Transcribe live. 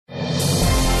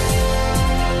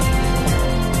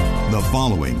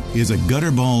following is a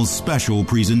Gutterballs special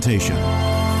presentation.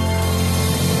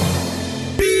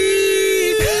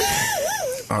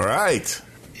 All right.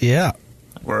 Yeah.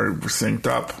 We're synced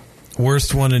up.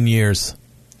 Worst one in years.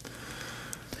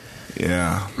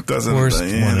 Yeah.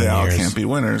 They all can't be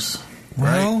winners.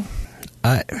 Well,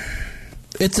 right?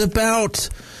 It's about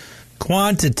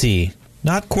quantity,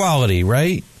 not quality,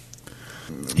 right?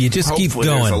 You just Hopefully keep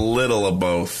going. There's a little of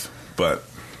both, but...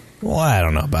 Well, I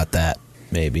don't know about that.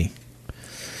 Maybe.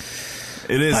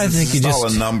 It is. I think it's all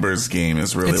a numbers game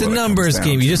is really it's what a numbers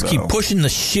game. You just keep though. pushing the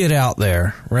shit out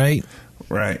there, right?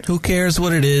 Right. Who cares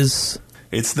what it is?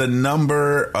 It's the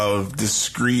number of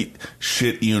discrete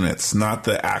shit units, not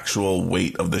the actual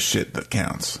weight of the shit that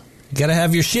counts. You got to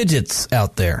have your shidgets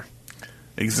out there.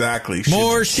 Exactly.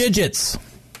 More shidgets.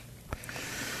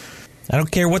 I don't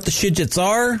care what the shidgets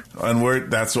are. And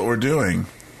that's what we're doing.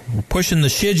 We're pushing the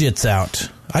shidgets out.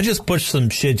 I just pushed some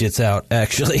shidgets out,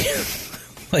 actually,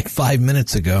 like 5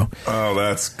 minutes ago. Oh,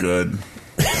 that's good.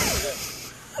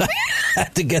 I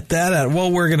had to get that out.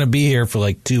 Well, we're going to be here for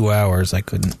like 2 hours. I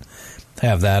couldn't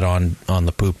have that on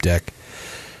the poop deck.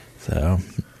 So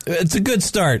it's a good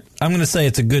start. I'm going to say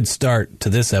it's a good start to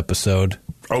this episode.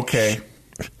 Okay.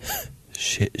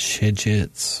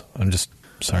 Shidgets. I'm just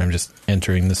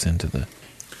entering this into the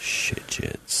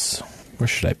shidgets. Where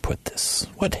should I put this?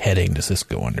 What heading does this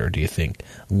go under, do you think?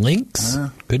 Links?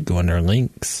 Could go under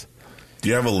links. Do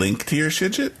you have a link to your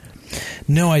shidget?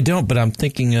 No, I don't, but I'm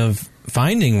thinking of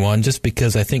finding one just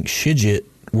because I think shidget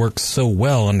works so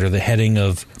well under the heading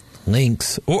of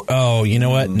links. Oh, you know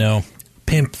what? No.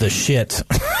 Pimp the shit.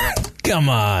 Come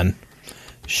on.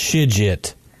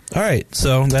 Shidget. All right,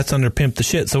 so that's under pimp the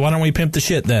shit. So why don't we pimp the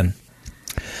shit then?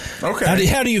 Okay.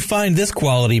 How do you find this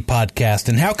quality podcast,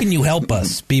 and how can you help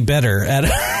us be better at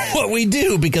what we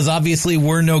do? Because obviously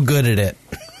we're no good at it.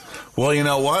 Well, you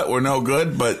know what? We're no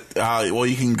good, but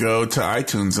you can go to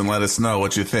iTunes and let us know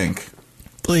what you think.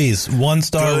 Please,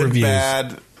 1-star good, reviews.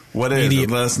 Bad, what is it?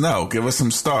 Let us know. Give us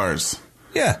some stars.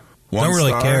 Yeah. One don't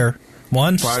really star, care.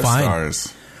 1's 5 fine.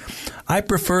 Stars. I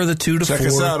prefer the 2 to 4. Check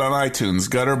us out on iTunes.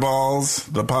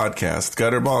 Gutterballs, the podcast.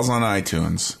 Gutterballs on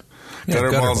iTunes. Yeah,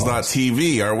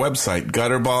 Gutterballs.tv, our website.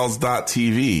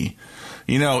 Gutterballs.tv.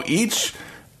 You know, each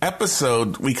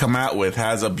episode we come out with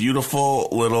has a beautiful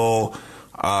little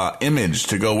image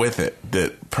to go with it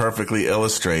that perfectly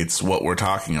illustrates what we're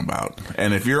talking about.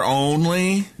 And if you're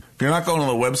not going to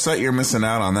the website, you're missing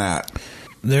out on that.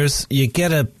 You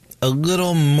get a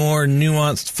little more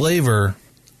nuanced flavor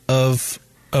of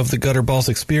the Gutterballs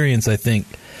experience, I think,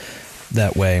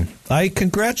 that way. I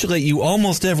congratulate you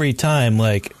almost every time,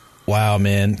 like, wow,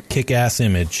 man, kick-ass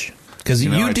image. Because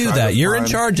you do that. You're in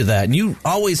charge of that. And you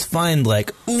always find,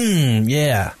 like,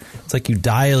 yeah. It's like you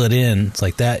dial it in. It's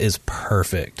like, that is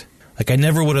perfect. Like, I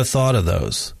never would have thought of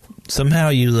those. Somehow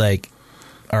you, like,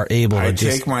 are able to just...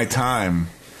 I take my time.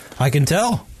 I can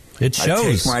tell. It shows.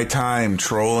 I take my time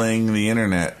trolling the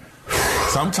internet.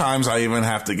 Sometimes I even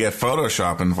have to get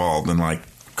Photoshop involved and, like,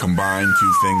 combine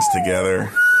 2 things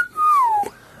together.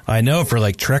 I know, for,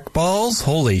 like, Trek balls?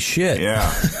 Holy shit.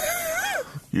 Yeah.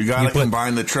 You got to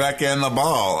combine the Trek and the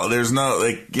ball. There's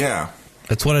no, yeah.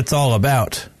 That's what it's all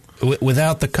about.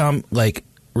 Without the,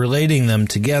 relating them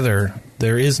together,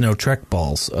 there is no Trek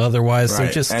balls. Otherwise,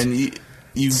 they're just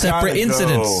you separate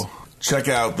incidents. Check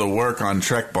out the work on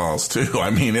Trek balls, too.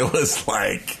 I mean, it was,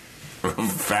 like,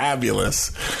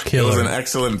 fabulous. Killer. It was an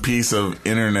excellent piece of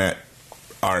internet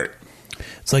art.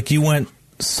 It's like you went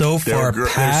so far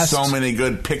past... There's so many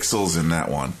good pixels in that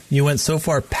one. You went so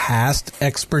far past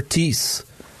expertise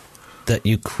that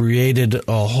you created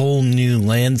a whole new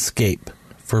landscape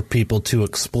for people to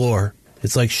explore.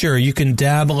 It's like, sure, you can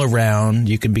dabble around,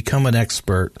 you can become an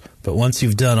expert, but once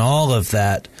you've done all of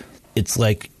that, it's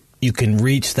like you can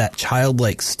reach that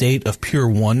childlike state of pure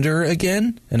wonder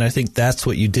again. And I think that's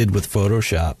what you did with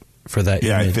Photoshop for that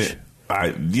image.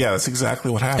 That's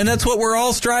exactly what happened. And that's what we're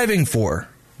all striving for,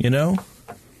 you know?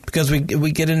 Because we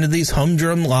get into these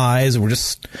humdrum lives, we're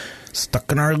just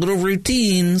stuck in our little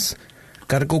routines.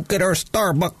 Got to go get our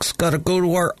Starbucks, got to go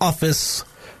to our office,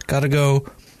 got to go,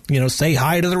 say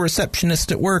hi to the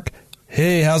receptionist at work.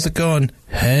 Hey, how's it going?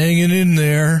 Hanging in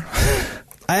there.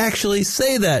 I actually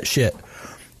say that shit.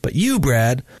 But you,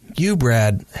 Brad,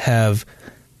 have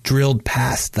drilled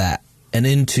past that and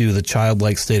into the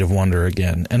childlike state of wonder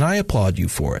again. And I applaud you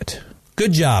for it.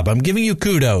 Good job. I'm giving you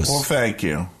kudos. Well, thank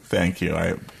you. Thank you.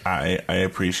 I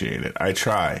appreciate it. I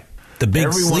try. The big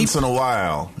every once in a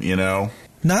while,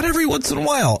 Not every once in a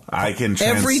while. I can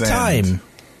transcend. Every time.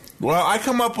 Well, I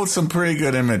come up with some pretty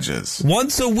good images.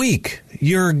 Once a week,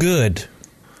 you're good.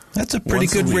 That's a pretty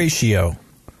good ratio.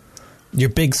 Your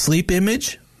big sleep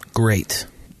image, Great.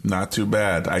 Not too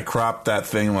bad. I cropped that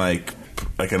thing like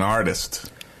an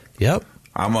artist. Yep.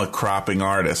 I'm a cropping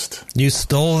artist. You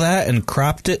stole that and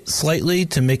cropped it slightly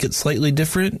to make it slightly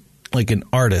different, like an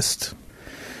artist.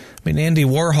 I mean, Andy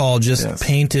Warhol just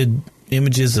painted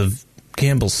images of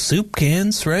Campbell's soup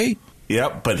cans, right?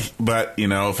 Yep, but you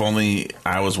know, if only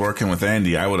I was working with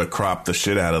Andy, I would have cropped the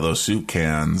shit out of those soup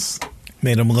cans.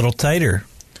 Made them a little tighter.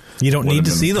 You don't need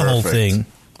to see the whole thing.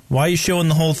 Why are you showing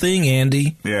the whole thing,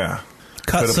 Andy? Yeah.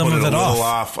 Cut some of it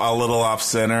off. A little off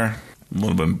center. Would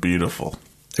have been beautiful.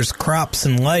 There's crops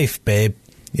in life, babe.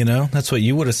 You know, that's what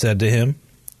you would have said to him.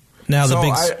 Now,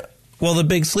 the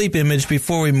big sleep image,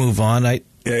 before we move on,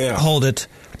 hold it.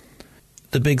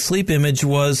 The big sleep image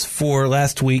was for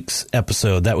last week's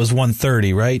episode. That was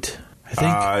 130, right?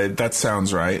 I think. That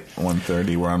sounds right.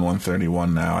 130. We're on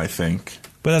 131 now, I think.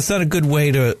 But that's not a good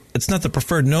way to... It's not the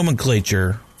preferred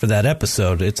nomenclature for that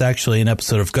episode. It's actually an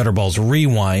episode of Gutterballs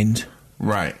Rewind.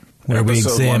 Right. Where episode we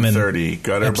examine... 130,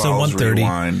 Gutterballs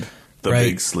Rewind, The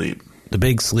Big Sleep. The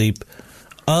Big Sleep.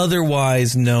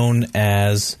 Otherwise known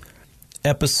as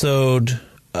episode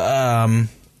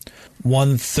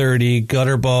 130,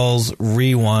 Gutterballs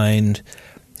Rewind,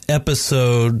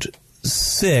 episode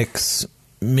 6,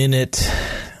 minute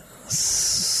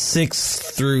 6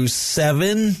 through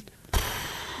 7.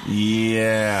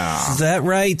 Yeah. Is that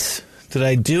right? Did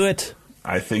I do it?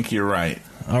 I think you're right.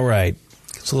 All right.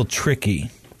 It's a little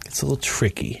tricky.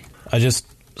 I just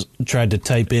tried to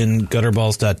type in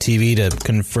gutterballs.tv to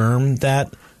confirm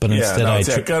that, but instead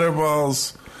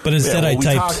Gutterballs. But instead I typed...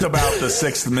 We talked about the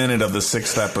 6th minute of the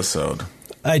 6th episode.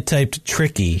 I typed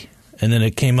tricky, and then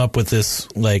it came up with this,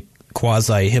 like,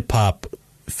 quasi-hip-hop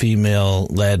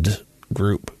female-led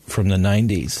group from the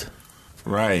 90s.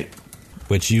 Right.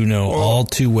 Which you know all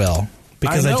too well.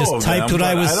 Because I just typed what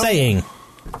I was saying.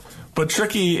 But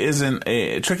Tricky is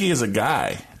a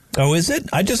guy. Oh, is it?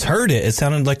 I just heard it. It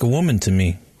sounded like a woman to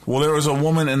me. Well, there was a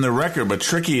woman in the record, but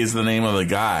Tricky is the name of the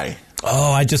guy.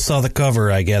 Oh, I just saw the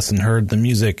cover, I guess, and heard the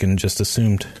music and just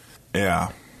assumed.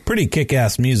 Yeah. Pretty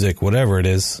kick-ass music, whatever it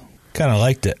is. Kind of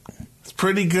liked it. It's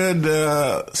pretty good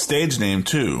stage name,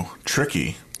 too.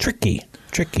 Tricky.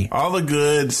 Tricky. All the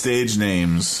good stage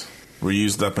names were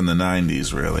used up in the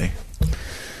 90s, really.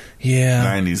 Yeah.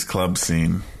 90s club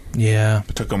scene. Yeah.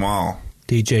 Took them all.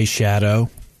 DJ Shadow.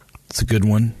 It's a good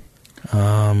one.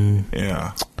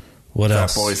 Yeah. What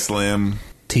else? Fatboy Slim.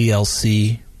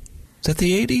 TLC. Is that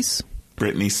the 80s?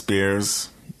 Britney Spears.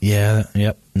 Yeah,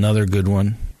 yep. Another good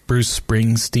one. Bruce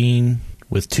Springsteen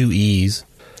with 2 E's.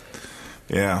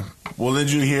 Yeah. Well,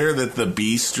 did you hear that the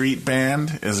B Street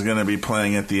Band is going to be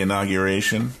playing at the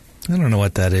inauguration? I don't know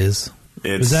what that is.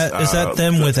 Is that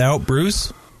them without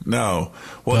Bruce? No.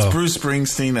 Well, it's Bruce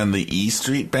Springsteen and the E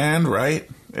Street Band, right?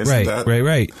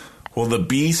 Right. Well, the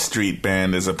B Street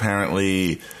Band is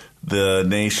apparently the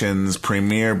nation's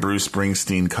premier Bruce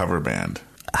Springsteen cover band.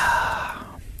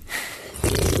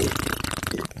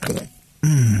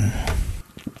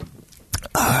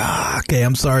 Okay,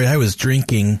 I'm sorry. I was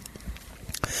drinking.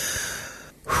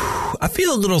 I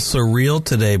feel a little surreal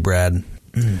today, Brad.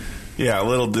 Yeah, a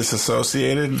little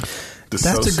disassociated.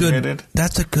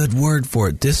 That's a good word for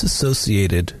it.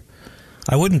 Disassociated.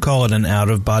 I wouldn't call it an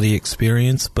out-of-body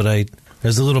experience, but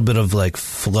there's a little bit of like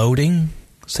floating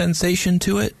sensation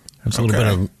to it. There's a little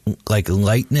bit of like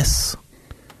lightness.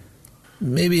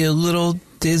 Maybe a little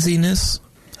dizziness.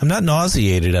 I'm not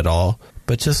nauseated at all,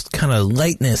 but just kind of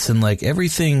lightness and like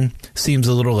everything seems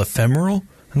a little ephemeral.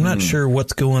 I'm not sure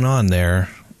what's going on there,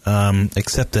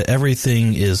 except that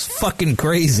everything is fucking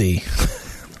crazy.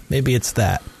 Maybe it's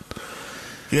that.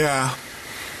 Yeah.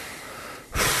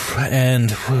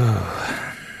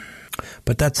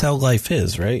 But that's how life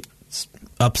is, right? It's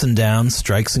ups and downs,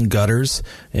 strikes and gutters,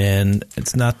 and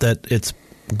it's not that it's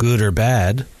good or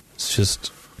bad. It's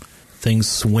just things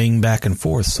swing back and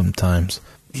forth sometimes.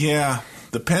 Yeah.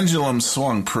 The pendulum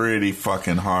swung pretty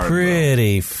fucking hard.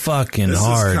 This is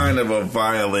kind of a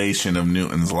violation of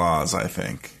Newton's laws, I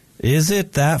think. Is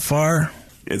it that far?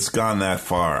 It's gone that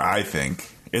far, I think.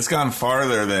 It's gone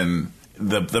farther than...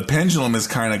 The pendulum has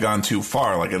kind of gone too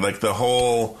far. Like the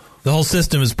whole... The whole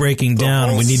system is breaking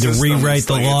down. We need to rewrite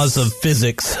the laws of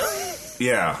physics.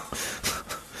 Yeah.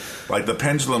 Like the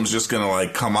pendulum's just going to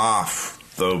like come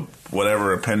off the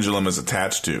whatever a pendulum is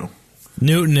attached to.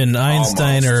 Newton and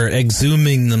Einstein are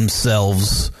exhuming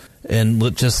themselves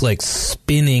and just like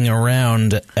spinning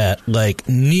around at like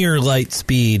near light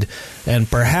speed and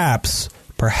perhaps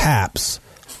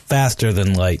faster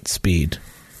than light speed.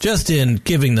 Just in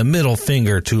giving the middle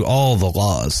finger to all the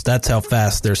laws. That's how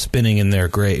fast they're spinning in their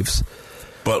graves.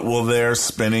 But will their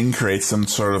spinning create some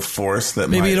sort of force that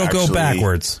Maybe might it'll go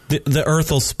backwards. The Earth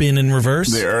will spin in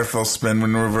reverse. The Earth will spin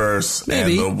in reverse,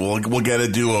 Maybe. and we'll get a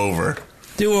do-over.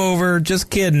 Do-over, just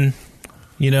kidding.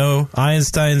 You know,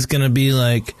 Einstein's going to be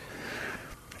like,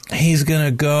 he's going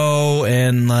to go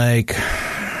and, like,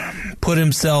 put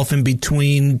himself in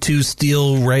between two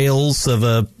steel rails of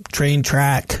a train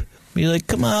track. Be like,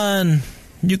 come on,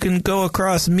 you can go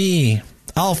across me.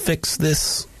 I'll fix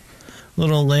this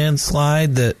little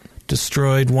landslide that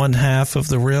destroyed one half of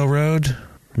the railroad.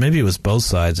 Maybe it was both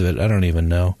sides of it. I don't even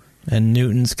know. And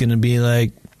Newton's going to be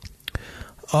like,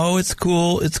 oh, it's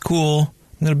cool. It's cool.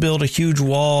 I'm going to build a huge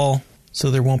wall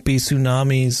so there won't be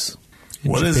tsunamis.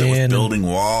 What is it with building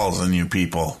walls and you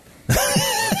people?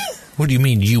 What do you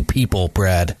mean, you people,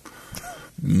 Brad?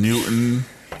 Newton.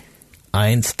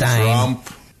 Einstein.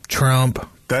 Trump.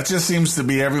 That just seems to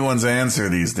be everyone's answer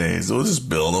these days. We'll just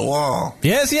build a wall.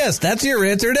 Yes, that's your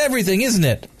answer to everything, isn't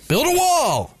it? Build a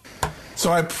wall.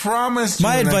 So I promised you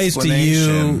my an advice to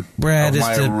explanation you, Brad, of is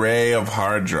my to array of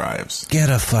hard drives. Get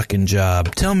a fucking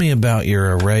job. Tell me about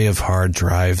your array of hard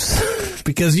drives.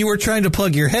 Because you were trying to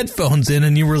plug your headphones in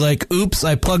and you were like, oops,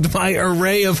 I plugged my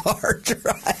array of hard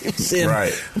drives in.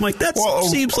 Right. I'm like, that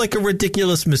seems like a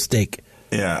ridiculous mistake.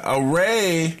 Yeah,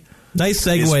 array. Nice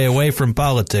segue away from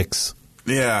politics.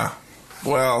 Yeah.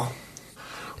 Well,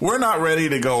 we're not ready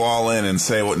to go all in and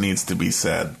say what needs to be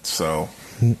said, so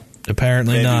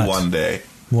apparently maybe not. one day.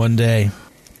 One day.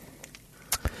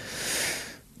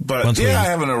 But I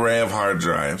have an array of hard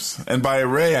drives. And by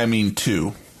array, I mean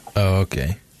 2. Oh,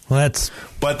 okay. Well,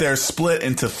 but they're split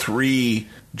into 3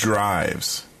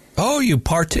 drives. Oh, you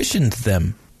partitioned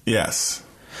them. Yes.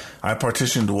 I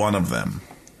partitioned one of them.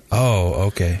 Oh,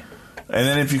 okay. And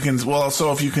then if you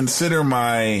consider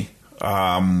my,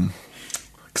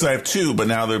 because I have 2,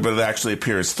 but it actually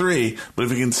appears 3. But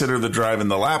if you consider the drive in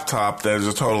the laptop, there's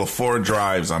a total of 4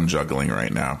 drives I'm juggling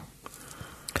right now.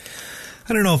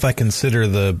 I don't know if I consider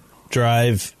the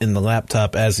drive in the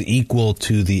laptop as equal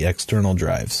to the external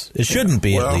drives. It shouldn't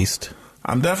be, at least.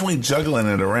 I'm definitely juggling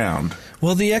it around.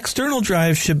 Well, the external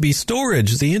drive should be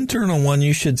storage. The internal one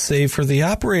you should save for the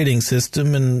operating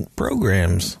system and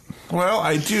programs. Well,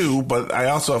 I do, but I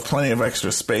also have plenty of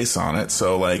extra space on it.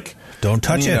 So, like, don't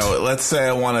touch it. Let's say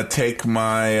I want to take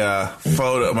my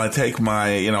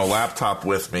laptop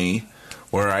with me,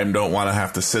 where I don't want to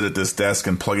have to sit at this desk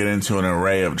and plug it into an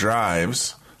array of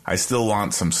drives. I still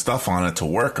want some stuff on it to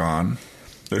work on.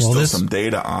 There's still some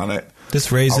data on it. This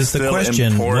raises the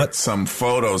question: import some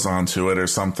photos onto it or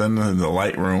something in the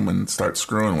Lightroom and start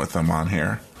screwing with them on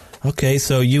here. Okay,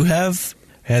 so you have,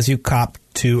 as you copped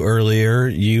to earlier,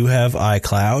 you have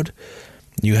iCloud,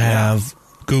 you have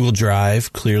Google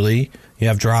Drive, clearly, you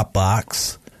have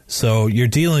Dropbox. So you're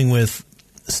dealing with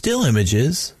still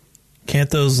images. Can't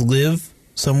those live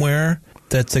somewhere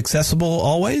that's accessible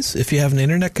always? If you have an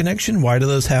internet connection, why do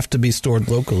those have to be stored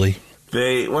locally?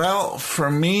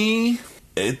 For me,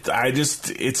 the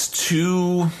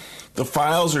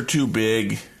files are too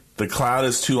big. The cloud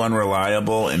is too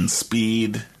unreliable in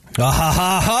speed.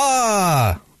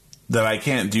 That I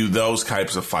can't do those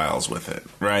types of files with it,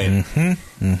 right?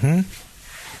 Mm-hmm. Mm-hmm.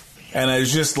 And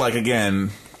it's just like,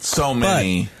 again, so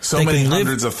many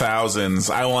hundreds of thousands.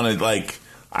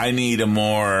 I need a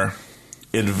more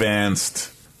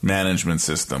advanced management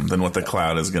system than what the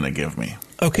cloud is going to give me.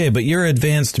 Okay, but your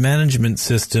advanced management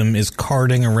system is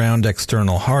carting around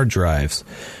external hard drives.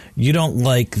 You don't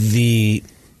like the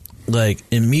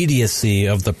immediacy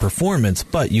of the performance,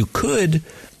 but you could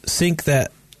sync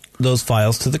those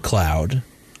files to the cloud,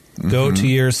 go to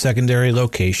your secondary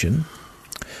location.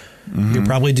 Mm-hmm. You're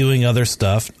probably doing other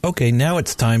stuff. Okay, now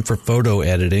it's time for photo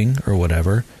editing or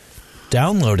whatever.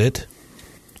 Download it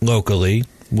locally,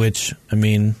 which, I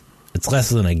mean, it's less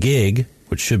than a gig,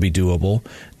 which should be doable.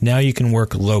 Now you can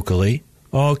work locally.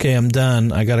 Okay, I'm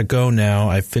done. I got to go now.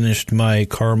 I finished my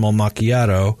caramel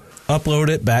macchiato. Upload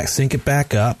it back, sync it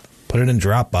back up, put it in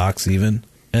Dropbox even,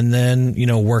 and then,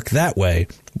 work that way.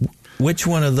 Which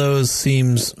one of those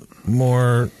seems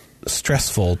more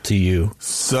stressful to you?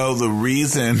 So the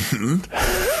reason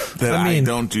that I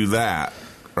don't do that,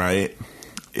 right,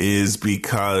 is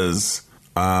because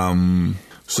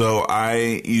so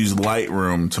I use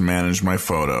Lightroom to manage my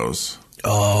photos.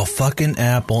 Oh, fucking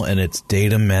Apple and its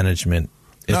data management.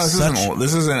 This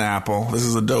isn't Apple. This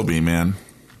is Adobe, man.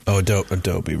 Oh,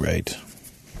 Adobe, right.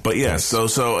 But yes,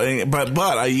 but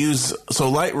I use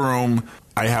Lightroom.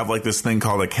 I have like this thing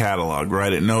called a catalog,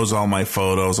 right? It knows all my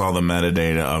photos, all the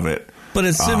metadata of it. But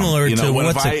it's similar to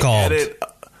what's it called?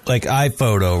 Like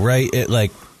iPhoto, right? It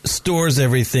like stores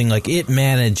everything. Like it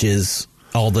manages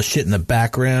all the shit in the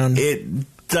background.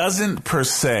 It doesn't per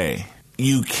se.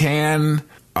 you can,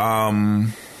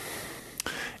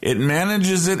 it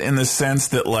manages it in the sense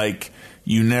that, like,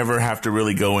 you never have to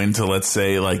really go into, let's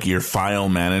say, like, your file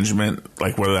management,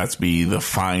 like whether that's be the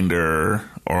Finder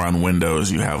or on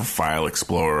Windows you have File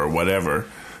Explorer or whatever,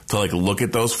 to, like, look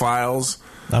at those files.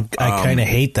 I kind of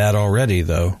hate that already,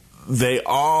 though.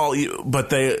 So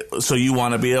you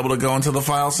want to be able to go into the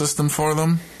file system for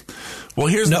them? Well,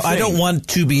 here's the thing. I don't want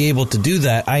to be able to do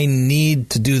that. I need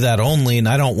to do that only, and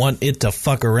I don't want it to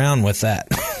fuck around with that.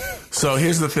 So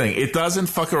here's the thing. It doesn't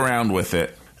fuck around with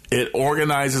it. It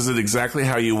organizes it exactly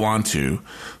how you want to.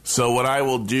 So what I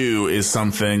will do is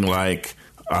something like,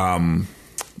 so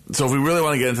if we really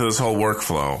want to get into this whole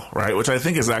workflow, right, which I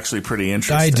think is actually pretty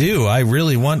interesting. I do. I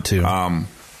really want to.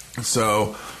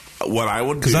 So what I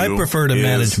would do because I prefer to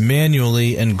manage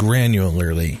manually and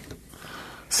granularly.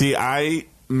 See, I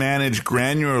manage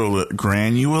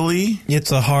granularly.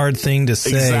 It's a hard thing to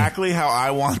say. Exactly how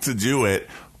I want to do it,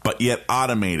 but yet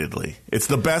automatedly. It's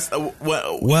the best.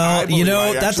 Well, you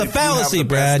know, that's a fallacy,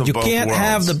 Brad. You can't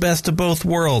have the best of both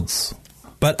worlds.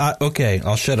 But, okay,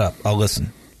 I'll shut up. I'll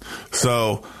listen.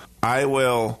 So I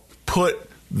will put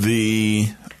the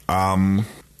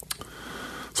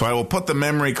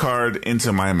memory card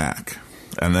into my Mac,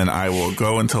 and then I will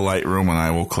go into Lightroom and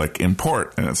I will click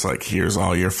import, and it's like, here's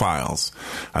all your files.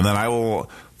 And then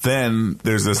then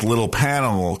there's this little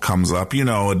panel comes up. You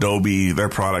know, Adobe, their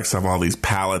products have all these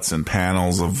palettes and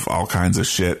panels of all kinds of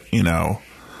shit, you know.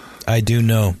 I do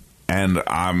know. And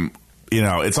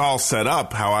it's all set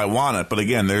up how I want it. But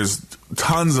again, there's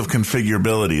tons of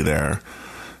configurability there.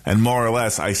 And more or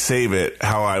less, I save it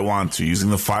how I want to,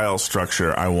 using the file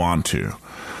structure I want to.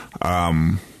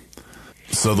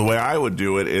 So the way I would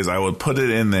do it is I would put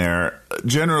it in there.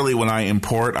 Generally, when I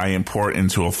import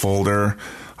into a folder.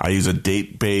 I use a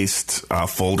date-based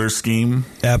folder scheme.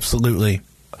 Absolutely.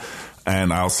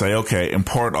 And I'll say, okay,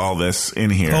 import all this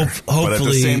in here. Hopefully. But at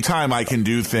the same time, I can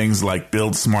do things like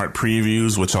build smart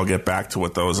previews, which I'll get back to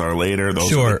what those are later.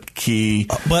 Those are the key.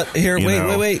 But here,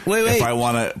 wait. If I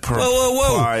want to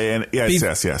whoa.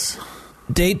 Yes.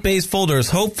 Date-based folders,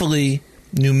 hopefully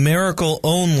numerical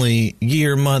only,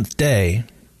 year, month, day.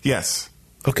 Yes.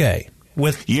 Okay.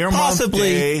 With year, possibly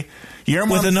month, day, year,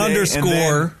 month, with an day,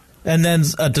 underscore. And then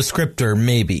a descriptor,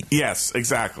 maybe. Yes,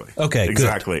 exactly. Okay,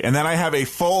 exactly. Good. And then I have a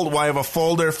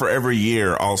folder for every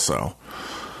year also.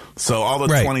 So all the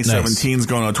 2017's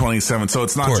going to 27. So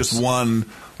it's not just one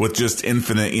with just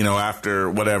infinite, after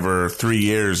whatever 3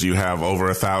 years you have over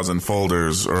 1,000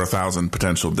 folders or 1,000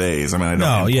 potential days. I mean, I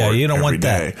don't import you don't every want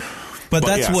that. day. But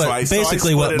that's what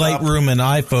Lightroom and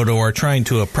iPhoto are trying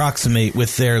to approximate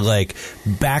with their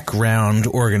background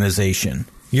organization.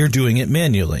 You're doing it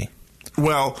manually.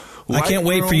 Well, I can't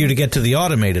wait for you to get to the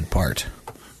automated part.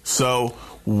 So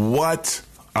what?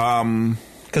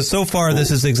 Because so far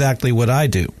this is exactly what I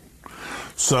do.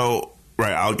 So,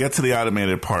 right, I'll get to the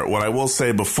automated part. What I will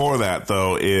say before that,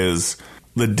 though, is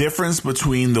the difference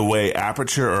between the way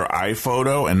Aperture or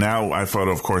iPhoto, and now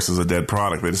iPhoto, of course, is a dead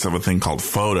product. They just have a thing called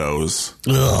Photos.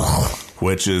 Ugh.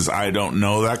 Which is, I don't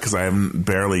know that because I haven't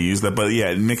barely used that. But yeah,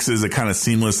 it mixes it kind of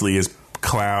seamlessly as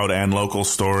cloud and local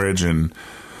storage and...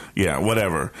 Yeah,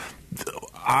 whatever.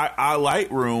 I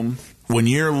Lightroom, when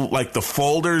you're the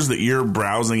folders that you're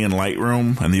browsing in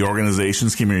Lightroom and the organization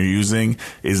scheme you're using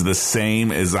is the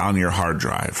same as on your hard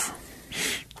drive.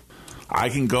 I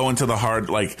can go into the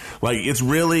it's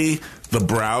really the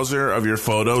browser of your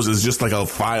photos is just like a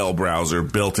file browser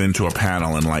built into a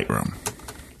panel in Lightroom.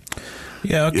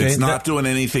 Yeah, okay. It's not doing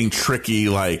anything tricky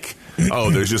like,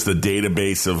 there's just a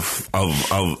database of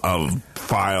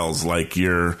files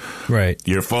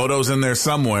your photos in there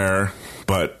somewhere,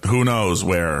 but who knows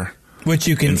where. Which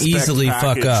you can easily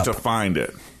fuck up to find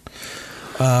it.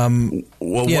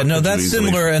 That's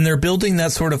similar, and they're building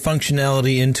that sort of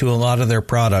functionality into a lot of their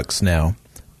products now.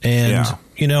 And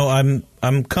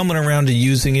I'm coming around to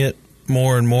using it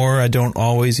more and more. I don't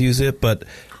always use it, but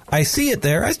I see it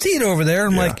there. I see it over there.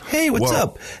 I'm like, hey, what's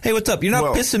up? Hey, what's up? You're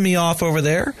not pissing me off over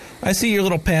there. I see your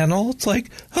little panel. It's like,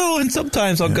 and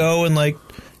sometimes I'll go and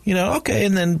okay,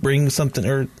 and then bring something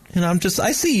or,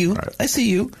 I see you. Right. I see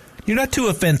you. You're not too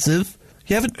offensive.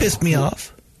 You haven't pissed me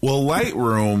off. Well,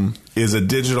 Lightroom is a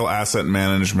digital asset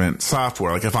management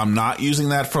software. If I'm not using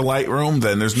that for Lightroom,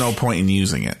 then there's no point in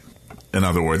using it. In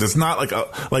other words, it's not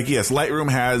yes, Lightroom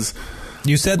has...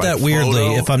 You said that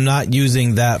weirdly. If I'm not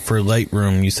using that for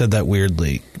Lightroom, you said that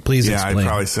weirdly. Please explain. Yeah, I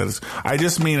probably said it. I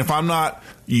just mean if I'm not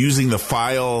using the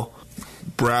file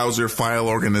browser file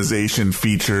organization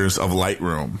features of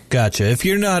Lightroom. Gotcha. If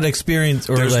you're not experienced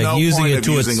or using it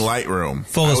to its Lightroom.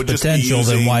 fullest potential,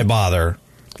 then why bother?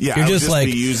 Yeah, You're I would just like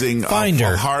be using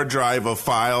Finder. a hard drive of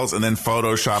files and then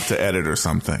Photoshop to edit or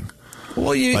something.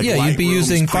 Well, you'd be Lightroom's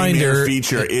using premier Finder.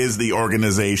 feature is the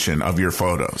organization of your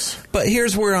photos. But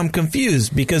here's where I'm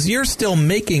confused, because you're still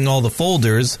making all the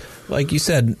folders, like you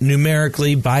said,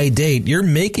 numerically by date. You're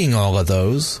making all of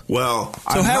those. Well,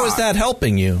 So how is that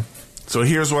helping you? So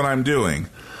here's what I'm doing.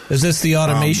 Is this the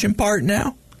automation part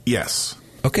now? Yes.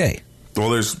 Okay. Well,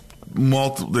 there's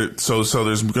so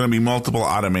there's going to be multiple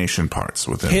automation parts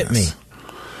within Hit this. me.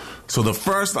 So the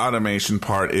first automation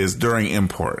part is during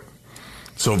import.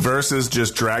 So versus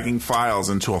just dragging files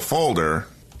into a folder,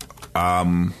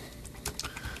 the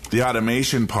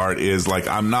automation part is like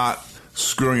I'm not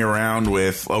screwing around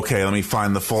with, okay, let me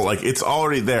find the folder. Like, it's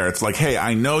already there. It's like, hey,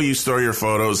 I know you store your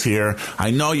photos here.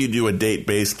 I know you do a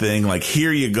date-based thing. Like,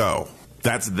 here you go.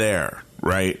 That's there,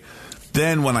 right?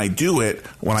 Then when I do it,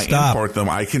 when I import them,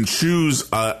 I can choose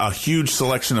a huge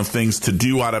selection of things to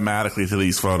do automatically to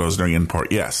these photos during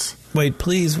import. Yes. Wait,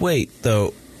 please wait,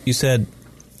 though. You said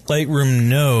Lightroom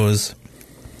knows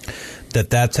that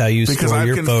that's how you Because store I've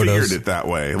your configured photos. it that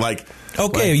way. Like,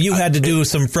 okay, you had to do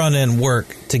some front end work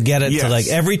to get it Yes. to, like,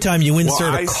 every time you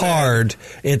insert a card,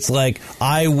 it's like,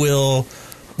 I will,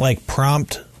 like,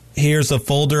 prompt, here's a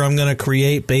folder I'm going to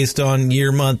create based on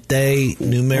year, month, day,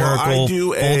 numerical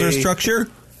folder structure.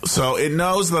 So it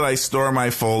knows that I store my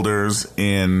folders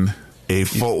in a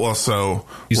folder. So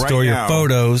you store your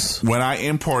photos. When I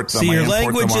import them, See, your I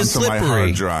import language them is onto my slippery.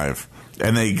 hard drive.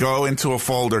 And they go into a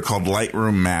folder called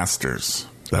Lightroom Masters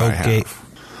that I have.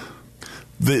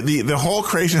 The whole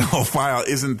creation of a file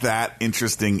isn't that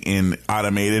interesting in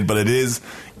automated, but it is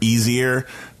easier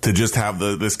to just have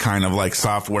this kind of like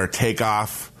software take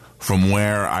off from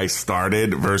where I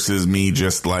started versus me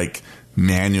just like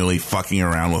manually fucking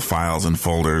around with files and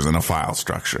folders and a file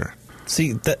structure.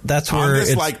 See, that's where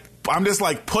I'm just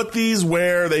like put these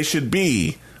where they should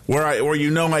be, where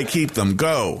I keep them.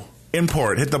 Go.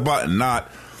 Import, hit the button, not,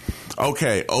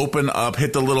 okay, open up,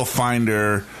 hit the little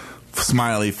Finder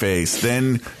smiley face,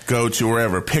 then go to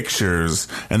wherever, pictures,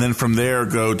 and then from there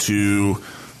go to,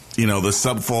 the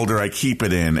subfolder I keep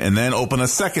it in, and then open a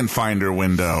second Finder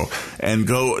window, and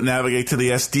go navigate to the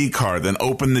SD card, then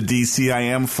open the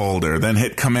DCIM folder, then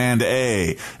hit Command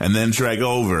A, and then drag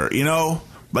over.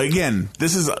 But again,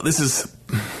 this is.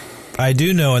 I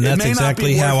do know, and that's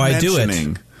exactly how I do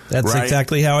it. That's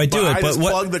exactly how I do it. I just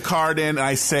plug the card in and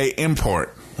I say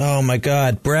import. Oh, my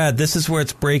God. Brad, this is where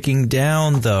it's breaking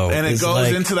down, though. And it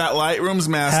goes into that Lightroom's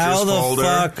Masters folder.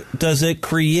 How the fuck does it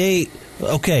create...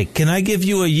 Okay, can I give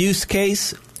you a use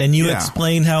case and you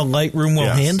explain how Lightroom will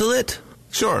handle it?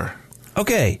 Sure.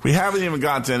 Okay. We haven't even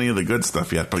gotten to any of the good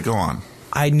stuff yet, but go on.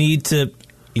 You need to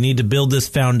build this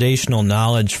foundational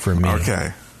knowledge for me.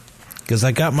 Okay. Because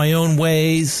I got my own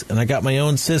ways and I got my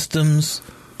own systems...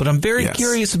 But I'm very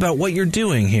curious about what you're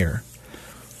doing here,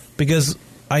 because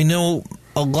I know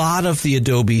a lot of the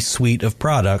Adobe suite of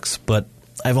products, but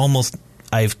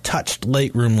I've touched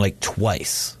Lightroom like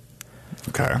twice.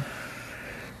 Okay.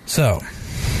 So,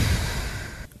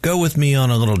 go with me on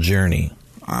a little journey.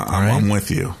 I'm with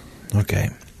you.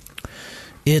 Okay.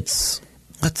 It's,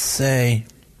 let's say,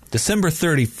 December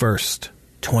 31st,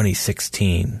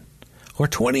 2016, or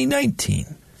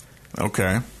 2019.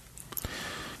 Okay.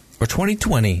 Or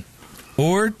 2020,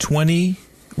 or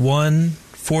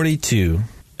 2142,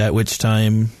 at which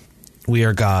time we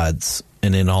are gods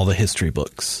and in all the history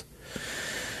books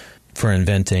for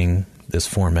inventing this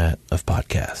format of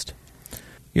podcast.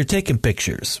 You're taking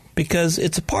pictures because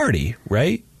it's a party,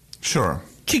 right? Sure.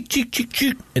 Cheek, cheek, cheek,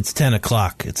 cheek. It's 10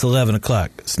 o'clock. It's 11 o'clock.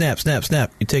 Snap, snap,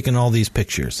 snap. You're taking all these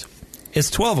pictures.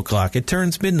 It's 12 o'clock. It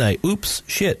turns midnight. Oops,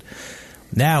 shit.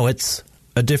 Now it's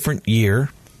a different year.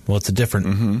 Well, it's a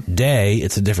different day,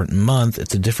 it's a different month,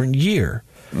 it's a different year.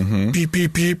 Beep,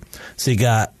 beep, beep. So you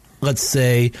got, let's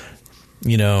say,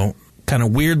 kind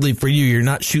of weirdly for you, you're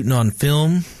not shooting on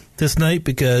film this night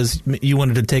because you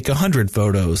wanted to take 100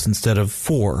 photos instead of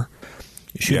 4.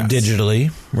 You're shooting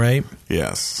digitally, right?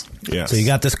 Yes. So you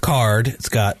got this card. It's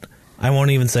got, I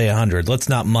won't even say 100. Let's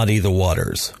not muddy the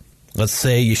waters. Let's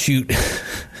say you shoot,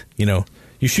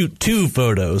 you shoot 2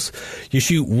 photos. You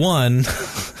shoot one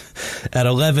at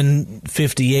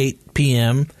 11:58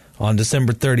 p.m. on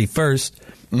December 31st,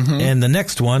 and the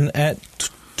next one at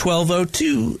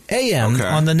 12:02 a.m.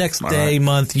 on the next day,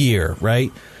 month, year,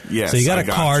 right? Yes. So you got a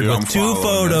card with 2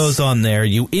 photos on there.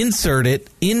 You insert it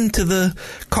into the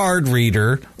card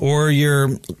reader or your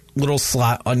little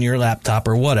slot on your laptop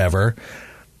or whatever.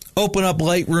 Open up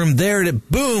Lightroom there, and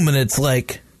boom, and it's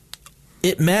like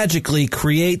it magically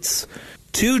creates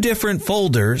 2 different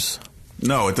folders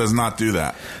No, it does not do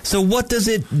that. So what does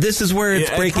it... This is where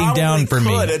it's breaking down for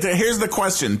me. Here's the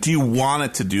question. Do you want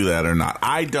it to do that or not?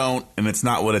 I don't, and it's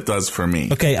not what it does for me.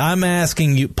 Okay, I'm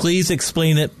asking you, please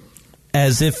explain it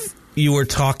as if you were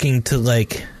talking to,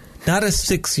 like, not a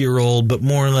 6-year-old, but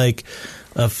more like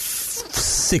a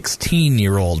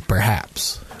 16-year-old,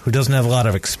 perhaps, who doesn't have a lot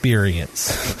of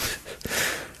experience.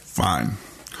 Fine.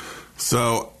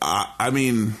 So, I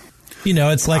mean... You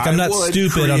know, it's like I'm not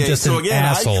stupid, I'm just an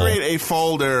asshole. I create a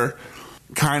folder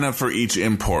kind of for each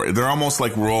import. They're almost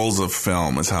like rolls of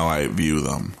film is how I view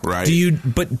them, right? Do you do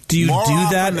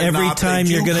that every time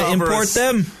you're going to import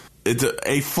them?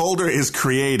 A folder is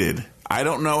created. I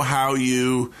don't know how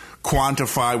you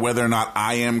quantify whether or not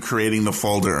I am creating the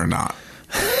folder or not.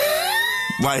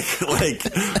 Like,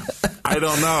 I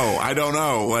don't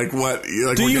know. Like, what?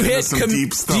 Like, do you hit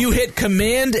deep stuff. Do you hit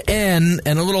Command N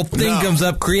and a little thing comes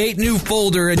up, create new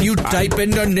folder, and you type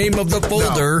in the name of the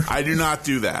folder? No, I do not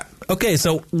do that. Okay,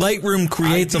 so Lightroom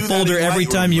creates a folder every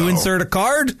time you insert a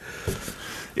card?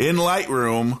 In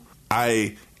Lightroom,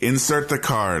 I insert the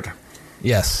card.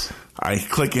 Yes. I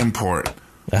click import.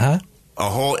 Uh-huh. A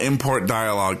whole import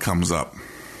dialog comes up.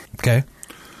 Okay.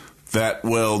 That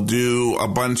will do a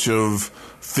bunch of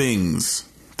things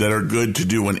that are good to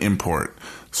do when import.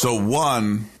 So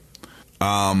one...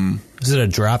 is it a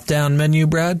drop-down menu,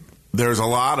 Brad? There's a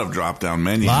lot of drop-down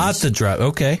menus. Lots of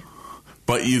okay.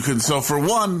 But you can... So for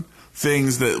one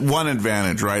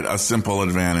advantage, right, a simple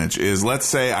advantage, is let's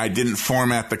say I didn't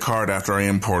format the card after I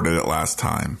imported it last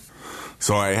time.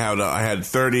 So I had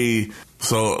 30...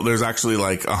 So there's actually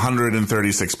like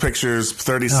 136 pictures.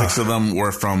 36 of them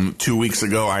were from 2 weeks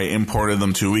ago. I imported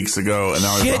them 2 weeks ago, and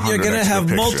now there's 100 you're gonna have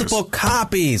pictures. multiple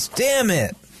copies. Damn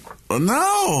it!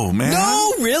 No, man.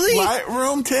 No, really?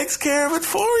 Lightroom takes care of it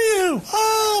for you.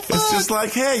 Oh, fuck. It's just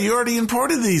like, hey, you already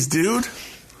imported these, dude.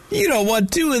 You don't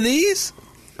want 2 of these?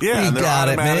 Yeah, you they're got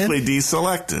automatically it,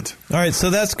 deselected. All right,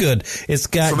 so that's good. It's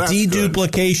got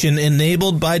deduplication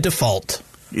enabled by default.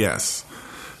 Yes.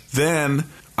 Then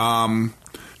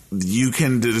you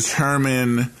can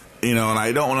determine, and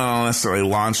I don't want to necessarily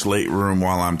launch Lightroom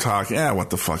while I'm talking. Yeah,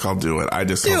 what the fuck? I'll do it. I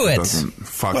just hope it doesn't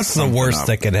fuck What's the worst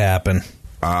that could happen?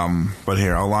 But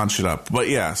here, I'll launch it up. But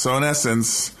yeah, so in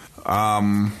essence,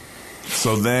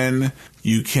 so then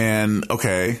you can,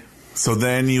 so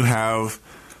then you have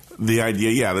the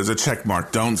idea, there's a check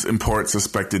mark. Don't import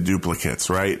suspected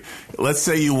duplicates, right? Let's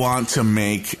say you want to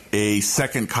make a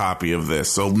second copy of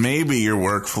this. So maybe your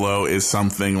workflow is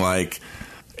something like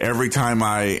every time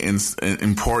I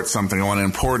import something, I want to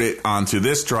import it onto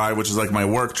this drive, which is like my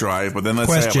work drive. But then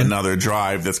let's say I have another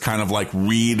drive that's kind of like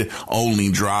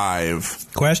read-only drive.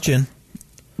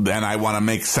 Then I want to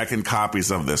make second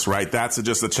copies of this, right? That's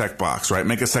just a checkbox, right?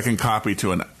 Make a second copy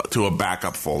to a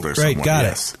backup folder. Right, got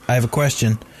it. I have a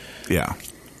question. Yeah.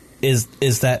 Is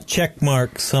that check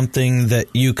mark something that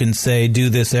you can say, do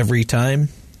this every time?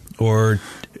 Or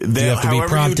do you have to be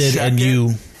prompted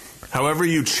However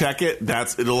you check it,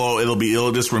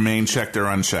 it'll just remain checked or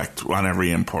unchecked on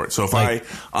every import. So if I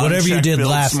whatever you did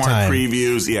last smart time,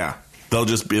 previews,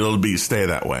 it'll stay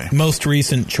that way. Most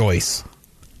recent choice.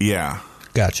 Yeah.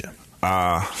 Gotcha.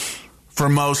 For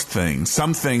most things,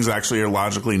 some things actually are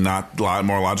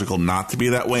more logical not to be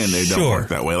that way, and they don't work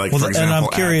that way. Like for example, and I'm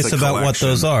curious about what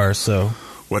those are. So,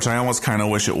 which I almost kind of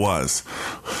wish it was.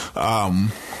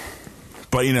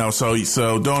 But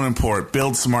so don't import.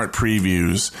 Build smart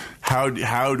previews.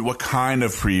 What kind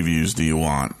of previews do you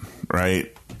want?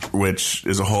 Right, which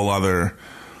is a whole other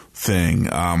thing.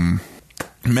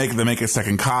 Make a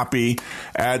second copy.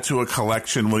 Add to a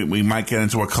collection. We might get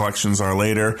into what collections are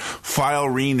later. File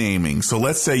renaming. So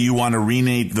let's say you want to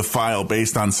rename the file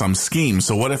based on some scheme.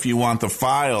 So what if you want the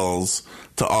files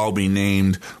to all be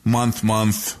named month,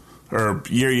 or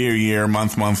year,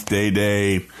 month,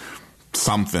 day,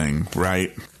 something,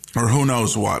 right? Or who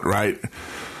knows what, right?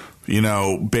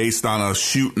 Based on a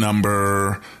shoot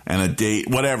number and a date,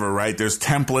 whatever, right? There's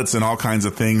templates and all kinds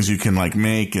of things you can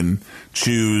make and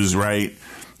choose, right?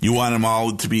 You want them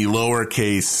all to be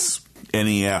lowercase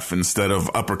NEF instead of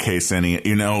uppercase NEF.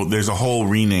 There's a whole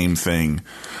rename thing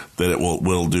that it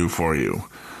will do for you.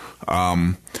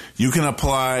 You can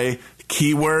apply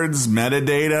keywords,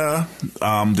 metadata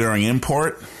during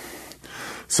import.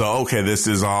 So, this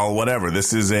is all whatever.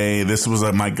 This was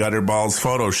my Gutterballs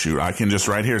photo shoot. I can just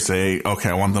right here say,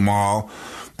 I want them all,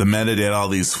 the metadata, all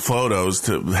these photos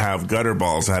to have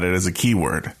Gutterballs added as a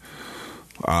keyword.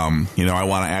 I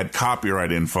want to add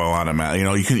copyright info automatically. You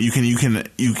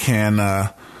can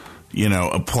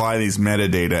apply these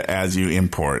metadata as you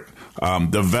import.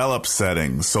 Develop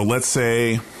settings. So let's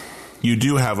say you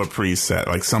do have a preset,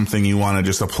 like something you want to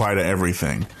just apply to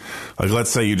everything. Like,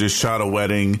 let's say you just shot a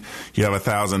wedding, you have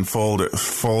 1,000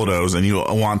 photos, and you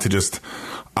want to just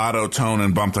auto-tone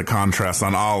and bump the contrast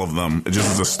on all of them,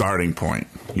 just as a starting point.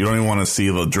 You don't even want to see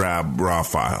the drab raw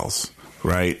files,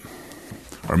 right?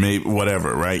 Or maybe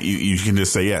whatever, right? You can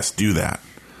just say, yes, do that.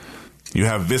 You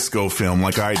have Visco film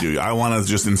like I do. I want to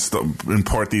just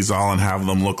import these all and have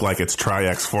them look like it's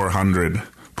Tri-X 400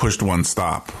 pushed one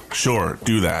stop. Sure,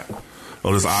 do that.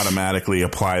 It'll just automatically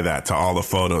apply that to all the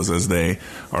photos as they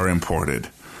are imported.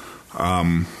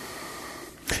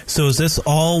 So is this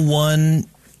all one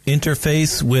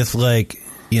interface with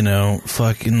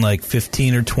fucking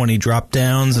 15 or 20 drop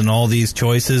downs and all these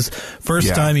choices?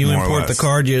 First time you import the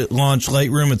card, you launch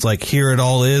Lightroom, it's like, here it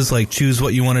all is, like, choose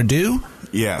what you want to do?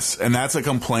 Yes, and that's a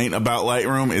complaint about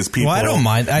Lightroom is people. Well, I don't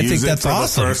mind. I think that's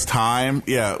awesome. The first time,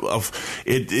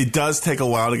 it does take a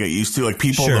while to get used to. Like,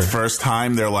 people the first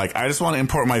time, they're like, I just want to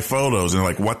import my photos, and they're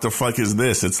like, what the fuck is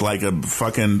this? It's like a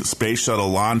fucking space shuttle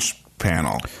launch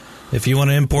panel. If you want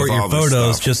to import your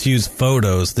photos, just use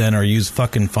Photos then, or use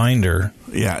fucking Finder.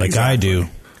 Yeah, like exactly. I do.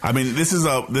 I mean, this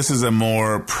is a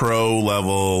more pro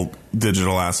level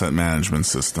digital asset management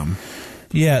system.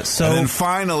 Yeah, so... And then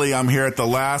finally, I'm here at the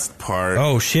last part.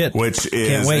 Oh, shit. Which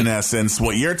is, in essence,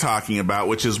 what you're talking about,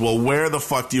 which is, well, where the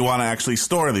fuck do you want to actually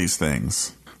store these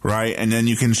things? Right? And then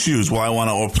you can choose, well, I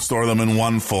want to store them in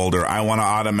one folder. I want to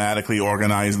automatically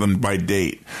organize them by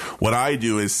date. What I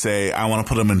do is say, I want to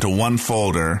put them into one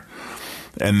folder.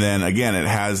 And then, again, it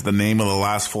has the name of the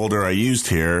last folder I used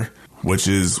here, which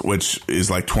is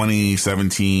like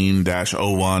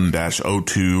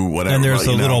 2017-01-02, whatever. And there's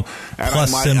a little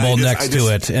plus symbol next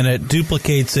to it, and it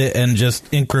duplicates it and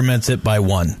just increments it by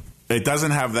 1. It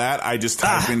doesn't have that. I just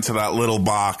type into that little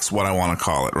box what I want to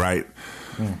call it, right?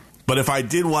 But if I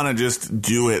did want to just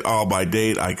do it all by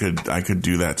date, I could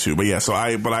do that too. But yeah,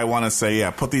 I want to say,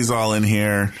 put these all in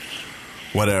here,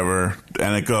 whatever,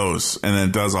 and it goes, and then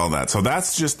it does all that. So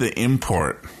that's just the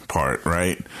import part,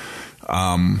 right?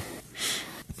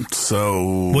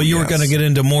 So you were going to get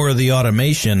into more of the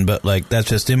automation, but that's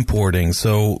just importing.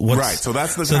 So right? So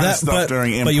that's the kind of stuff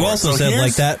during import. But you also said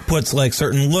that puts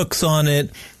certain looks on it,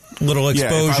 little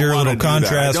exposure, little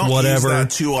contrast, I don't whatever. Use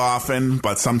that too often,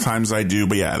 but sometimes I do.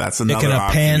 But yeah, that's another. It can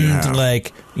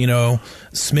append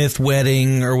Smith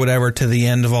wedding or whatever to the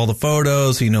end of all the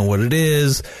photos. So you know what it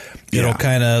is. It'll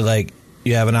kind of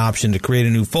you have an option to create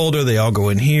a new folder. They all go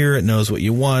in here. It knows what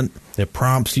you want. It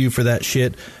prompts you for that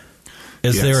shit.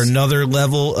 Is there another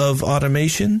level of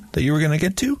automation that you were going to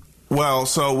get to? Well,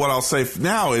 so what I'll say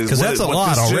now is... Because that's a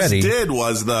lot already. What this just did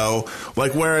was, though,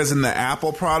 whereas in the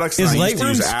Apple products... Is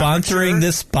Lightroom sponsoring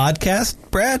this podcast,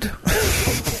 Brad?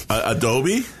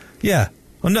 Adobe? Yeah.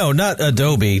 Well, no, not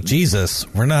Adobe. Jesus.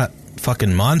 We're not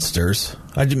fucking monsters.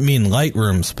 I didn't mean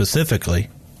Lightroom specifically.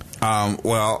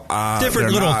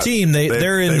 Different little team.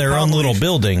 They're in their own little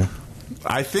building.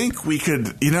 I think we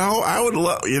could, I would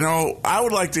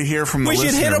like to hear from the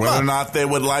listener whether or not they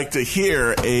would like to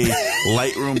hear a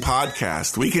Lightroom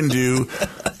podcast. We can do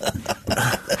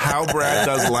how Brad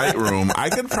does Lightroom. I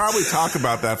could probably talk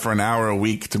about that for an hour a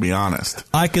week, to be honest.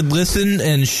 I could listen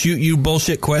and shoot you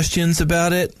bullshit questions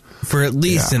about it for at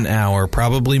least an hour,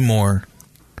 probably more.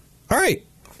 All right.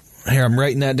 Here, I'm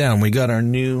writing that down. We got our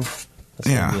new...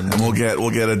 and we'll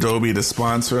get Adobe to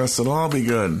sponsor us. It'll all be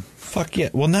good. Fuck yeah.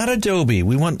 Well, not Adobe.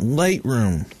 We want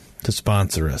Lightroom to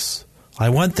sponsor us. I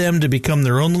want them to become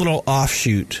their own little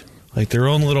offshoot, their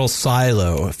own little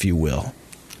silo, if you will.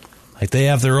 They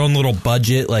have their own little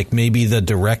budget, maybe the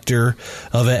director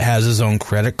of it has his own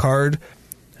credit card,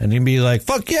 and he'd be like,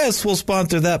 fuck yes, we'll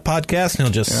sponsor that podcast, and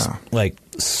he'll just,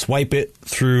 swipe it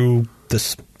through the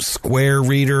Square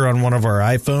reader on one of our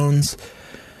iPhones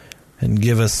and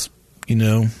give us,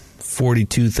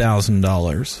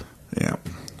 $42,000. Yeah.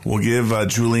 We'll give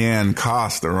Julianne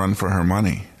Cost a run for her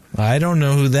money. I don't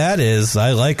know who that is.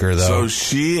 I like her, though. So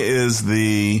she is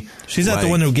She's not the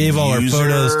one who gave all our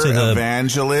photos to the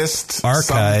evangelist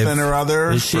archive. Something or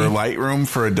other for Lightroom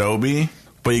for Adobe.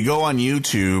 But you go on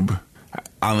YouTube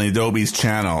on the Adobe's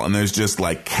channel, and there's just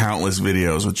countless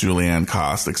videos with Julianne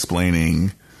Cost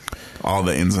explaining all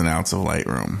the ins and outs of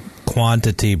Lightroom.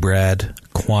 Quantity, Brad.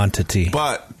 Quantity.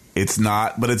 But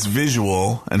it's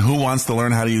visual, and who wants to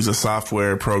learn how to use a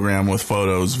software program with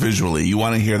photos visually? You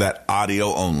want to hear that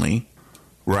audio only,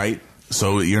 right?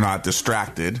 So you're not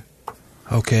distracted.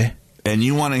 Okay. And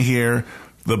you want to hear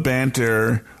the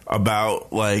banter about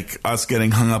us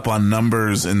getting hung up on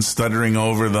numbers and stuttering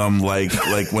over them like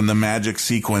when the magic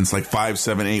sequence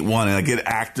 5781 and it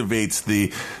activates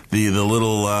the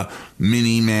little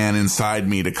mini man inside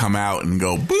me to come out and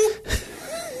go boop.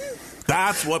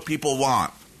 That's what people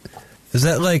want. Is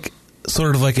that like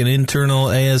sort of like an internal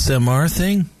ASMR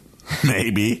thing?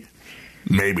 Maybe.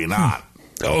 Maybe not.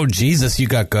 Oh, Jesus, you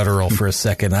got guttural for a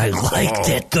second. I liked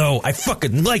it, though. I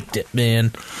fucking liked it,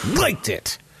 man. Liked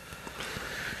it.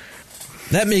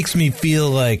 That makes me feel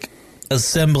like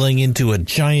assembling into a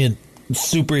giant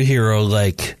superhero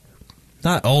like,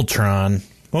 not Ultron.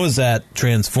 What was that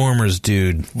Transformers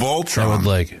dude? Voltron. That would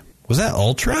like, was that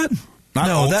Ultron? Not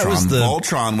no, Ultron. that was the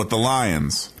Voltron with the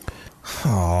lions.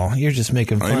 Oh, you're just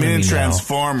making fun of me in now.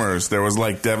 Transformers, there was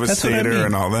like Devastator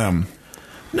and all them.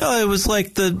 No, it was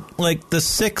like the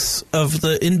 6 of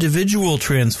the individual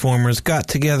Transformers got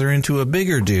together into a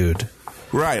bigger dude.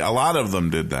 Right, a lot of them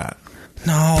did that.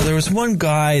 No, there was one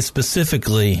guy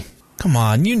specifically. Come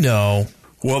on, you know.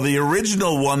 Well, the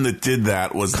original one that did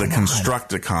that was the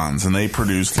Constructicons, and they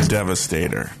produced the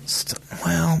Devastator.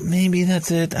 Well, maybe that's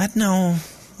it. I don't know.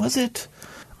 Was it?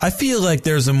 I feel like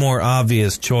there's a more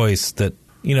obvious choice that,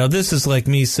 you know, this is like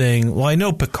me saying, well, I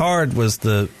know Picard was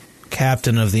the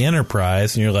captain of the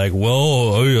Enterprise, and you're like,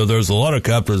 well, oh yeah, there's a lot of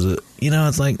captains. You know,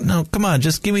 it's like, no, come on,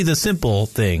 just give me the simple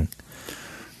thing.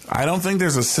 I don't think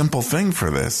there's a simple thing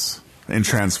for this in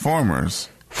Transformers.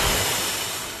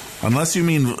 Unless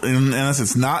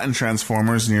it's not in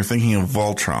Transformers and you're thinking of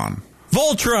Voltron.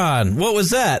 Voltron! What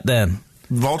was that then?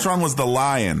 Voltron was the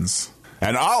lions.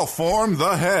 And I'll form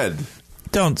the head.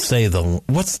 Don't say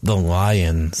what's the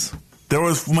lions? There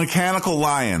was mechanical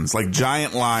lions, like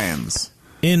giant lions.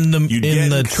 In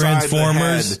the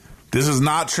Transformers? This is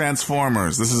not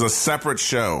Transformers. This is a separate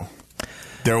show.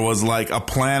 There was like a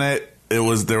planet. There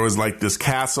was like this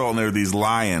castle, and there were these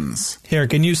lions. Here,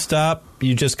 can you stop?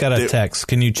 You just got a text.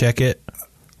 Can you check it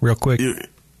real quick?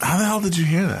 How the hell did you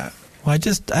hear that? Well, I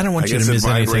don't want you to miss anything.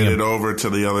 I guess it vibrated over to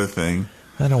the other thing.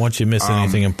 I don't want you to miss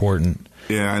anything important.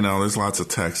 Yeah, I know. There's lots of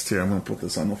text here. I'm going to put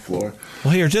this on the floor.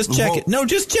 Well, here, just check it. No,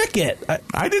 just check it.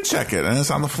 I did check it, and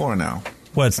it's on the floor now.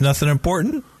 What, it's nothing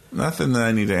important? Nothing that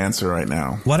I need to answer right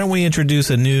now. Why don't we introduce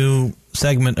a new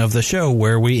segment of the show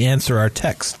where we answer our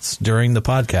texts during the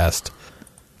podcast?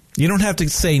 You don't have to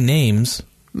say names.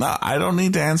 No, I don't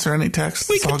need to answer any texts.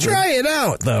 We can try it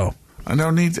out, though. I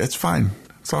don't need... It's fine.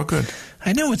 It's all good.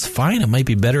 I know it's fine. It might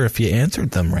be better if you answered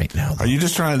them right now, though. Are you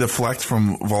just trying to deflect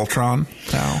from Voltron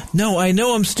now? No, I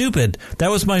know I'm stupid.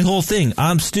 That was my whole thing.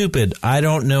 I'm stupid. I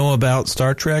don't know about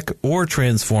Star Trek or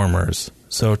Transformers.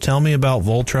 So tell me about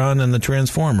Voltron and the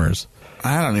Transformers.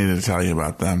 I don't need to tell you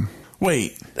about them.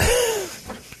 Wait.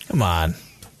 Come on.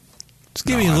 Just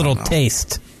give me a little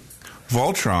taste.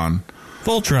 Voltron.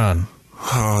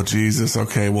 Oh, Jesus.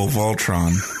 Okay, well,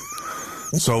 Voltron.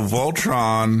 So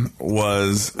Voltron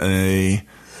was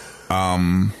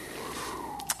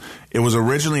it was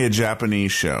originally a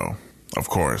Japanese show, of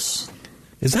course.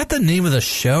 Is that the name of the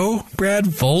show, Brad?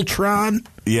 Voltron?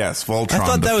 Yes, Voltron. I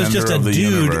thought that was just a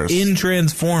dude in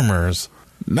Transformers.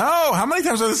 No, how many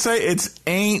times did I say it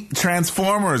ain't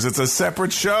Transformers? It's a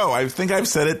separate show. I think I've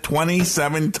said it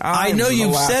 27 times. I know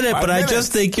you've said it, but I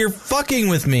just think you're fucking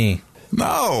with me.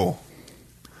 No.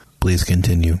 Please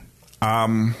continue.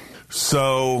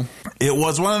 So it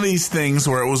was one of these things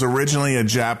where it was originally a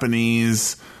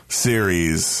Japanese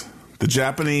series. The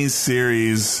Japanese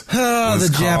series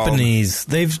was the Japanese.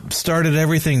 They've started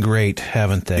everything great,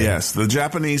 haven't they? Yes, the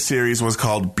Japanese series was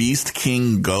called Beast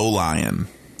King Go Lion.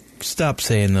 Stop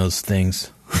saying those things.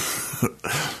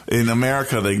 In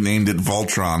America, they named it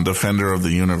Voltron, Defender of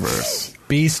the Universe.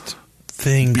 Beast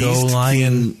Thing Go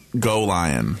Lion. King, Go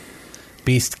Lion.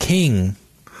 Beast King.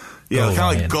 Yeah,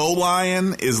 kind of like Go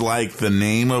Lion is like the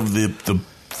name of the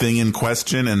thing in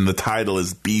question, and the title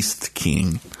is Beast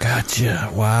King. Gotcha.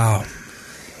 Wow.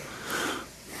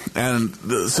 And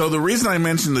so the reason I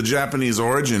mentioned the Japanese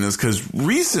origin is because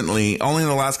recently, only in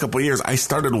the last couple of years, I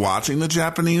started watching the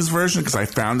Japanese version because I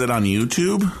found it on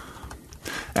YouTube,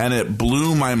 and it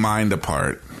blew my mind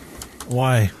apart.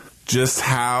 Why? Just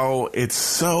how it's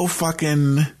so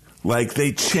fucking, like,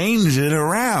 they change it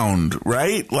around,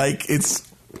 right? Like, it's...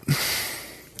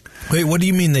 Wait, what do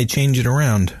you mean they change it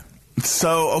around?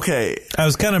 So, okay. I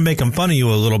was kind of making fun of you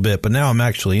a little bit, but now I'm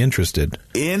actually interested.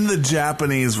 In the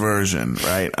Japanese version,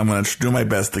 right, I'm going to do my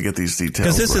best to get these details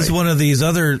because this is one of these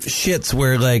other shits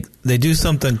where, like, they do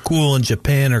something cool in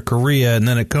Japan or Korea, and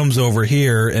then it comes over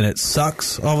here, and it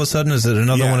sucks all of a sudden. Is it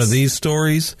another one of these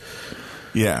stories?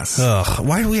 Yes. Ugh,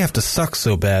 why do we have to suck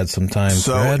so bad sometimes,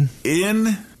 Brad?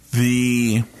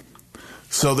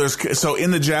 So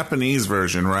in the Japanese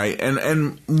version, right,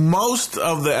 and most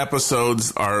of the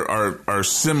episodes are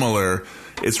similar.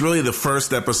 It's really the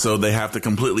first episode they have to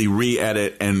completely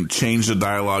re-edit and change the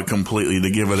dialogue completely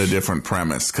to give it a different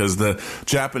premise, because the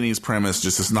Japanese premise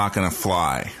just is not going to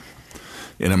fly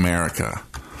in America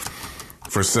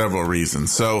for several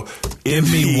reasons. So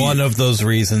give me one of those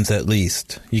reasons at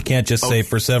least. You can't just say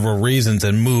for several reasons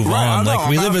and move on. No, like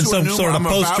we live in some sort of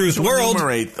post-truth world.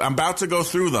 I'm about to go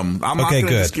through them. I'm not going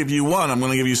to just give you one. I'm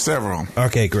going to give you several.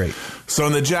 Okay, great. So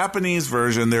in the Japanese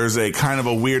version, there's a kind of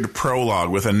a weird prologue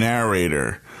with a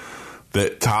narrator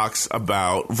that talks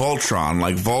about Voltron.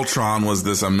 Like Voltron was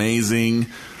this amazing,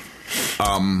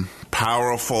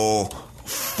 powerful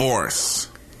force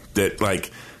that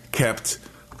like kept,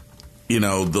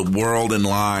 the world in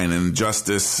line and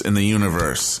justice in the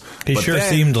universe. He sure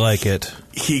seemed like it.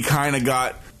 He kind of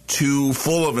got too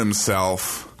full of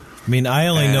himself. I mean, I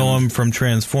only know him from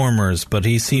Transformers, but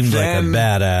he seemed like a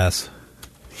badass.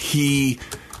 He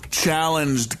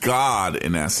challenged God,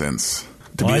 in essence.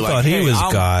 To be I like, thought he was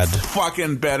I'm God.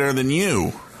 Fucking better than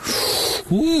you.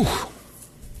 Ooh.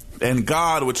 And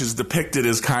God, which is depicted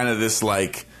as kind of this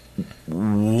like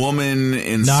woman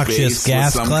in noxious space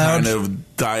gas with some cloud? kind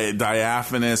of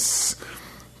diaphanous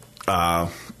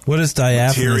what does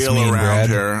diaphanous material mean, around Brad?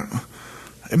 her.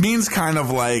 It means kind of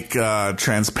like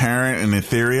transparent and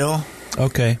ethereal.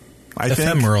 Okay. I think.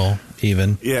 Ephemeral,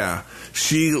 even. Yeah.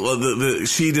 She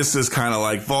just is kind of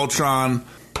like, Voltron,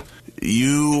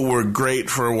 you were great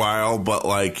for a while, but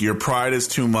like your pride is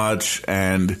too much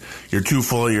and you're too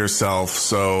full of yourself.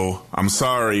 So I'm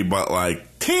sorry, but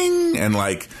like ting, and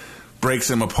like breaks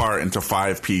him apart into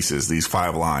 5 pieces. These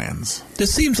 5 lions.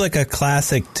 This seems like a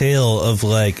classic tale of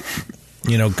like,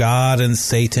 God and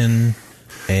Satan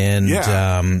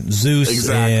and Zeus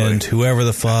and whoever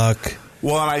the fuck.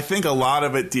 Well, and I think a lot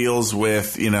of it deals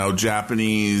with,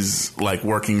 Japanese, like,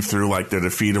 working through, like, the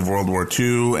defeat of World War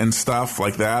II and stuff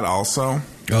like that also.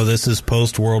 Oh, this is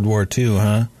post-World War II,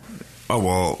 huh? Oh,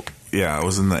 well, yeah, it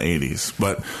was in the 80s.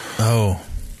 But... Oh.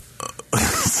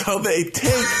 So they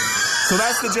take... So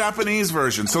that's the Japanese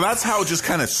version. So that's how it just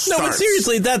kind of starts. No, but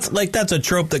seriously, that's a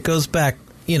trope that goes back,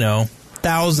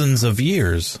 thousands of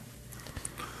years.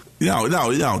 No,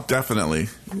 definitely.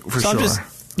 For so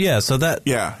sure. So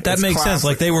that makes sense.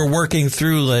 Like they were working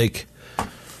through like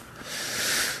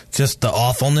just the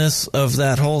awfulness of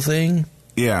that whole thing.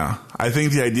 Yeah. I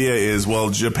think the idea is, well,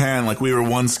 Japan, like we were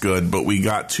once good, but we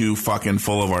got too fucking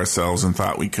full of ourselves and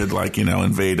thought we could like,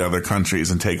 invade other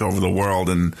countries and take over the world.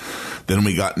 And then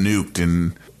we got nuked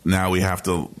and now we have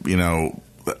to,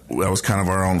 that was kind of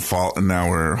our own fault. And now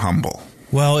we're humble.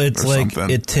 Well, it's like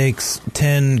it takes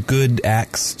 10 good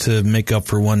acts to make up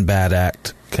for one bad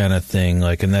act kind of thing.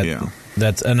 Like, and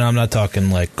that's, and I'm not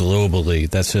talking like globally.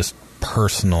 That's just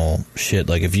personal shit.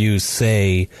 Like if you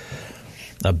say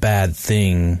a bad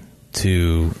thing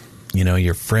to,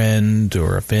 your friend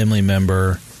or a family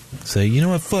member, say, you know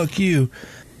what, fuck you,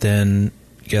 then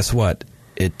guess what?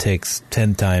 It takes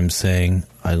 10 times saying,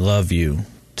 I love you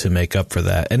to make up for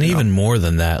that. And even more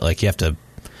than that, like you have to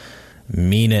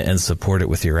mean it and support it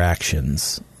with your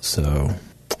actions. So,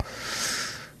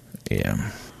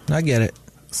 yeah, I get it.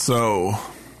 So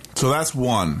that's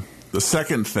one. The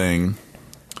second thing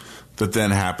that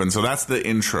then happens, so that's the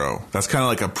intro. That's kind of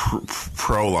like a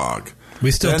prologue.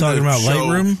 We still talking about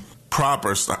Lightroom?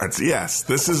 Proper starts. Yes,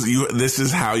 this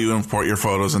is how you import your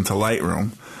photos into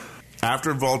Lightroom.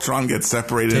 After Voltron gets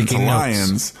separated into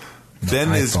lions,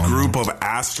 then this group of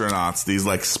astronauts, these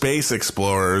like space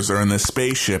explorers, are in this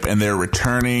spaceship and they're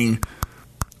returning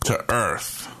to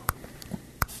Earth.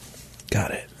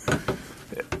 Got it.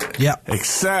 Yeah.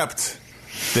 Except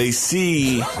they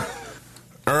see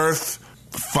Earth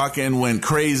fucking went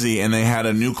crazy and they had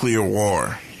a nuclear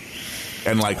war.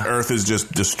 And like Earth is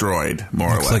just destroyed, more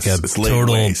or less. It's laid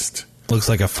waste. Looks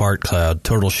like a fart cloud.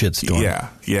 Total shitstorm.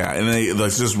 Yeah. And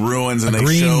it's just ruins and they show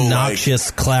green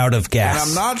noxious cloud of gas. And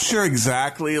I'm not sure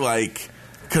exactly like,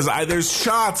 because there's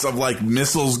shots of like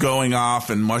missiles going off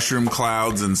and mushroom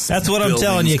clouds and that's what I'm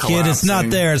telling you, kid. It's not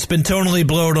there. It's been totally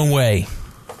blown away.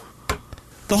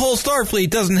 The whole Starfleet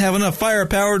doesn't have enough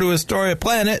firepower to destroy a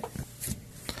planet.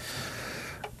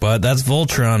 But that's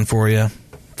Voltron for you.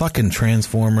 Fucking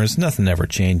Transformers. Nothing ever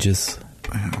changes.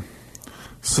 Yeah.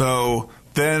 So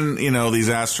then, these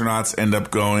astronauts end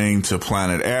up going to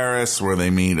planet Eris where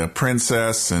they meet a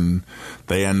princess and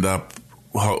they end up,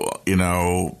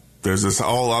 there's this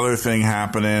whole other thing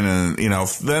happening and,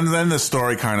 then the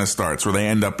story kind of starts where they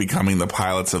end up becoming the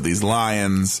pilots of these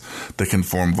lions that can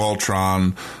form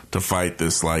Voltron to fight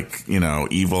this, like,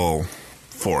 evil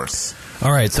force.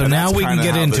 All right, so now we can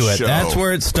get into it. That's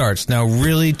where it starts. Now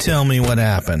really tell me what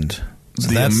happened.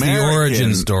 So that's the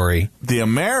origin story. The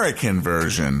American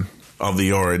version of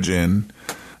the origin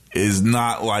is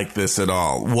not like this at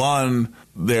all. One,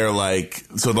 they're like,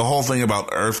 so the whole thing about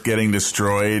Earth getting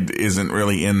destroyed isn't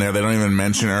really in there. They don't even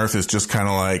mention Earth. It's just kind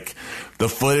of like the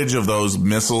footage of those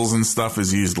missiles and stuff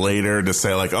is used later to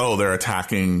say like, oh, they're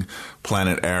attacking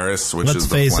planet Eris, which is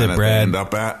the planet they end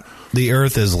up at. The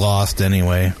Earth is lost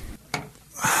anyway.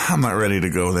 I'm not ready to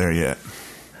go there yet.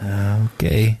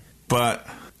 Okay. But,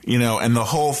 you know, and the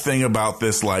whole thing about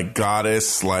this, like,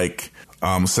 goddess, like,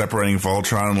 separating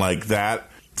Voltron, like that.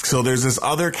 So there's this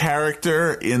other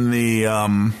character in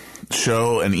the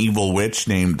show, an evil witch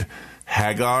named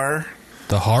Hagar.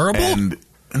 The Horrible? And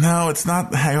no, it's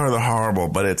not Hagar the Horrible,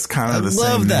 but it's kind of the same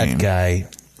name. I love that guy.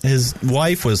 His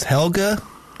wife was Helga,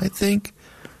 I think.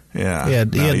 Yeah. He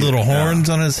had little horns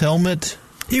on his helmet.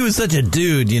 He was such a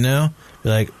dude, you know?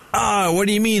 Like, what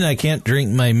do you mean I can't drink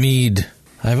my mead?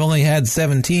 I've only had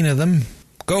 17 of them.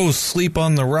 Go sleep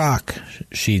on the rock,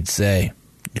 she'd say.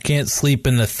 You can't sleep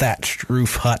in the thatched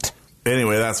roof hut.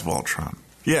 Anyway, that's Voltron.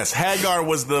 Yes, Hagar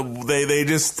was there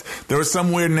was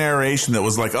some weird narration that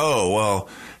was like, oh, well,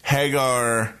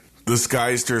 Hagar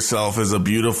disguised herself as a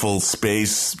beautiful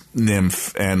space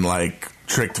nymph and, like,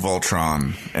 tricked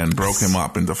Voltron and broke him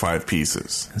up into 5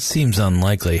 pieces. It seems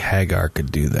unlikely Hagar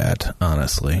could do that,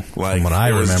 honestly. Like, from what I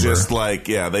remember. It was just like,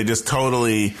 yeah, they just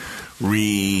totally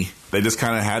they just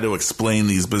kind of had to explain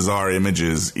these bizarre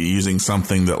images using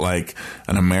something that, like,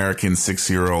 an American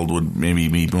 6-year-old would maybe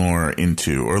be more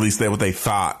into, or at least what they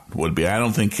thought would be. I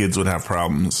don't think kids would have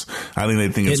problems. I think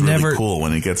they'd think it's really cool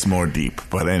when it gets more deep.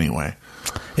 But anyway.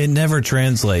 It never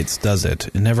translates, does it?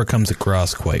 It never comes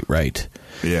across quite right.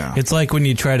 Yeah. It's like when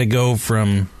you try to go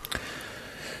from,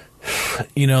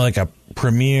 you know, like a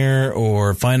Premiere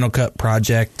or Final Cut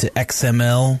project to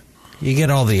XML. You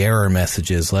get all the error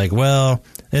messages like, well,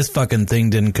 this fucking thing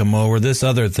didn't come over, this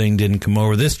other thing didn't come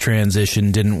over, this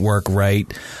transition didn't work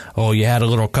right. Oh, you had a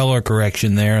little color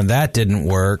correction there, and that didn't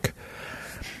work.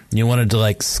 You wanted to,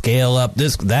 like, scale up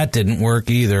this, that didn't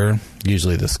work either.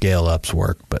 Usually the scale ups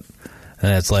work, but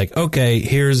and it's like, okay,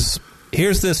 here's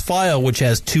this file which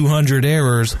has 200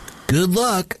 errors. Good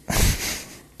luck.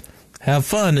 Have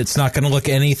fun. It's not going to look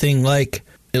anything like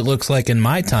it looks like in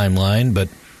my timeline, but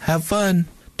have fun.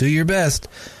 Do your best.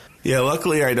 Yeah,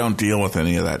 luckily I don't deal with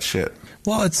any of that shit.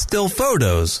 Well, it's still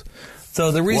photos.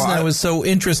 So the reason I was so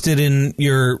interested in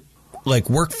your, like,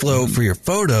 workflow for your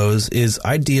photos is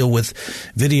I deal with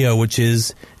video, which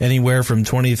is anywhere from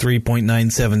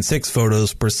 23.976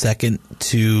 photos per second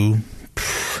to,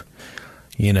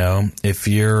 you know, if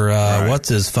you're, what's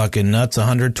his fucking nuts,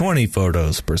 120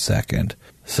 photos per second.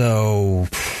 So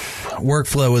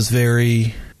workflow is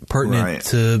very pertinent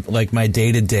to, like, my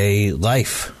day-to-day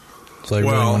life. So I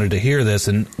really wanted to hear this.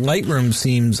 And Lightroom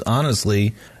seems,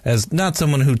 honestly, as not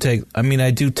someone who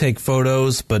I do take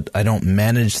photos, but I don't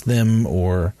manage them,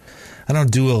 or I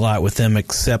don't do a lot with them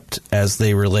except as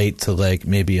they relate to, like,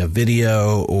 maybe a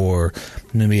video or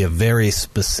maybe a very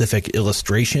specific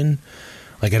illustration.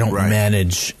 Like, I don't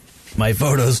manage my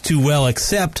photos too well,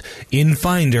 except in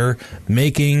Finder,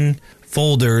 making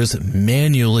folders,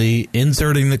 manually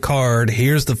inserting the card,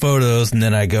 here's the photos, and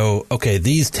then I go, okay,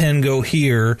 these 10 go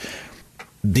here,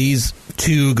 these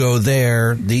 2 go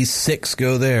there, these 6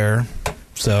 go there.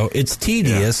 So it's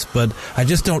tedious, but I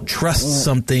just don't trust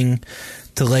something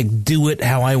to, like, do it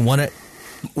how I want it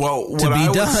to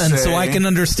be done, so I can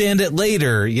understand it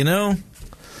later, you know?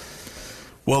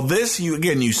 Well, this,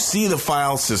 you see the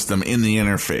file system in the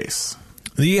interface.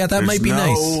 Yeah, that might be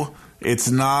nice. It's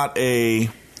not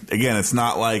it's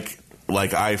not like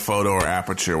iPhoto or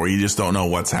Aperture where you just don't know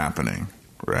what's happening,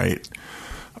 right?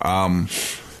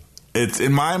 It's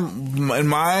in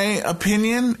my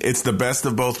opinion, it's the best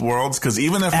of both worlds, because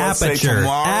even if let's say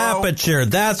tomorrow, Aperture,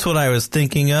 that's what I was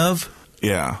thinking of.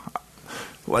 Yeah,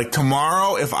 like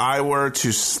tomorrow, if I were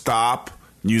to stop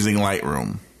using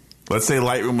Lightroom, let's say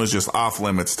Lightroom was just off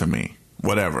limits to me,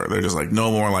 whatever, they're just like,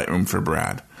 no more Lightroom for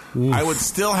Brad. Oof. I would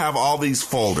still have all these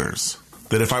folders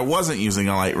that if I wasn't using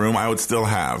a Lightroom, I would still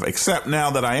have. Except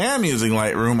now that I am using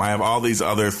Lightroom, I have all these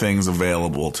other things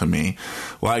available to me.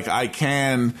 Like, I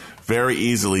can very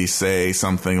easily say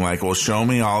something like, well, show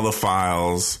me all the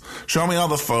files, show me all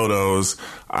the photos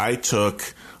I took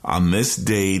on this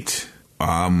date,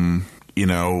 you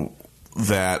know,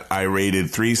 that I rated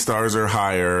 3 stars or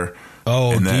higher.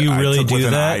 Oh, do you really do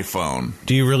that? An iPhone.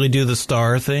 Do you really do the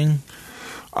star thing?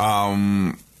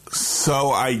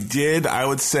 So I did, I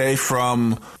would say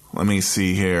let me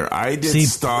see here. I did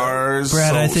stars.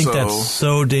 Brad, I think that's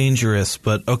so dangerous,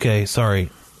 but okay, sorry.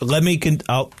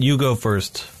 You go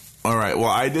first. All right. Well,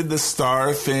 I did the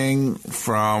star thing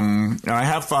and I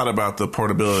have thought about the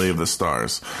portability of the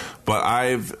stars, but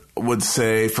I would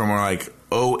say from like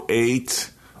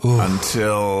 08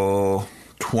 until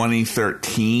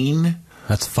 2013.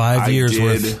 That's 5 years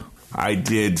worth. I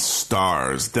did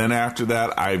stars. Then after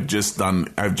that, I've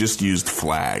just used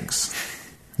flags.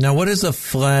 Now, what does a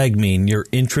flag mean? You're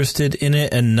interested in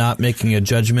it and not making a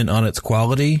judgment on its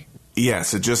quality?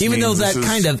 Yes, it just even means though that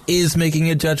kind of is making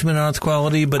a judgment on its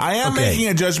quality, but I am making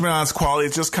a judgment on its quality.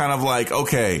 It's just kind of like,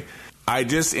 okay, I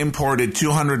just imported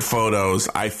 200 photos.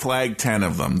 I flagged 10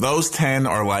 of them. Those 10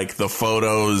 are like the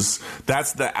photos.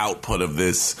 That's the output of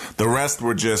this. The rest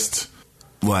were just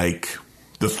like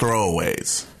the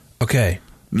throwaways. Okay.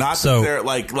 Not so, that they're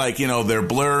like they're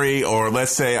blurry, or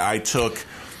let's say I took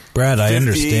Brad, 50, I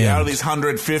understand. Out of these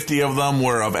 150 of them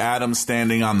were of Adam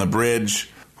standing on the bridge.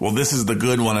 Well, this is the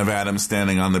good one of Adam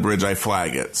standing on the bridge. I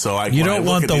flag it. So you don't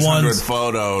want the ones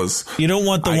photos. You don't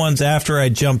want the ones after I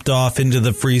jumped off into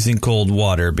the freezing cold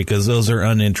water, because those are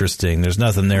uninteresting. There's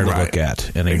nothing there to look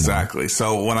at anymore. Exactly.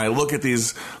 So when I look at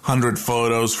these 100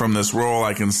 photos from this roll,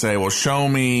 I can say, well, show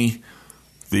me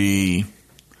the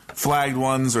flagged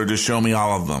ones, or just show me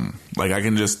all of them. Like I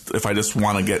can just, if I just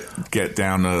want to get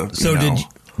down to. So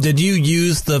did you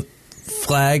use the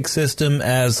flag system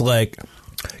as like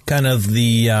kind of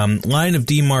the line of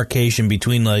demarcation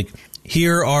between like,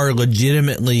 here are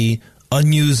legitimately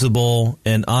unusable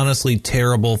and honestly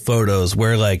terrible photos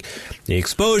where like the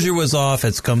exposure was off,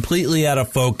 it's completely out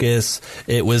of focus,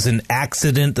 it was an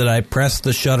accident that I pressed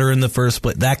the shutter in the first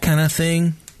place, that kind of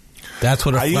thing? That's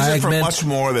what a flag meant? I use it for much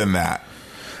more than that.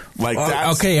 Like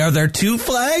okay, are there two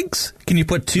flags? Can you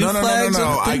put two flags?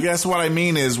 No. I guess what I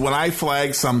mean is when I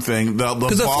flag something,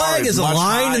 because a flag is a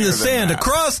line in the sand.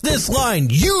 Across this line,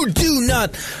 you do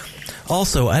not.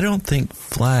 Also, I don't think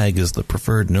flag is the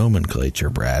preferred nomenclature,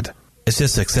 Brad. It's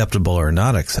just acceptable or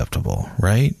not acceptable,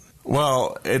 right?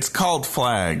 Well, it's called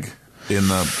flag in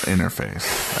the interface,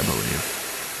 I believe.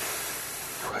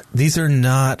 These are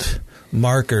not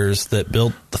markers that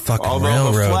built the fucking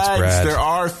railroads, flags, Brad. There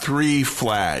are 3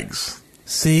 flags.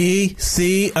 See?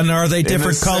 And are they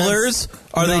different colors?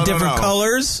 Are they different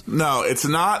colors? No, it's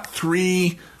not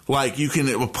 3. Like, you can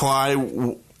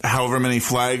apply however many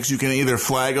flags. You can either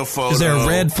flag a photo. Is there a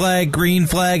red flag, green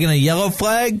flag, and a yellow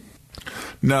flag?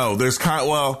 No, there's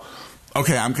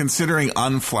okay, I'm considering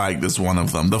unflagged as one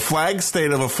of them. The flag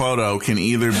state of a photo can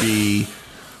either be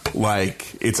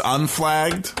like it's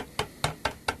unflagged.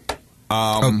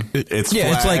 It's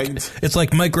flagged, it's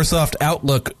like Microsoft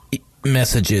Outlook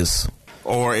messages,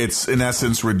 or it's in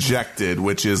essence rejected,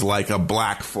 which is like a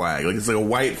black flag. Like it's like a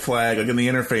white flag. Like in the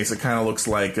interface, it kind of looks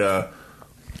like a.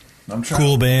 I'm trying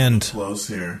cool band. Close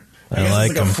here. I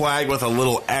like it's like a flag with a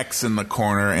little X in the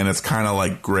corner, and it's kind of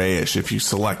like grayish. If you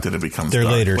select it, it becomes their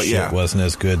dark. later shit wasn't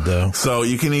as good though. So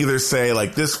you can either say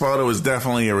like this photo is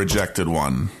definitely a rejected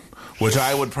one, which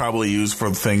I would probably use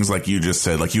for things like you just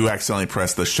said. Like you accidentally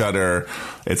press the shutter,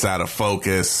 it's out of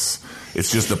focus, it's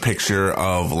just a picture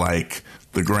of like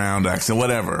the ground accident,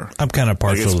 whatever. I'm kind of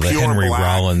partial to the Henry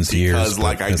Rollins years. Because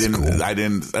like I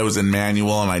was in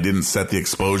manual and I didn't set the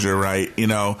exposure right. You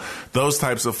know, those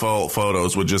types of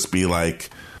photos would just be like,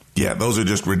 yeah, those are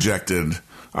just rejected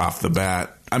off the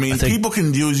bat. I mean, people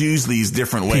can use these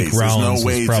different ways. There's no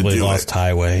way to do it. Probably Lost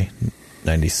Highway,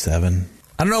 97.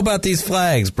 I don't know about these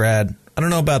flags, Brad. I don't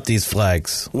know about these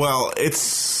flags. Well,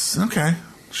 it's okay.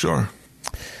 Sure.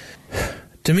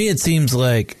 To me, it seems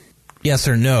like yes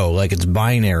or no, like it's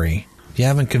binary. You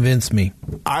haven't convinced me.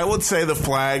 I would say the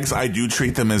flags, I do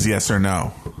treat them as yes or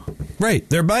no. Right.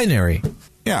 They're binary.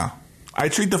 Yeah. I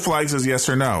treat the flags as yes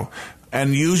or no.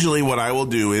 And usually what I will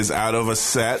do is out of a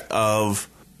set of,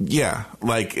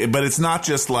 but it's not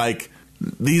just like,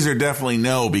 these are definitely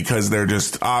no because they're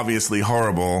just obviously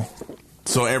horrible.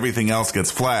 So everything else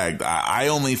gets flagged. I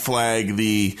only flag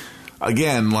the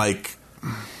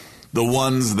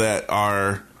ones that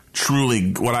are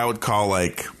truly what I would call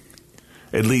like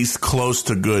at least close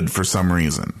to good for some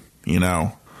reason, you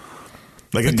know?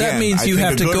 Like, but that means you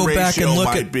have to go back and look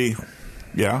at...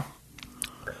 Yeah?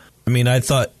 I mean, I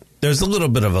thought there's a little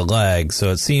bit of a lag,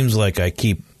 so it seems like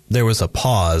there was a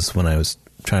pause when I was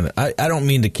trying to... I don't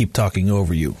mean to keep talking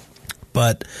over you,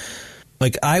 but...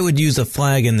 Like, I would use a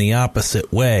flag in the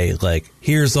opposite way. Like,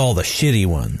 here's all the shitty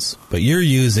ones. But you're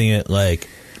using it like,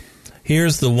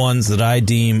 here's the ones that I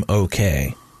deem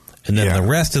okay. And then the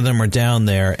rest of them are down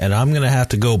there, and I'm going to have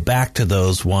to go back to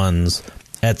those ones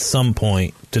at some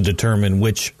point to determine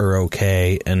which are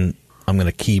okay and I'm going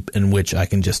to keep and which I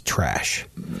can just trash.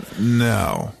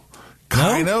 No.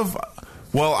 Kind of.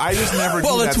 Well, I just never do that.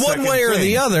 Well, it's one way or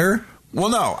the other. Well,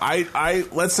 no. I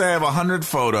let's say I have 100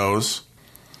 photos.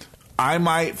 I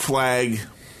might flag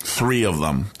 3 of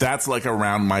them. That's like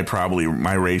around my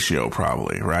ratio,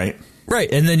 probably, right?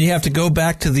 Right, and then you have to go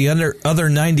back to the other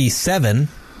 97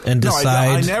 and decide.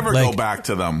 I never go back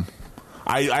to them.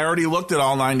 I already looked at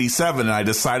all 97 and I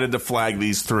decided to flag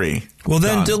these 3. Well,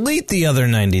 then delete the other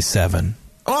 97.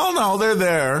 Oh, no, they're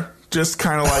there. Just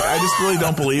kind of like, I just really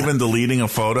don't believe in deleting a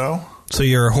photo. So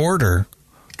you're a hoarder.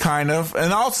 Kind of.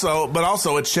 And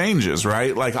also it changes,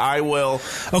 right? Like I will.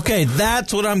 Okay,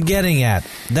 that's what I'm getting at.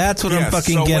 That's what I'm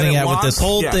fucking getting at with this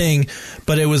whole thing.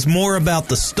 But it was more about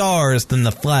the stars than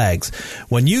the flags.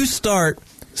 When you start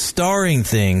starring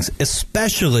things,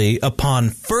 especially upon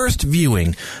first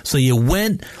viewing, so you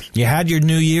had your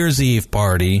New Year's Eve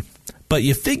party, but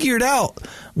you figured out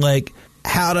like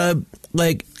how to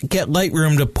like get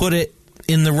Lightroom to put it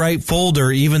in the right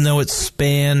folder, even though it's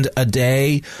spanned a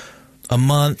day, a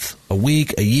month, a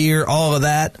week, a year, all of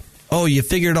that. Oh, you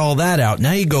figured all that out.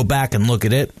 Now you go back and look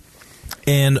at it.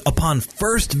 And upon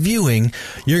first viewing,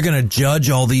 you're going to judge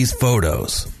all these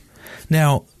photos.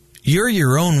 Now, you're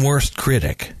your own worst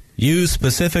critic. You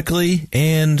specifically,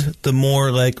 and the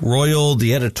more like royal,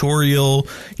 the editorial,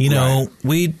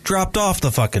 we dropped off the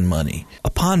fucking money.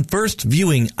 Upon first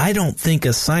viewing, I don't think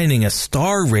assigning a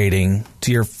star rating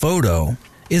to your photo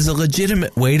is a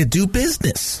legitimate way to do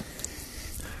business.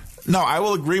 No, I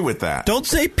will agree with that. Don't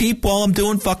say peep while I'm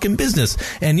doing fucking business.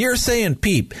 And you're saying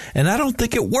peep, and I don't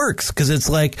think it works, because it's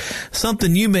like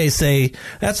something you may say,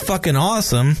 that's fucking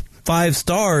awesome, 5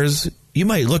 stars. You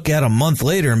might look at a month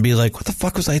later and be like, what the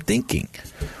fuck was I thinking?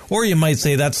 Or you might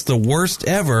say that's the worst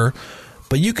ever,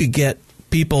 but you could get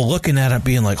people looking at it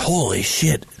being like, holy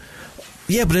shit.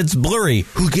 Yeah, but it's blurry.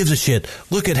 Who gives a shit?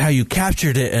 Look at how you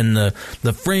captured it, and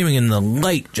the framing and the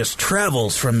light just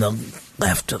travels from the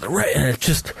left to the right, and it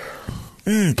just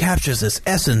captures this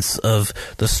essence of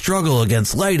the struggle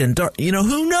against light and dark.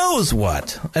 Who knows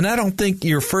what? And I don't think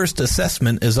your first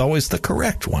assessment is always the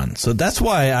correct one. So that's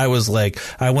why I was like,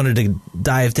 I wanted to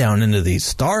dive down into these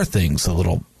star things a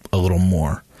little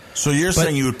more. So you're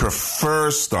saying you would prefer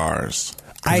stars?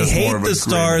 I hate the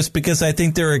stars because I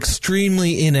think they're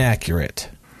extremely inaccurate.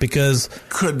 Because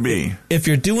could be if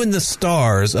you're doing the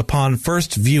stars upon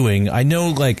first viewing, I know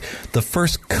like the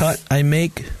first cut I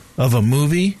make of a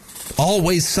movie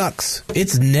always sucks.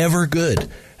 It's never good.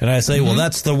 And I say, well,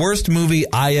 that's the worst movie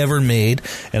I ever made,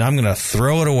 and I'm going to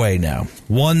throw it away now.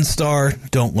 1 star,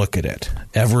 don't look at it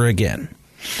ever again.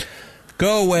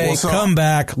 Go away, come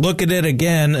back, look at it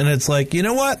again, and it's like, you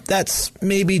know what? That's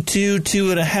maybe 2,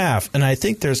 2.5, and I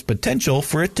think there's potential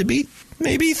for it to be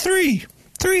maybe 3,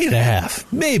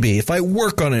 3.5, maybe, if I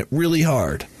work on it really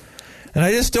hard. And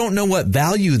I just don't know what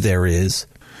value there is.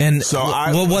 And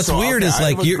what's weird is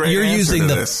like you're using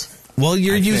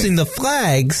using the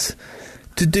flags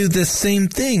to do this same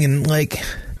thing, and like,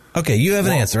 okay, you have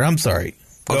an answer. I'm sorry.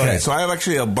 Go ahead. So I have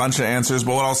actually a bunch of answers,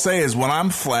 but what I'll say is when I'm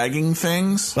flagging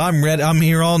things, I'm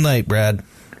here all night, Brad.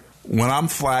 When I'm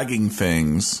flagging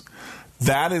things,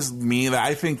 that is me.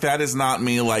 I think that is not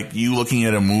me like you looking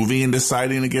at a movie and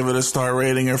deciding to give it a star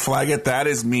rating or flag it. That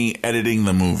is me editing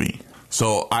the movie.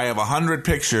 So I have 100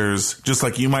 pictures, just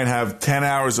like you might have 10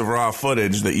 hours of raw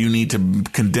footage that you need to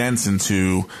condense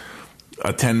into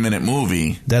a 10-minute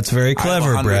movie. That's very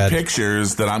clever, I have 100 Brad.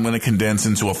 Pictures that I'm going to condense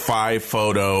into a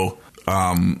 5-photo,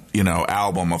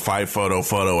 album, a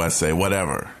 5-photo essay,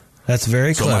 whatever. That's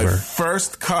very clever. So my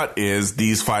first cut is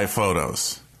these 5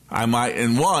 photos. I might,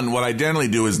 in one, what I generally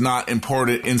do is not import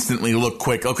it instantly, look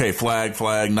quick, okay, flag,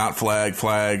 not flag, not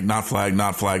flag, not flag,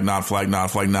 not flag,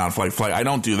 not flag, not flag, flag. I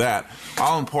don't do that.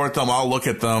 I'll import them, I'll look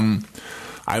at them.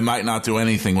 I might not do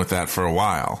anything with that for a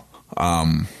while.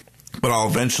 But I'll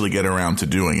eventually get around to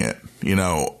doing it.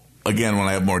 Again, when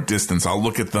I have more distance, I'll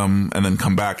look at them and then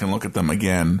come back and look at them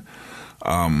again.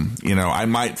 I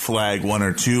might flag 1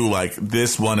 or 2, like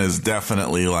this one is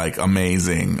definitely like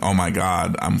amazing. Oh my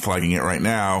God, I'm flagging it right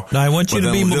now. Now I want you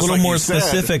to be a little more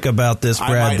specific about this,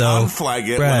 Brad, though. I might unflag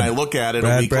it when I look at it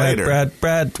a week later.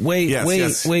 Brad, wait,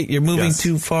 you're moving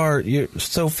too far. You're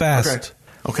so fast.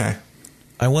 Okay.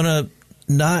 I want to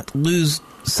not lose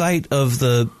sight of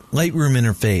the Lightroom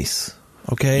interface.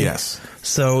 Okay? Yes.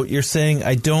 So you're saying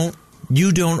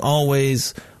you don't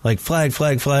always like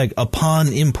flag upon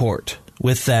import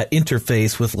with that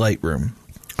interface with Lightroom.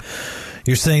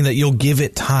 You're saying that you'll give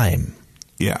it time.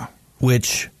 Yeah.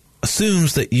 Which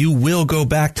assumes that you will go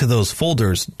back to those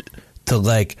folders to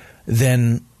like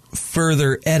then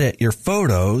further edit your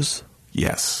photos.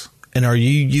 Yes. And are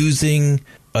you using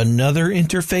another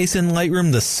interface in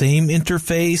Lightroom, the same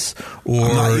interface? Or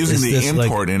I'm not using the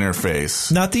import like, interface.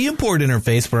 Not the import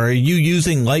interface, but are you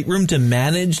using Lightroom to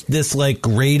manage this like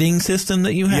grading system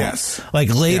that you have? Yes.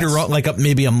 Like later on, like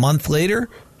maybe a month later?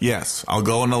 Yes, I'll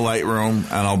go in the Lightroom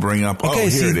and I'll bring up, Okay,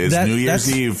 here it is, New Year's that's-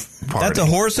 Eve party. That's a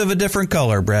horse of a different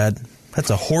color, Brad.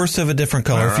 That's a horse of a different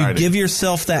color. If you Alrighty. give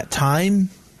yourself that time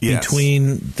Yes.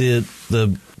 between the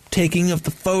taking of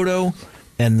the photo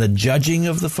and the judging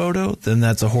of the photo, then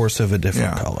that's a horse of a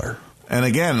different Yeah. color. And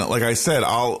again, like I said,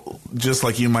 I'll just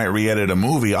like you might re-edit a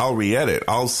movie, I'll re-edit.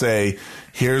 I'll say,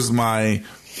 here's my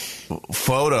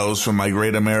photos from my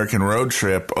Great American Road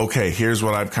Trip. Okay, here's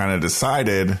what I've kind of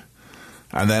decided.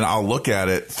 And then I'll look at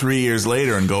it 3 years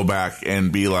later and go back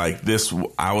and be like,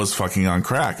 I was fucking on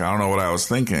crack. I don't know what I was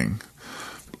thinking.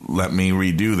 Let me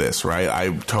redo this, right? I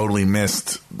totally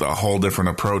missed the whole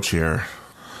different approach here.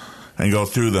 And go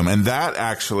through them. And that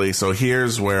actually, so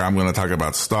here's where I'm going to talk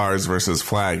about stars versus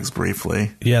flags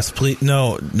briefly. Yes, please.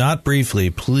 No, not briefly.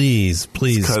 Please.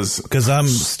 Because I'm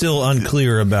still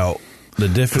unclear about the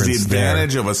difference. Because the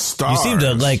advantage of a star. You seem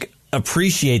to, like,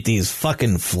 appreciate these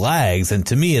fucking flags, and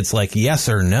to me it's like yes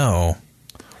or no.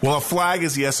 Well, a flag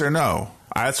is yes or no.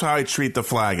 That's how I treat the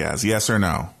flag as, yes or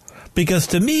no. Because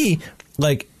to me,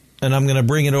 like, and I'm going to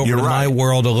bring it over You're to my right.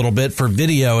 world a little bit for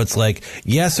video. It's like,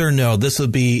 yes or no, this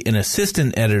would be an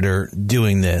assistant editor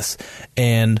doing this.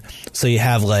 And so you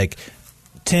have like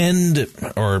 2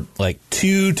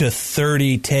 to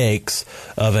 30 takes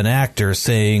of an actor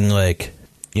saying like,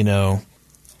 you know,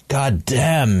 God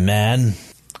damn, man,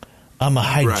 I'm a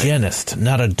hygienist,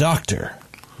 not a doctor.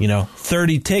 You know,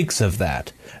 30 takes of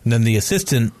that. And then the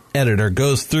assistant editor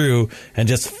goes through and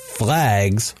just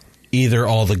flags either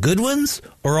all the good ones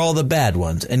or all the bad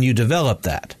ones, and you develop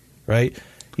that, right?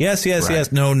 Yes, Right.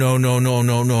 yes, no,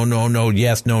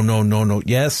 yes, no,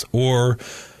 yes, or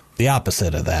the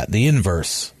opposite of that, the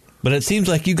inverse. But it seems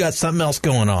like you got something else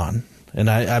going on, and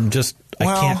I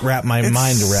can't wrap my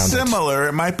mind around it. Similar,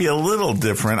 it might be a little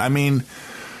different. I mean,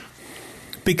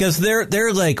 Because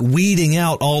they're like weeding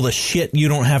out all the shit you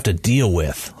don't have to deal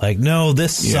with. Like, no,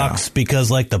 this sucks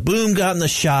because like the boom got in the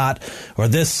shot, or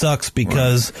this sucks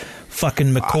because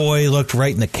fucking McCoy looked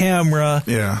right in the camera.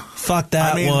 Yeah. Fuck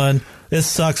that I mean, one. This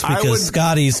sucks I because would-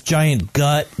 Scotty's giant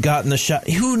gut got in the shot.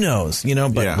 Who knows? You know,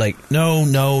 but Yeah. like, no.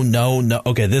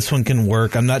 Okay, this one can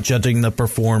work. I'm not judging the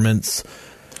performance,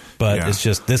 but Yeah. it's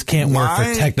just this can't work for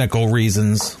Why- technical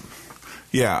reasons.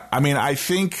 yeah. I mean, I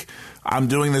think I'm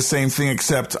doing the same thing,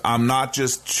 except I'm not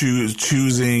just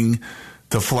choosing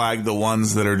to flag the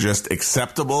ones that are just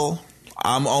acceptable.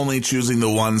 I'm only choosing the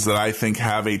ones that I think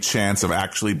have a chance of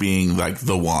actually being like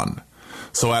the one.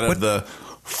 So out of the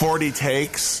 40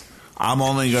 takes, I'm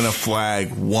only going to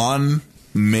flag 1,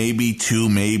 maybe 2,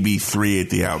 maybe 3 at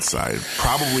the outside.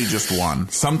 Probably just 1.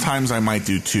 Sometimes I might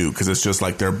do 2 because it's just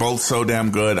like they're both so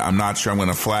damn good. I'm not sure I'm going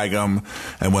to flag them.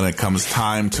 And when it comes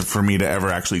time for me to ever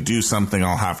actually do something,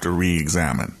 I'll have to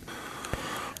re-examine.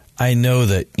 I know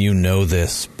that you know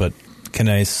this, but can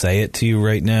I say it to you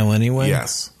right now anyway?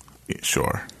 Yes. Yeah,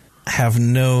 sure. Have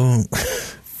no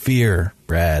fear,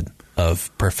 Brad,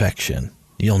 of perfection.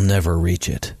 You'll never reach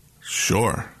it.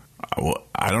 Sure.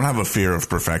 I don't have a fear of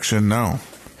perfection, no.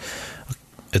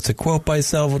 It's a quote by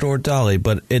Salvador Dali,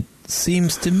 but it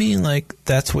seems to me like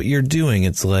that's what you're doing.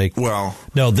 It's like, Well,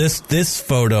 no, this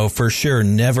photo for sure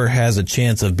never has a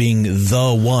chance of being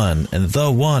the one. And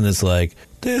the one is like,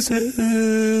 this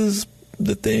is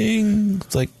the thing.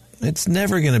 It's like, it's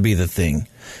never going to be the thing.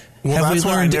 Well, Have we that's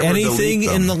why I learned never anything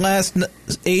delete in them. the last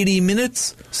 80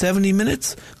 minutes, 70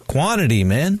 minutes? Quantity,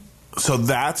 man. so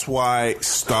that's why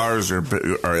stars or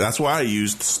that's why I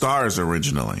used stars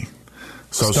originally.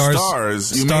 So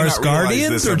stars, you may Stars not realize Guardians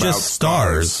this or about just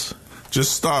stars?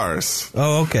 Just stars.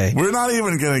 Oh, okay. We're not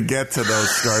even going to get to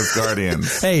those Stars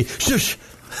Guardians. Hey, shush.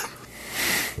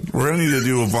 We're going to need to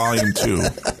do a volume 2.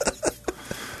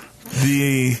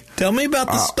 Tell me about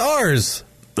the stars.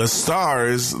 The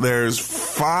stars, there's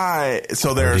 5.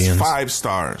 So there's Guardians. 5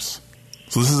 stars.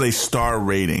 So this is a star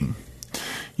rating.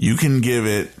 You can give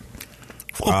it.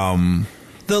 The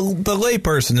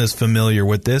layperson is familiar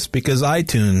with this because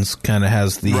iTunes kind of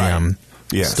has the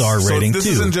Yes. star rating so this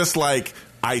too. isn't just like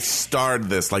I starred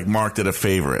this, like marked it a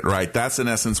favorite, right? That's in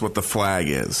essence what the flag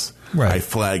is. Right. I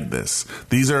flagged this.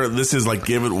 This is like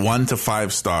give it 1 to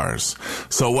 5 stars.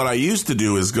 So what I used to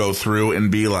do is go through and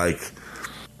be like,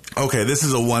 okay, this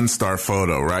is a 1-star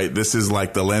photo, right? This is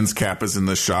like the lens cap is in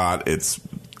the shot. It's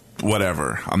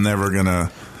whatever. I'm never gonna.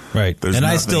 Right. There's And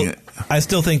nothing- I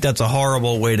still think that's a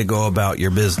horrible way to go about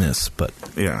your business, but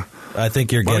Yeah. I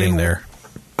think you're getting there.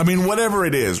 I mean, whatever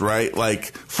it is, right?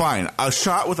 Like, fine, a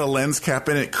shot with a lens cap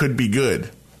in it could be good.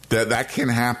 That can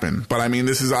happen. But I mean,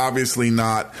 this is obviously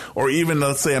not, or even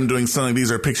let's say I'm doing something, these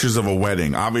are pictures of a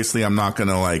wedding. Obviously, I'm not going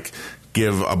to like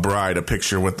give a bride a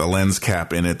picture with the lens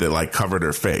cap in it that like covered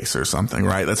her face or something,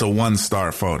 right? That's a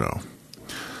 1-star photo.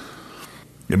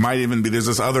 It might even be, there's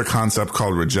this other concept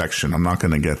called rejection. I'm not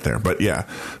going to get there. But yeah,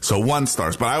 so 1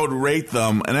 stars. But I would rate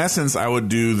them. In essence, I would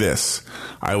do this.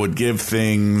 I would give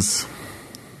things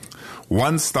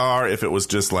 1 star if it was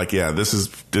just like, yeah, this is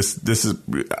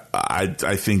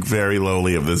I think very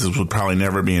lowly of this. This would probably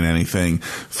never be in anything.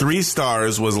 3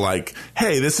 stars was like,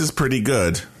 hey, this is pretty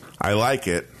good. I like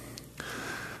it.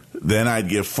 Then I'd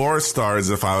give 4 stars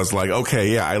if I was like,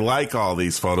 okay, yeah, I like all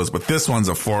these photos, but this one's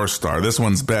a 4-star. This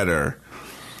one's better.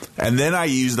 And then I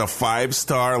used a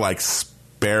 5-star, like,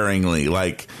 sparingly.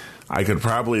 Like, I could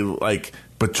probably, like,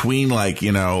 between, like,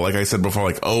 you know, like I said before,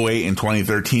 like 08 and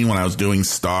 2013 when I was doing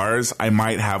stars, I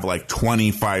might have, like,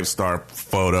 25-star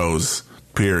photos,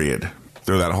 period,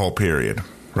 through that whole period,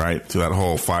 right? Through that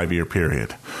whole 5-year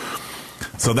period.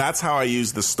 So that's how I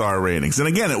used the star ratings. And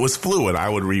again, it was fluid. I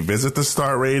would revisit the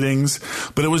star ratings,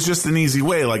 but it was just an easy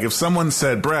way. Like if someone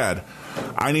said, Brad,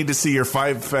 I need to see your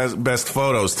 5 best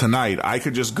photos tonight, I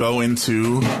could just go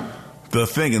into the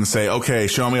thing and say, okay,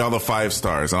 show me all the 5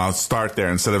 stars. And I'll start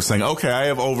there instead of saying, okay, I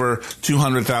have over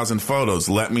 200,000 photos.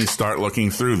 Let me start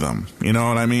looking through them. You know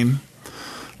what I mean?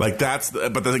 Like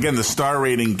but again, the star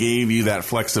rating gave you that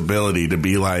flexibility to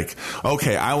be like,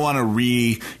 okay, I want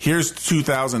to here's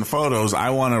 2,000 photos. I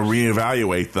want to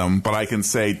reevaluate them, but I can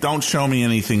say, don't show me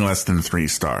anything less than 3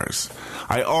 stars.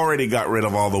 I already got rid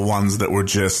of all the ones that were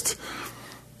just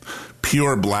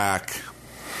pure black,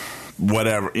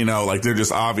 whatever, you know, like they're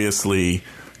just obviously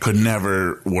could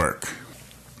never work.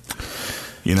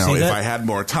 You know, if I had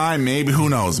more time, maybe, who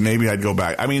knows, maybe I'd go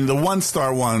back. I mean, the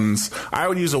 1-star ones, I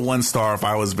would use a 1-star if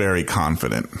I was very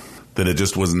confident that it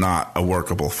just was not a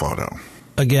workable photo.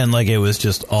 Again, like it was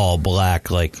just all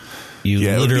black, like you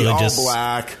literally all just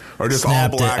black, or just all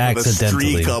black with a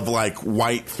streak of like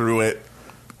white through it.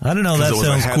 I don't know, that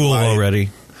sounds cool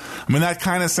already. I mean, that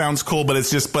kind of sounds cool, but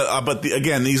it's just,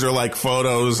 again, these are like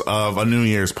photos of a New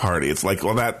Year's party. It's like,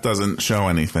 well, that doesn't show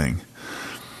anything.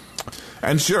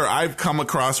 And sure, I've come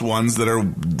across ones that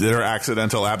are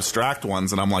accidental abstract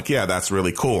ones, and I'm like, yeah, that's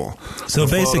really cool. So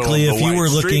basically, if you were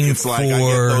looking it's like I get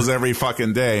those every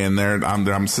fucking day, and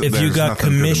if you got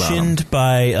commissioned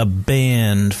by a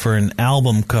band for an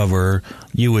album cover,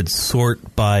 you would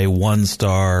sort by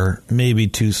 1-star, maybe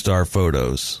 2-star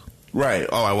photos. Right.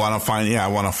 Oh, I want to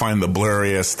find the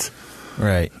blurriest,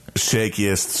 right,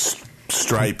 shakiest,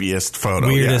 stripiest photo.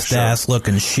 Weirdest ass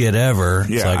looking shit ever.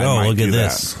 Yeah, it's like, oh, look at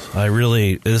this.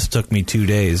 This took me 2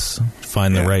 days to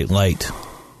find the right light.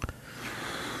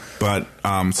 But,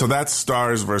 so that's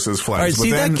stars versus flags. Right,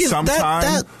 but then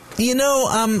sometimes...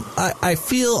 I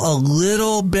feel a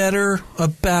little better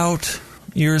about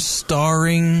your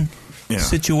starring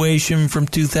situation from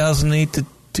 2008 to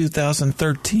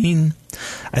 2013.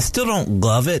 I still don't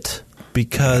love it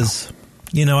because,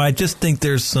 I just think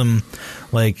there's some,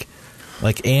 like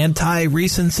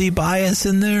anti-recency bias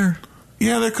in there.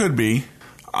 Yeah, there could be.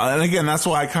 And again, that's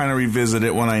why I kind of revisit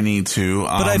it when I need to.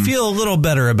 But I feel a little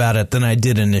better about it than I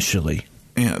did initially.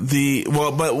 Yeah,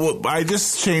 I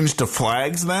just changed to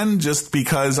flags then, just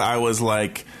because I was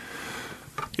like,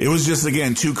 it was just,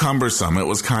 again, too cumbersome. It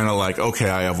was kind of like, okay,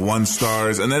 I have 1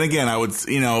 stars. And then again, I would,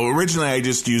 originally I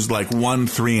just used like 1,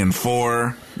 3, and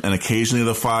 4, and occasionally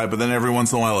the 5. But then every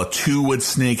once in a while a 2 would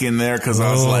sneak in there because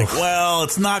I was like, well,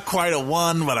 it's not quite a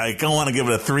 1, but I don't want to give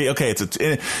it a 3. Okay,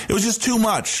 it was just too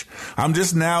much. I'm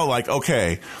just now like,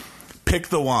 okay, pick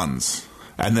the ones.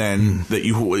 And then that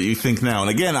you think now.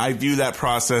 And again, I view that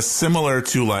process similar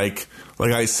to like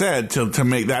I said, to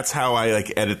make, that's how I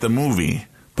like edit the movie.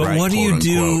 But right, what do you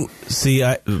do? See,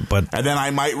 and then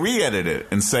I might re-edit it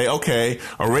and say, okay,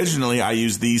 originally I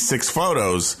used these 6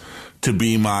 photos to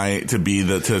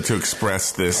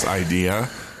express this idea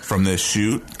from this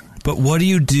shoot. But what do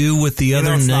you do with the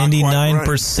other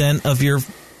 99% of your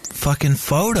fucking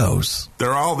photos?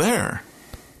 They're all there.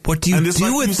 What do you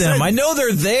do with them? I know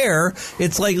they're there.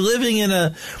 It's like living in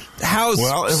a house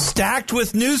stacked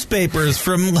with newspapers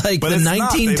from like the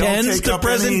 1910s to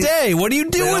present day. What do you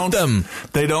do with them?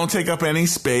 They don't take up any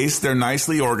space. They're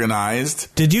nicely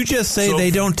organized. Did you just say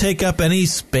they don't take up any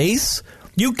space?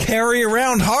 You carry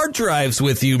around hard drives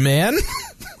with you, man.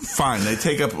 Fine, they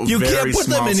take up you very can't put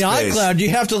them in the iCloud. You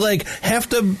have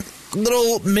to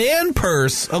little man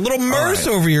purse, a little merce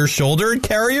over your shoulder and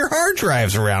carry your hard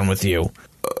drives around with you.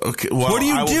 Okay, well, what do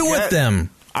you do with them?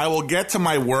 I will get to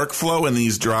my workflow in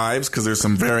these drives because there's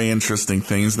some very interesting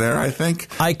things there, I think.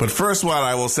 But first, what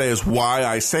I will say is why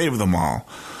I save them all.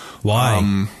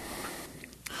 Why?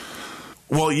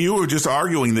 Well, you were just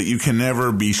arguing that you can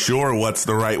never be sure what's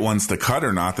the right ones to cut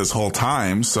or not this whole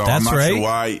time. So I'm not sure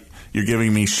why you're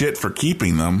giving me shit for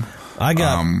keeping them. I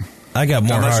got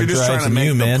more hard drives than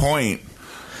you, man.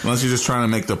 Unless you're just trying to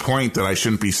make the point that I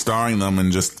shouldn't be starring them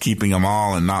and just keeping them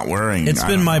all and not worrying. It's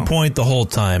been my point the whole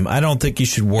time. I don't think you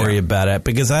should worry about it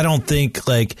because I don't think,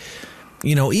 like,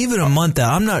 you know, even a month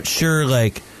out, I'm not sure,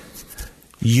 like,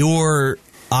 your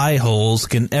eye holes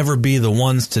can ever be the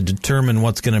ones to determine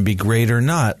what's going to be great or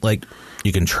not. Like,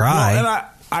 you can try. Well, and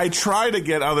I try to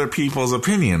get other people's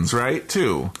opinions, right,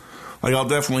 too. Like, I'll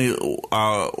definitely,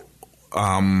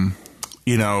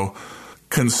 you know,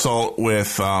 consult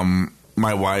with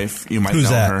my wife. You might know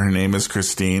her. Her name is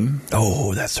Christine.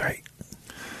 Oh, that's right.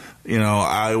 You know,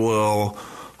 I will,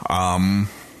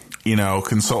 you know,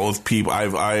 consult with people.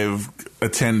 I've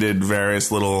attended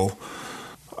various little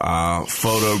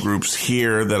photo groups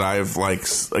here that I've, like,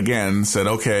 again, said,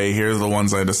 okay, here's the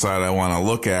ones I decide I want to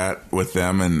look at with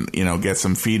them and, you know, get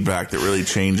some feedback that really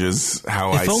changes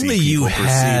how I see people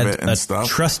perceive it and stuff. If only you had a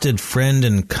trusted friend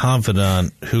and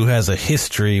confidant who has a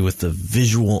history with the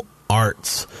visual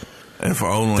arts. If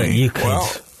only. That you could.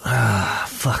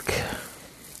 Fuck.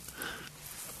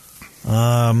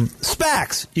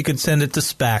 Spax. You could send it to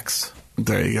Spax.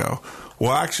 There you go.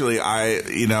 Well, actually,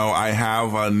 I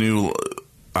have a new...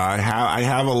 I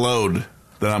have a load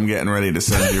that I'm getting ready to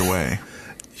send your way.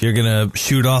 You're going to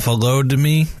shoot off a load to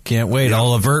me? Can't wait. Yep.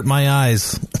 I'll avert my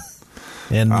eyes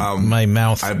and my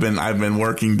mouth. I've been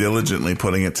working diligently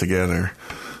putting it together.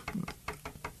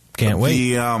 Can't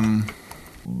wait.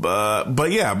 But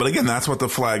again, that's what the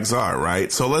flags are,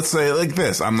 right? So let's say like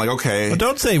this. I'm like, okay. Well,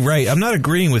 don't say right. I'm not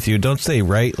agreeing with you. Don't say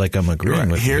right like I'm agreeing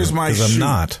with you. Here's my shoot. I'm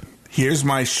not. Here's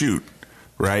my shoot,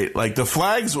 right? Like the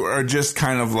flags are just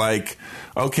kind of like,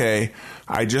 okay,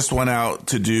 I just went out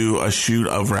to do a shoot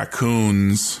of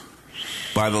raccoons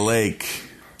by the lake.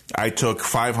 I took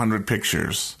 500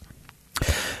 pictures.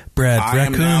 Brad,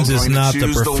 raccoons is not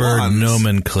the preferred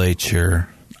nomenclature.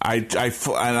 And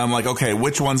I'm like, okay,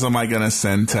 which ones am I going to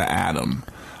send to Adam?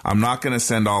 I'm not going to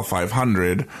send all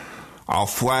 500. I'll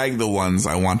flag the ones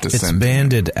I want to send. It's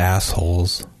banded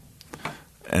assholes.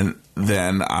 And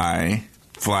then I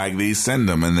flag these, send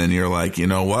them, and then you're like, you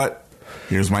know what?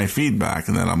 Here's my feedback.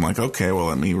 And then I'm like, okay, well,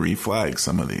 let me reflag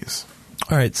some of these.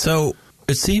 All right, so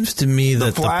it seems to me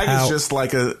that the flag is just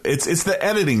like it's the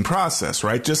editing process,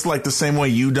 right? Just like the same way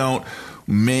you don't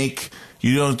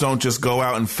just go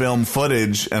out and film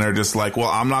footage and are just like, well,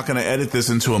 I'm not going to edit this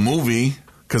into a movie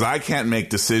because I can't make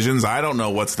decisions. I don't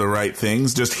know what's the right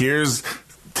things. Just here's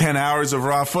 10 hours of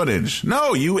raw footage.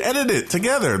 No, you edit it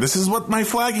together. This is what my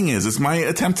flagging is. It's my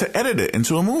attempt to edit it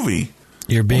into a movie.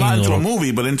 You're being not into a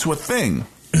movie, but into a thing.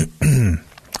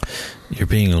 You're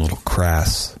being a little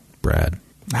crass, Brad.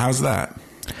 How's that?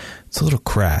 It's a little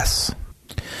crass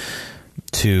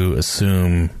to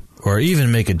assume or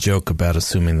even make a joke about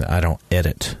assuming that I don't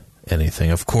edit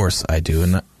anything. Of course I do.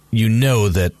 And you know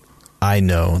that I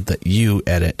know that you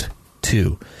edit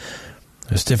too.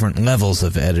 There's different levels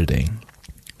of editing.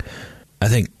 I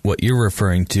think what you're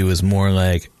referring to is more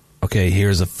like, okay,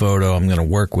 here's a photo I'm going to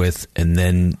work with, and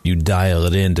then you dial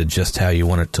it into just how you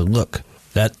want it to look.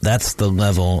 That's the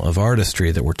level of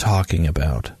artistry that we're talking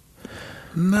about.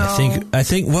 No. I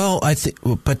think,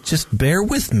 but just bear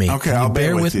with me. Okay, I'll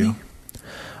bear with you.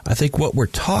 I think what we're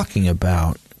talking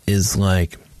about is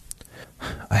like,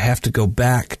 I have to go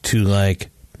back to like,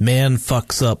 man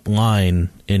fucks up line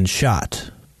in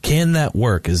shot. Can that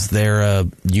work? Is there a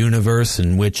universe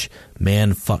in which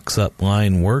man fucks up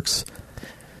line works?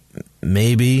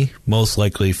 Maybe, most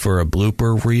likely for a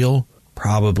blooper reel,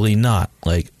 probably not.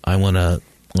 Like, I want to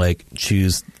like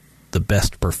choose the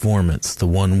best performance, the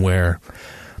one where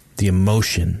the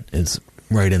emotion is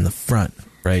right in the front,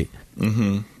 right?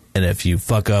 Mm-hmm. And if you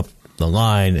fuck up the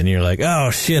line and you're like,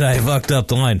 oh shit, I fucked up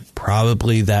the line,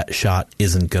 probably that shot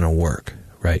isn't going to work,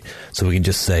 right? So we can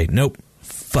just say, nope,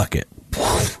 fuck it.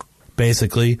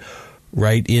 Basically,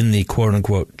 right in the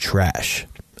quote-unquote trash.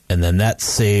 And then that's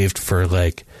saved for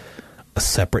like a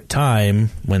separate time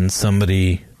when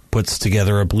somebody puts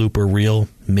together a blooper reel,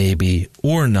 maybe,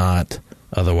 or not.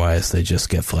 Otherwise, they just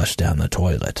get flushed down the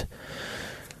toilet.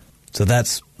 So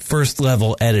that's first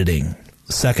level editing.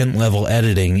 Second level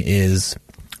editing is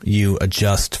you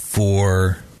adjust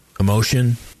for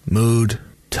emotion, mood,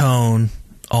 tone,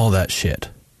 all that shit,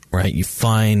 right? You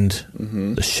find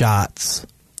the shots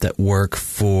that work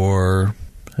for,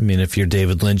 I mean, if you're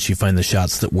David Lynch, you find the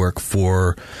shots that work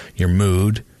for your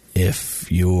mood.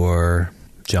 If you're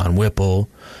John Whipple,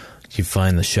 you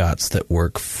find the shots that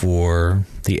work for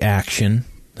the action,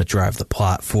 that drive the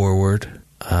plot forward.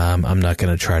 I'm not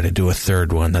going to try to do a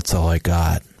third one. That's all I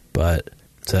got. But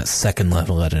so that's second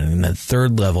level editing. And then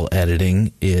third level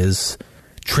editing is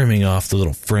trimming off the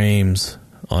little frames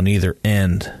on either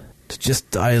end to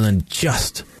just dial in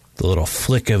just the little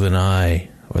flick of an eye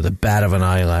or the bat of an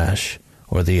eyelash,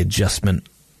 or the adjustment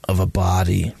of a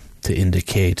body to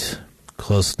indicate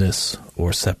closeness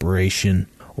or separation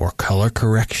or color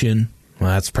correction. Well,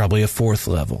 that's probably a fourth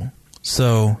level.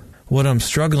 So what I'm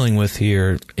struggling with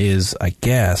here is, I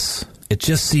guess, it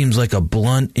just seems like a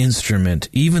blunt instrument.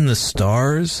 Even the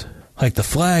stars, like the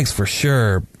flags for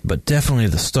sure, but definitely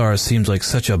the stars seems like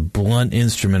such a blunt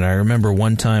instrument. I remember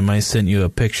one time I sent you a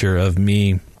picture of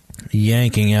me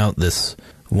yanking out this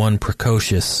one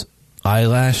precocious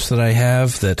eyelash that I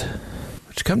have that,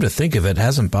 which come to think of it,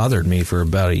 hasn't bothered me for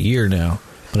about a year now.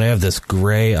 But I have this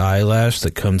gray eyelash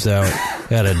that comes out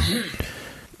at a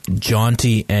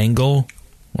jaunty angle,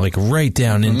 like right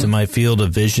down into my field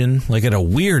of vision, like at a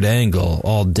weird angle,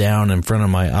 all down in front of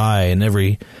my eye. And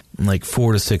every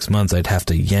 4 to 6 months, I'd have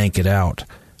to yank it out.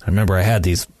 I remember I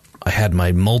had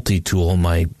my multi-tool,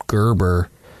 my Gerber,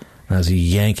 and I was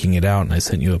yanking it out, and I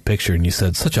sent you a picture, and you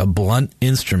said, such a blunt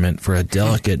instrument for a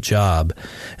delicate job.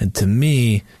 And to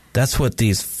me, that's what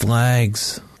these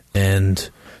flags and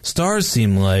stars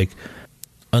seem like,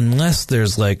 unless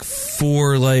there's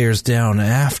 4 layers down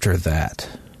after that.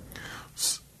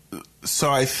 So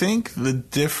I think the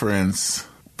difference,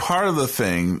 part of the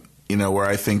thing, where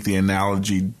I think the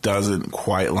analogy doesn't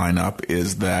quite line up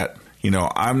is that,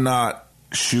 I'm not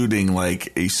shooting a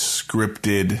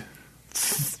scripted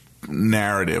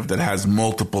narrative that has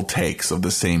multiple takes of the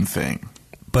same thing.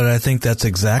 But I think that's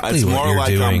exactly what you're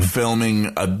doing. It's more like I'm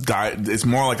filming it's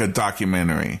more like a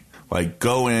documentary.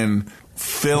 Go in,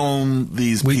 film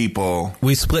these people.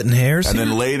 We splitting hairs and here?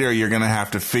 Then later you're going to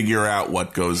have to figure out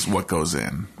what goes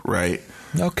in, right?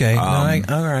 Okay. All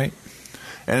right.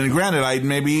 And granted,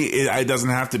 it doesn't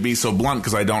have to be so blunt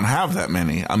because I don't have that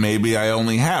many. Maybe I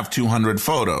only have 200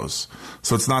 photos.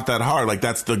 So it's not that hard.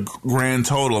 That's the grand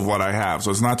total of what I have.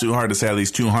 So it's not too hard to say at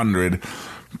least 200,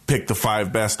 pick the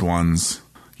 5 best ones.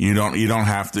 You don't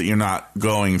have to, you're not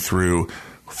going through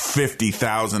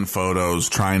 50,000 photos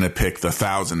trying to pick the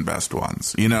 1,000 best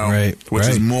ones, Right. Which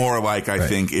is more like, I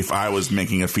think, if I was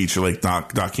making a feature-length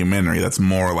documentary, that's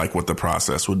more like what the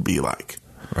process would be like.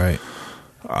 Right.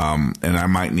 And I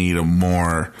might need a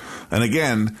more, and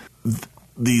again,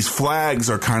 these flags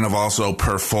are kind of also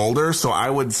per folder, so I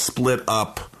would split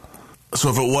up. So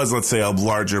if it was, let's say, a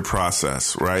larger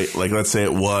process, right? Let's say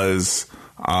it was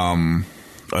a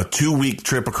 2-week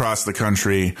trip across the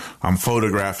country. I'm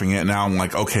photographing it. Now I'm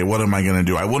like, okay, what am I going to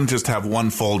do? I wouldn't just have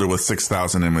one folder with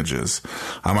 6,000 images.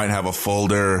 I might have a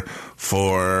folder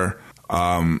for,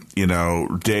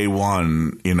 day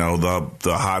 1,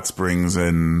 the hot springs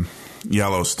in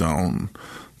Yellowstone.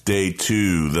 Day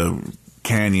 2, the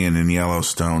canyon in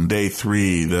Yellowstone. Day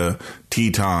 3, the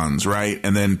Tetons, right?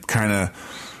 And then kind of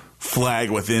flag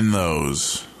within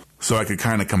those. So I could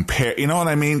kind of compare, you know what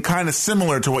I mean? Kind of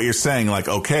similar to what you're saying,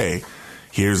 okay,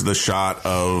 here's the shot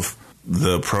of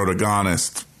the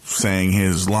protagonist saying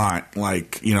his line.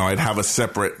 I'd have a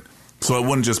separate, so it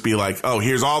wouldn't just be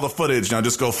here's all the footage, now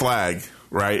just go flag,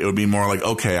 right? It would be more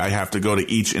okay, I have to go to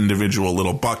each individual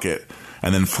little bucket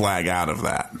and then flag out of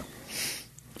that.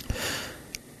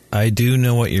 I do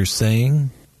know what you're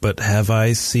saying, but have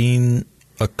I seen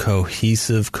a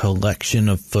cohesive collection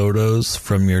of photos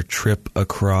from your trip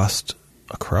across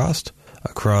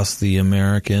the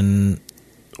American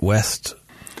West?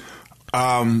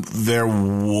 There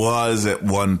was at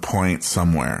one point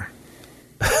somewhere.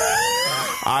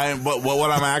 But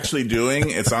what I'm actually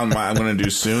doing, I'm going to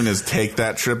do soon, is take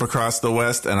that trip across the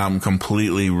West and I'm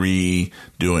completely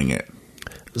redoing it.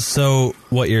 So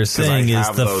what you're saying is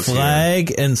the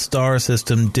flag and star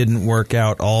system didn't work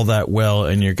out all that well,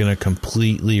 and you're going to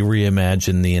completely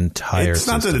reimagine the entire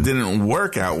system. It's not that it didn't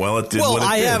work out well. It did what it did. Well,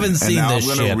 I haven't seen this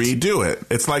shit. And now I'm going to redo it.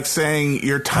 It's like saying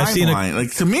your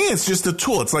timeline. To me, it's just a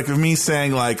tool. It's like me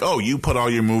saying, oh, you put all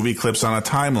your movie clips on a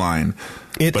timeline.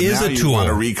 It is a tool. But now you want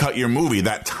to recut your movie.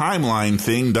 That timeline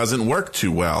thing doesn't work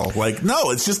too well.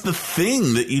 No, it's just the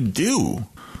thing that you do.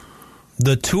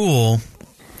 The tool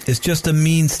is just a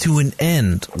means to an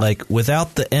end.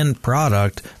 Without the end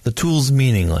product, the tool's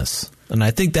meaningless. And I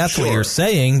think that's what you're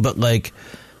saying, but well,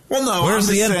 no, where's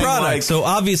the end product? So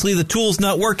obviously the tool's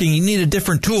not working. You need a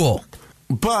different tool.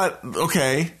 But,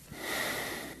 okay,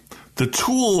 the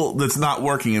tool that's not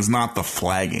working is not the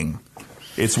flagging.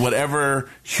 It's whatever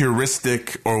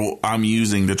heuristic or I'm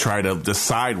using to try to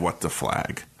decide what to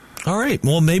flag. All right.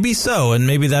 Well, maybe so. And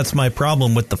maybe that's my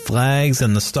problem with the flags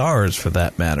and the stars for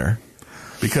that matter.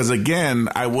 Because, again,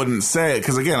 I wouldn't say it.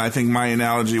 Because, again, I think my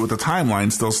analogy with the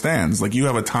timeline still stands. You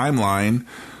have a timeline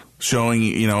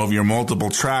showing, of your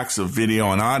multiple tracks of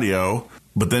video and audio.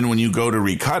 But then when you go to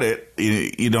recut it,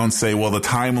 you don't say, well, the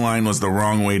timeline was the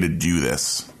wrong way to do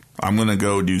this. I'm going to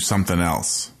go do something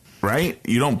else. right?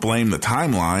 You don't blame the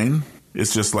timeline.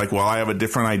 It's just like, well, I have a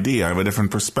different idea. I have a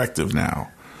different perspective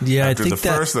now. Yeah, After I think the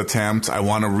first attempt, I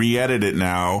want to re-edit it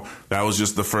now. That was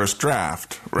just the first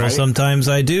draft, right? Well, sometimes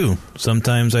I do.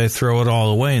 Sometimes I throw it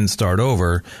all away and start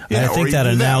over. Yeah, I think or that you do that,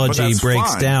 but analogy that's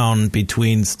breaks fine. down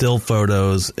between still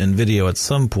photos and video at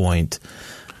some point.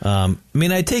 I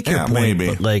mean, I take your Yeah, point, maybe.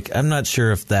 but like, I'm not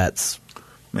sure if that's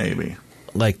Maybe.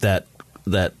 like that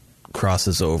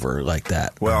crosses over like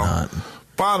that or Well, not.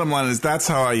 bottom line is that's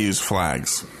how I use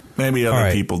flags. Maybe other All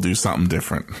right. people do something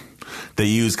different. They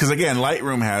use, because again,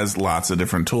 Lightroom has lots of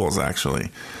different tools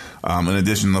actually. In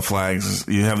addition to the flags,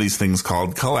 you have these things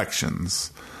called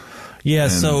collections. Yeah,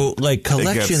 and so like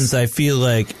collections, I feel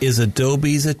like is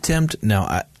Adobe's attempt.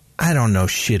 Now, I don't know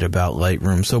shit about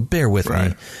Lightroom, so bear with me.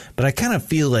 Right. But I kind of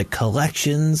feel like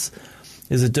collections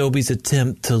is Adobe's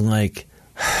attempt to like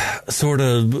sort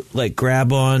of like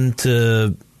grab on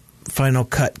to Final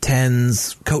Cut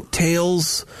 10's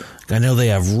coattails. I know they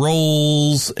have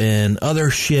rolls and other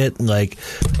shit like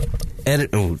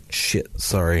editing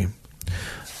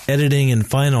in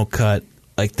Final Cut.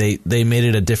 Like they made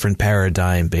it a different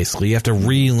paradigm. Basically, you have to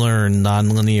relearn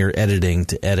nonlinear editing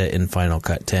to edit in Final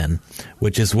Cut 10,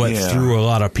 which is what threw a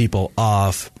lot of people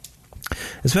off,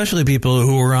 especially people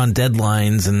who were on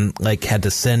deadlines and like had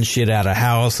to send shit out of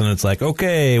house. And it's like,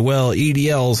 okay, well,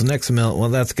 EDL's next month. Well,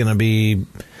 that's going to be,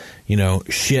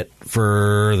 shit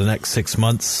for the next 6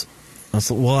 months. I was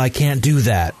like, well, I can't do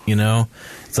that.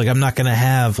 It's like I'm not going to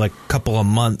have like a couple of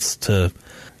months to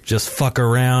just fuck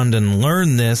around and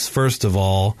learn this, first of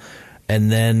all,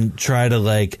 and then try to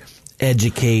like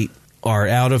educate our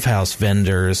out-of-house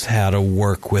vendors how to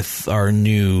work with our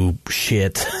new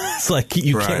shit. It's like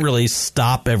you can't really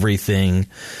stop everything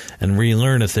and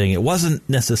relearn a thing. It wasn't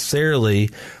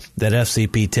necessarily that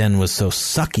FCP10 was so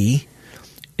sucky.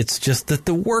 It's just that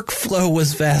the workflow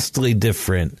was vastly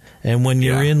different. And when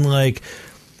you're in like,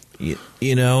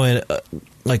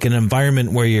 like an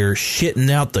environment where you're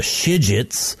shitting out the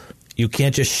shidgets, you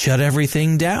can't just shut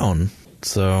everything down.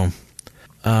 So,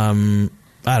 I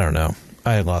don't know.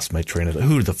 I lost my train of thought.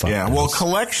 Who the fuck knows? Well,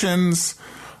 collections,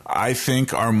 I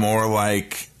think, are more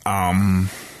like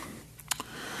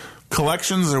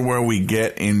collections are where we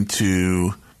get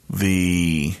into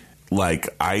the like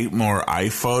more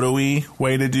iPhoto-y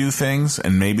way to do things,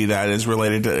 and maybe that is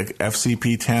related to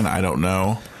FCP10. I don't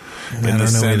know. In the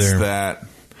sense that,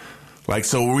 like,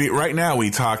 so right now we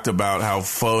talked about how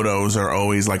photos are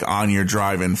always like on your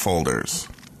drive-in folders,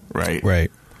 right? Right.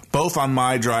 Both on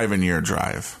my drive and your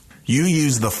drive. You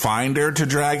use the Finder to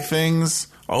drag things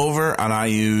over, and I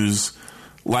use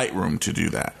Lightroom to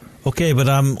do that. Okay, but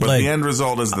the end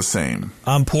result is the same.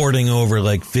 I'm porting over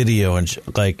like video and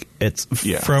like it's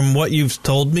from what you've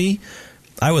told me.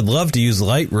 I would love to use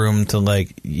Lightroom to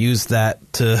like use that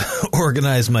to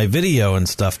organize my video and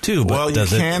stuff too. But well, you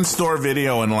can store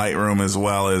video in Lightroom as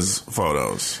well as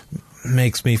photos.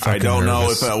 Makes me fucking I don't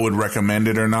nervous. know if I would recommend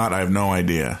it or not. I have no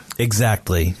idea.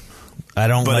 Exactly. I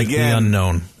don't like the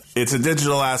unknown. It's a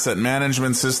digital asset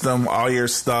management system. All your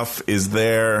stuff is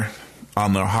there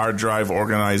on the hard drive,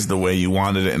 organized the way you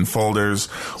wanted it in folders.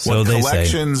 So what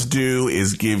collections do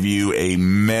is give you a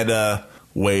meta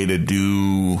way to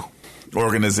do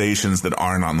organizations that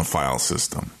aren't on the file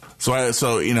system. So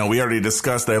we already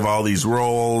discussed they have all these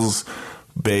roles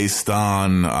based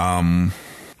on,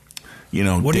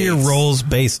 What are your roles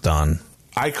based on?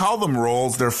 I call them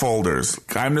roles. They're folders.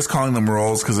 I'm just calling them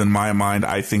roles because in my mind,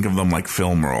 I think of them like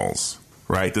film rolls,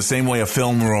 right? The same way a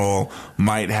film roll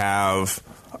might have...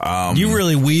 you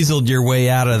really weaseled your way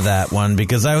out of that one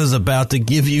because I was about to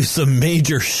give you some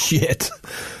major shit.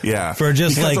 Yeah. For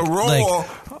just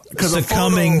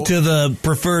succumbing to the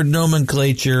preferred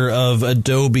nomenclature of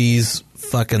Adobe's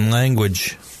fucking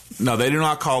language. No, they do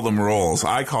not call them rolls.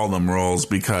 I call them rolls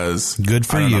because... Good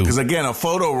for you. Because again, a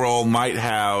photo roll might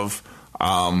have...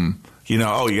 you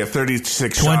get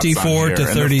 36 shots on 24 here. to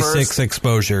 36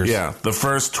 exposures. Yeah, the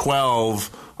first 12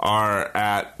 are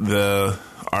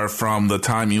from the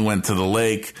time you went to the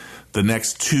lake. The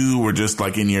next 2 were just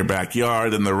like in your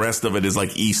backyard, and the rest of it is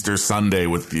like Easter Sunday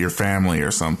with your family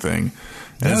or something.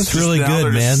 That was really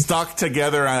good, man. Stuck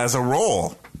together as a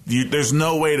roll. There's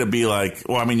no way to be like,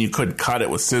 well, I mean, you could cut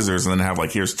it with scissors and then have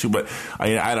like, here's 2, but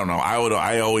I don't know.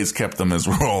 I always kept them as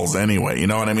rolls anyway. You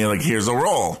know what I mean? Like, here's a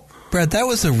roll. Brad, that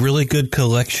was a really good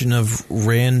collection of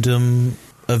random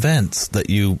events that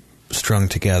you strung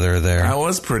together there. That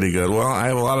was pretty good. Well, I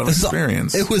have a lot of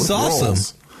experience. It was awesome.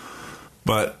 Rolls.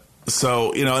 But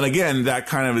so, and again, that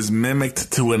kind of is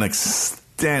mimicked to an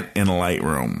extent in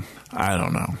Lightroom. I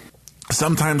don't know.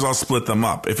 Sometimes I'll split them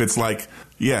up. If it's like,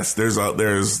 yes,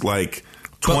 there's like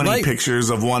 20 pictures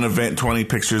of one event, 20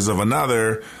 pictures of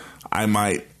another, I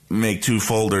might make 2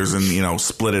 folders and,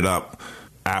 split it up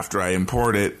after I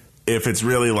import it. If it's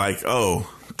really like, oh,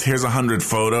 here's 100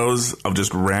 photos of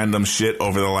just random shit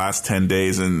over the last 10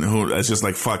 days, and it's just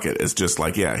like, fuck it. It's just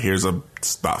like, yeah, here's a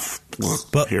stuff.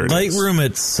 But here it Lightroom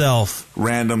is. itself,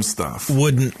 random stuff,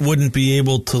 wouldn't be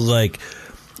able to like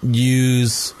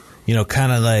use,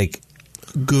 kind of like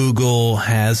Google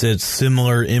has its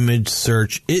similar image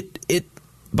search. It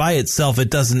by itself,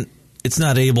 it's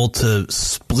not able to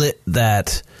split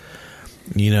that.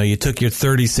 You took your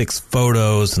 36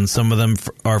 photos, and some of them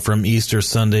are from Easter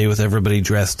Sunday with everybody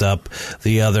dressed up.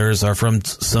 The others are from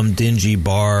some dingy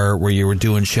bar where you were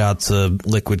doing shots of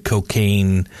liquid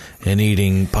cocaine and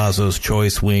eating Pazzo's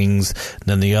Choice wings. And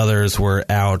then the others were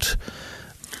out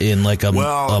in like a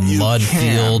mud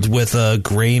field with a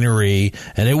granary,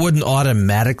 and it wouldn't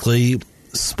automatically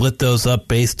split those up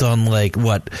based on like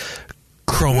what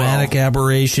chromatic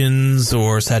aberrations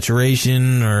or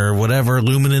saturation or whatever,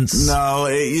 luminance. No,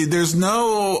 there's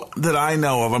no that I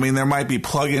know of. I mean, there might be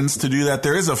plugins to do that.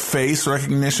 There is a face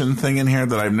recognition thing in here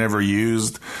that I've never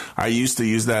used. I used to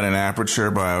use that in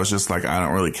Aperture, but I was just like, I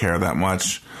don't really care that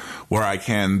much. Where I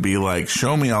can be like,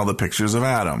 show me all the pictures of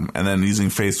Adam, and then using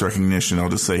face recognition, I'll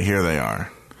just say, here they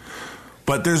are.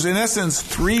 But there's in essence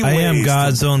 3 ways. I am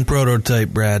God's own prototype,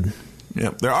 Brad.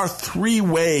 Yep, there are 3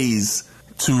 ways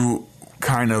to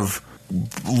kind of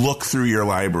look through your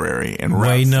library and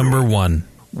way number 1.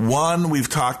 One we've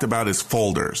talked about is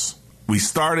folders. We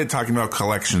started talking about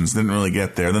collections, didn't really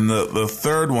get there. Then the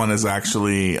third one is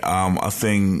actually a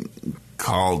thing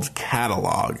called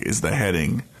catalog is the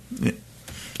heading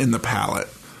in the palette.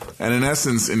 And in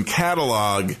essence, in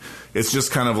catalog, it's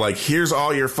just kind of like, here's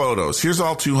all your photos. Here's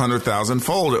all 200,000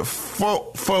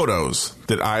 photos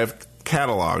that I've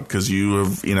cataloged because you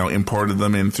have, imported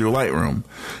them in through Lightroom.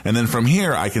 And then from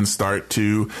here, I can start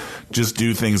to just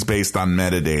do things based on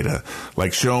metadata.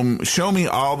 Like show me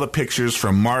all the pictures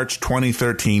from March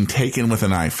 2013 taken with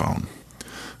an iPhone.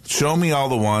 Show me all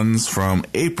the ones from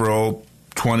April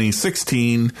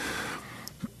 2016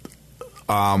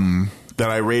 that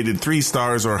I rated 3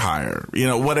 stars or higher.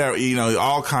 Whatever,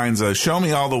 all kinds of, show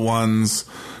me all the ones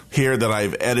here that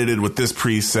I've edited with this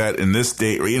preset in this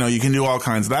date. You can do all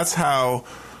kinds. That's how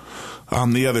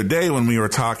the other day when we were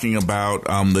talking about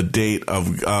the date of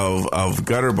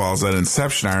Gutterballs at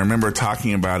inception, I remember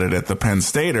talking about it at the Penn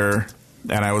Stater,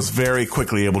 and I was very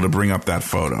quickly able to bring up that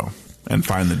photo and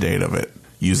find the date of it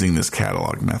using this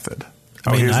catalog method.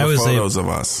 Here's the photos of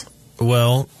us.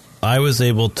 Well, I was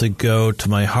able to go to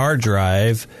my hard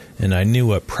drive, and I knew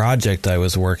what project I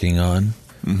was working on.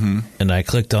 Mm-hmm. And I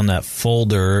clicked on that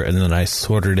folder, and then I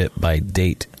sorted it by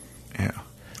date. Yeah.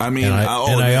 I mean,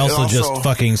 I also just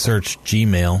fucking searched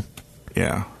Gmail.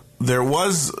 Yeah. There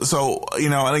was,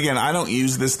 and again, I don't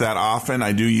use this that often.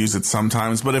 I do use it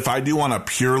sometimes. But if I do want a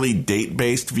purely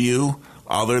date-based view,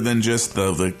 other than just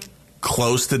the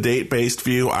close to date-based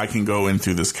view, I can go in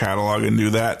through this catalog and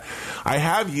do that. I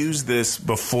have used this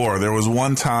before. There was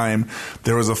one time,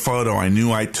 there was a photo I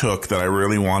knew I took that I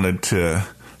really wanted to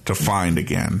find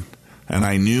again. And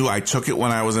I knew I took it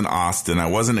when I was in Austin. I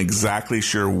wasn't exactly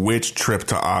sure which trip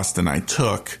to Austin I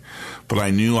took, but I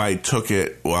knew I took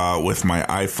it with my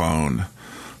iPhone.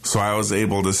 So I was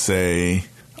able to say,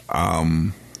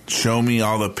 show me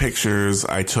all the pictures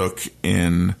I took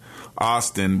in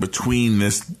Austin between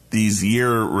these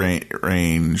year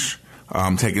range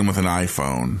taken with an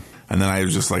iPhone. And then I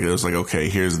was just like, okay,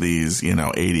 here's these,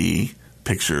 80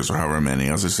 pictures or however many.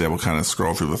 I was just able to kind of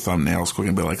scroll through the thumbnails quick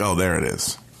and be like, oh, there it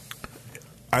is.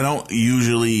 I don't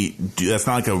usually do that's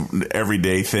not like a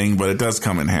everyday thing, but it does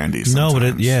come in handy sometimes. No,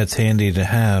 but it's handy to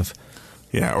have.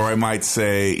 Yeah, or I might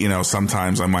say,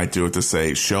 sometimes I might do it to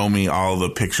say, show me all the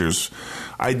pictures.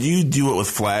 I do it with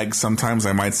flags. Sometimes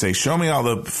I might say, show me all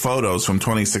the photos from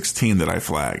 2016 that I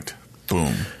flagged.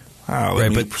 Boom.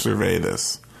 Let me survey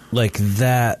this. Like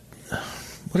that.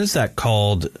 What is that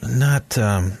called? Not,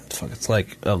 it's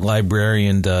like a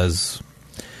librarian does.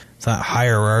 It's not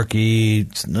hierarchy.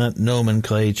 It's not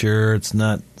nomenclature. It's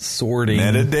not sorting.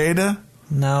 Metadata?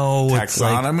 No.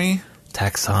 Taxonomy?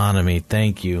 Taxonomy.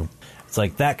 Thank you. It's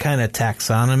like that kind of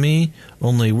taxonomy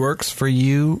only works for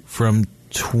you from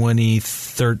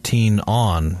 2013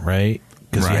 on, right?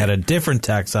 Because you had a different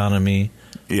taxonomy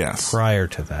prior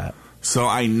to that. So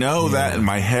I know that in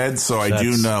my head, so I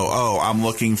do know, I'm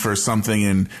looking for something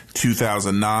in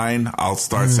 2009. I'll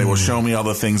start saying, well, show me all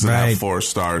the things that have 4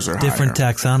 stars or different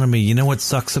higher. Taxonomy. You know what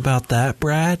sucks about that,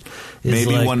 Brad?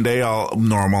 Maybe one day I'll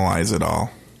normalize it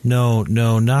all. No,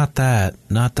 not that.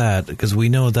 Not that, because we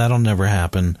know that'll never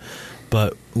happen.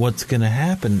 But what's going to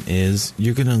happen is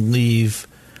you're going to leave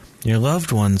your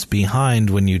loved ones behind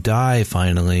when you die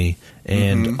finally,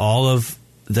 and all of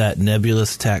that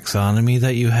nebulous taxonomy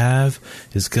that you have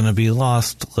is going to be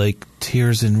lost like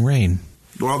tears in rain.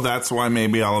 Well, that's why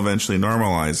maybe I'll eventually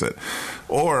normalize it.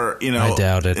 Or, I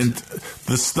doubt it. And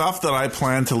the stuff that I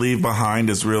plan to leave behind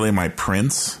is really my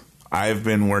prints. I've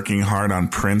been working hard on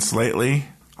prints lately.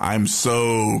 I'm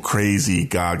so crazy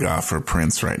gaga for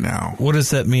prints right now. What does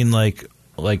that mean? Like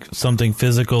something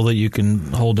physical that you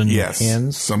can hold in your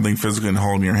hands? Something physical you can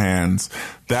hold in your hands.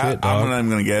 That I'm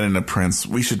going to get into prints.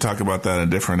 We should talk about that in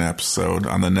a different episode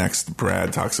on the next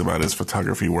Brad Talks About His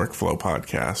Photography Workflow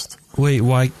podcast. Wait,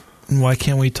 why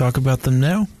can't we talk about them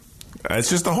now?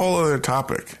 It's just a whole other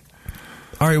topic.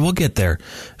 All right, we'll get there.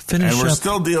 And we're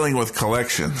still dealing with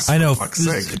collections. I know. For fuck's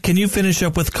sake. Can you finish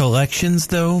up with collections,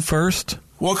 though, first?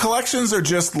 Well, collections are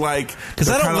just like, because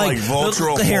I don't like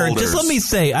Vultural here. folders. Just let me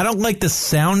say, I don't like the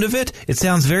sound of it. It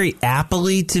sounds very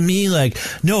Apple-y to me. Like,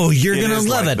 no, you're gonna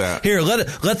love it. That. Here,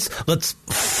 let's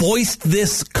foist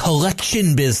this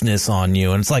collection business on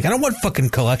you. And it's like, I don't want fucking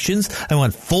collections. I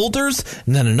want folders,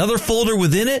 and then another folder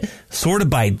within it, sorted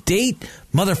by date,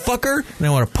 motherfucker. And I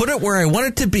want to put it where I want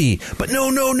it to be. But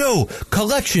no,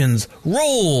 collections,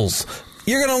 rolls.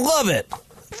 You're gonna love it.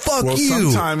 Fuck well,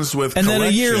 you. Sometimes with and then a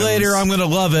year later, I'm going to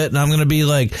love it, and I'm going to be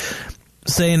like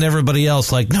saying to everybody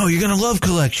else, like, no, you're going to love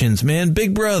collections, man.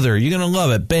 Big brother, you're going to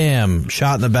love it. Bam,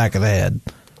 shot in the back of the head.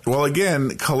 Well,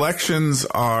 again, collections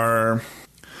are,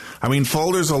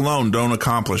 folders alone don't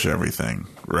accomplish everything,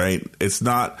 right? It's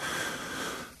not.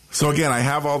 So again, I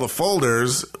have all the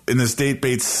folders in this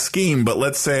date-based scheme, but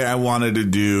let's say I wanted to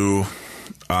do,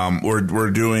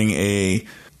 we're doing a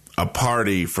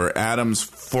party for Adam's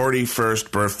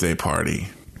 41st birthday party,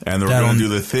 and we're going to do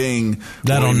the thing.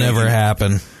 That'll never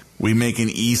happen. We make an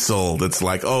easel that's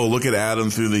like, oh, look at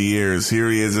Adam through the years. Here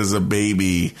he is as a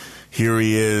baby. Here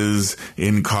he is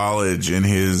in college in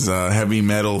his heavy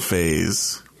metal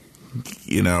phase.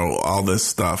 All this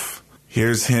stuff.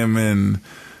 Here's him and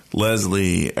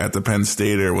Leslie at the Penn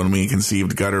Stater when we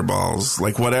conceived Gutterballs.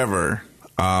 Like, whatever.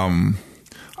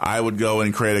 I would go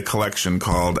and create a collection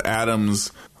called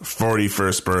Adam's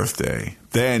 41st birthday.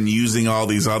 Then, using all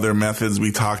these other methods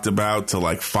we talked about to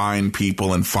like find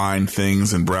people and find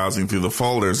things and browsing through the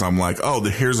folders, I'm like, oh,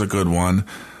 here's a good one.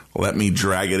 Let me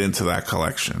drag it into that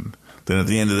collection. Then at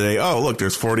the end of the day, oh, look,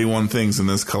 there's 41 things in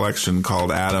this collection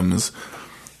called Adam's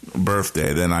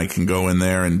birthday. Then I can go in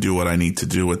there and do what I need to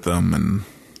do with them, and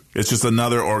it's just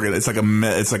another it's like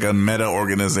a meta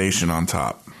organization on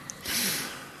top.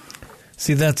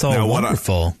 See, that's all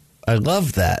wonderful. I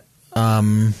love that.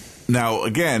 Now,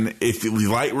 again, if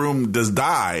Lightroom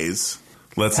dies,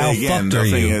 let's say again, the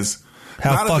thing is,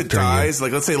 not if it dies,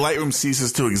 like let's say Lightroom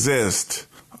ceases to exist,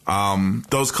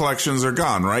 those collections are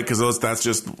gone, right? Because that's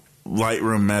just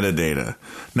Lightroom metadata.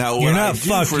 Now, you're not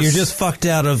fucked. You're just fucked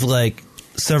out of like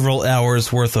several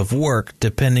hours worth of work,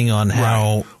 depending on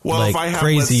how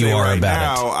crazy you are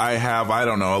about it. I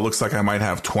don't know, it looks like I might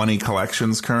have 20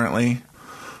 collections currently.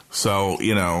 So,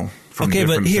 from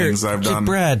different things I've done.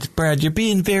 Brad, you're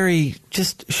being very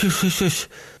just shush.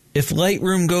 If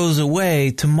Lightroom goes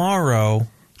away tomorrow,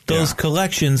 those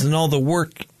collections and all the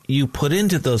work you put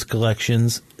into those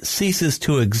collections ceases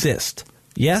to exist.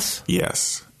 Yes?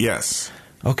 Yes.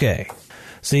 Okay.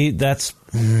 See, that's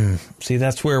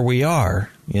where we are,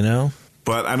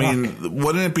 But,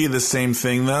 wouldn't it be the same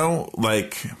thing, though?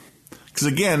 Like, because,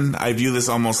 again, I view this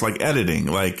almost like editing.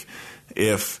 Like,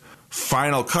 if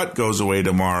Final Cut goes away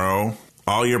tomorrow,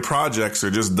 all your projects are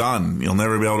just done. You'll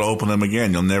never be able to open them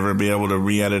again. You'll never be able to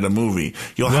re-edit a movie.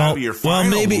 You'll have your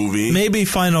final movie. Maybe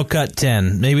Final Cut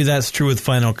 10. Maybe that's true with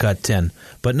Final Cut 10.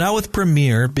 But not with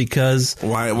Premiere, because...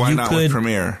 Why not with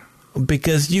Premiere?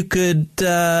 Because you could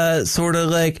sort of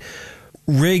like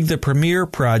rig the Premiere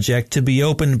project to be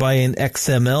opened by an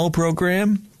XML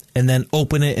program and then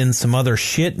open it in some other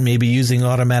shit, maybe using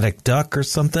Automatic Duck or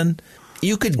something.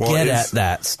 You could get at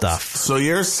that stuff. So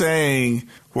you're saying,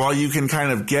 you can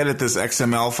kind of get at this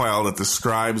XML file that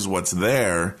describes what's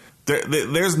there.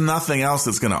 There's nothing else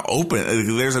that's going to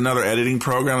open. There's another editing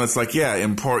program that's like,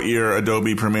 import your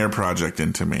Adobe Premiere project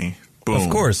into me. Boom. Of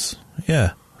course.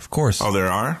 Yeah, of course. Oh, there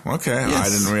are? Okay. Yes. I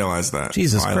didn't realize that.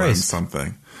 Jesus Christ. I learned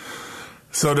something.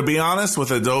 So to be honest, with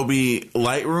Adobe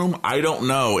Lightroom, I don't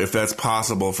know if that's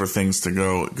possible for things to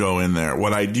go in there.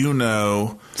 What I do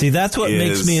know, see, that's what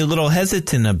makes me a little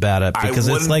hesitant about it, because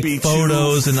it's like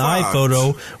Photos and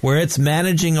iPhoto, where it's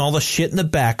managing all the shit in the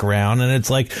background, and it's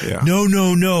like,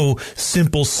 no,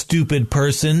 simple, stupid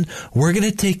person, we're going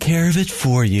to take care of it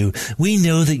for you. We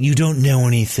know that you don't know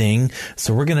anything,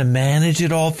 so we're going to manage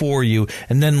it all for you.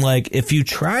 And then, like, if you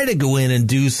try to go in and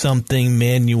do something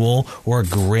manual or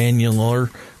granular,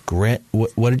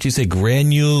 what did you say?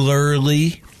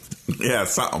 Granularly? Yeah,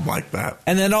 something like that.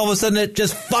 And then all of a sudden it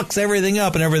just fucks everything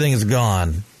up and everything is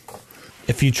gone.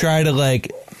 If you try to,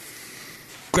 like,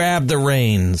 grab the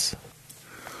reins,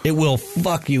 it will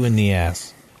fuck you in the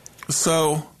ass.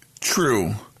 So,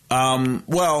 true.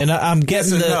 Well, and I'm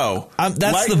getting that's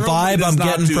Lightroom, the vibe I'm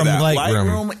getting from Lightroom.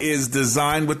 Lightroom is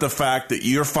designed with the fact that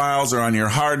your files are on your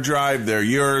hard drive; they're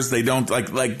yours. They don't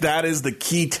like that is the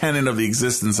key tenet of the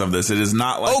existence of this. It is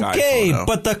not like iPhoto.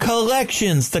 But the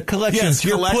collections, yes,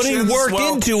 you're putting work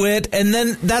into it, and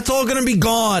then that's all going to be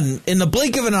gone in the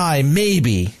blink of an eye,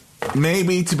 maybe.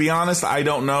 Maybe, to be honest, I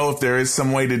don't know if there is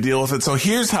some way to deal with it. So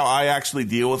here's how I actually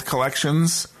deal with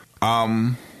collections.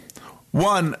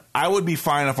 One, I would be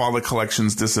fine if all the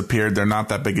collections disappeared. They're not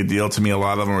that big a deal to me. A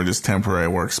lot of them are just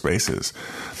temporary workspaces.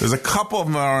 There's a couple of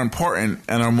them that are important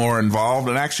and are more involved.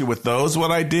 And actually with those, what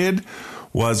I did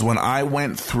was when I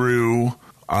went through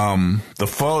the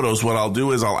photos, what I'll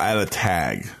do is I'll add a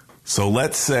tag. So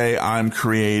let's say I'm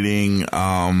creating...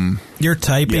 You're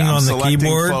typing on the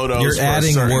keyboard? You're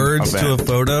adding words to a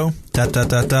photo? Dot, dot,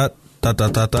 dot, dot, dot,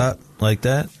 dot, dot, dot, like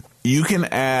that? You can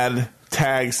add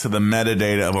tags to the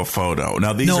metadata of a photo.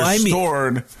 Now, these are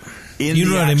stored in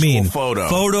the actual photo.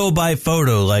 Photo by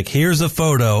photo. Like, here's a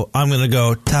photo. I'm going to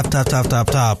go top, top, top, top,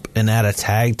 top, and add a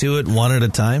tag to it one at a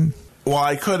time? Well,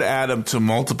 I could add them to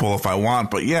multiple if I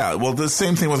want, but yeah. Well, the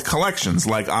same thing with collections.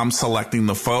 Like, I'm selecting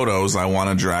the photos I want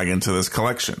to drag into this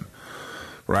collection,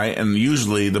 right? And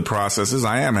usually the process is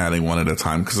I am adding one at a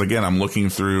time because, again, I'm looking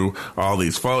through all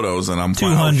these photos and I'm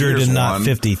 200 and not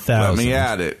 50,000. Let me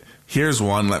add it. Here's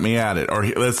one, let me add it. Or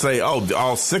let's say,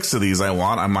 all 6 of these I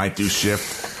want. I might do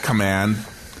Shift, Command,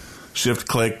 Shift,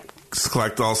 click,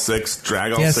 select all 6,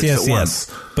 drag all 6 at once.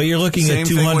 But you're looking at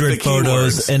 200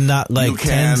 photos and not like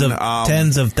tens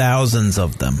of thousands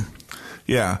of them.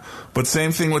 Yeah, but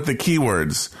same thing with the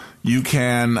keywords. You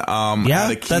can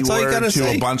add a keyword to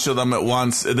a bunch of them at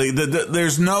once.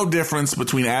 There's no difference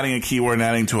between adding a keyword and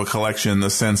adding to a collection in the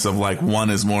sense of like one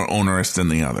is more onerous than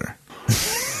the other.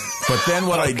 But then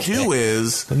what I do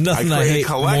is I create a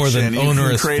collection. You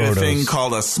can create a thing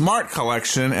called a smart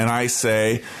collection, and I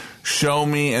say, show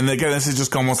me. And again, this is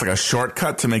just almost like a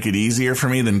shortcut to make it easier for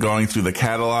me than going through the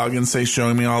catalog and say,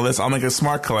 showing me all this. I'll make a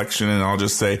smart collection, and I'll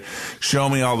just say, show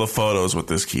me all the photos with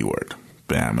this keyword.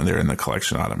 Bam, and they're in the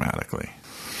collection automatically.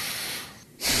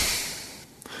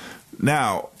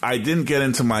 Now, I didn't get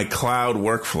into my cloud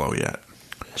workflow yet.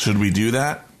 Should we do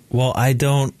that? Well, I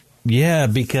don't. Yeah,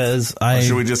 because I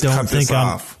should we just cut this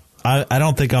off? I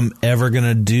don't think I'm ever going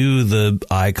to do the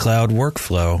iCloud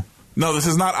workflow. No, this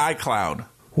is not iCloud.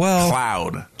 Well,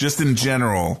 cloud, just in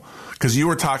general. Because you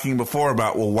were talking before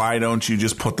about, well, why don't you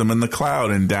just put them in the cloud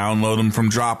and download them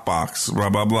from Dropbox, blah,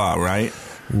 blah, blah, right?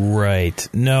 Right.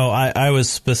 No, I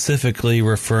was specifically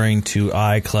referring to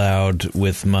iCloud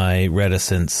with my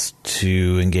reticence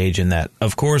to engage in that.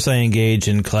 Of course, I engage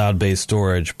in cloud-based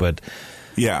storage, but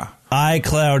yeah,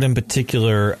 iCloud in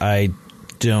particular, I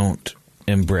don't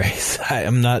embrace.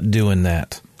 I'm not doing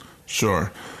that.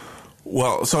 Sure.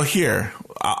 Well, so here,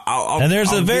 and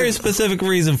there's a very specific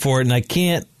reason for it, and I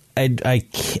can't.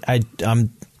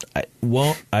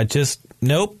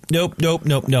 Nope.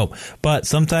 But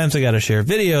sometimes I got to share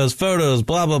videos, photos,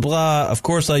 blah, blah, blah. Of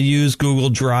course, I use Google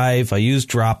Drive. I use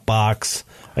Dropbox.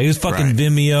 I use fucking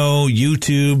Vimeo,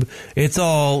 YouTube. It's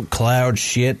all cloud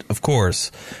shit, of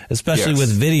course. Especially with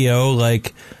video,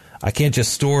 like, I can't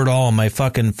just store it all on my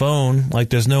fucking phone. Like,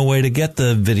 there's no way to get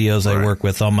the videos I work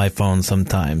with on my phone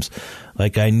sometimes.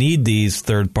 Like, I need these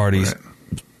third parties.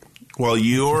 Well,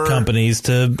 your companies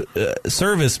to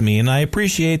service me, and I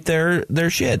appreciate their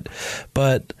shit.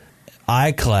 But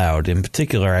iCloud in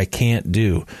particular, I can't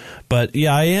do. But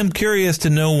yeah, I am curious to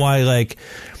know why, like,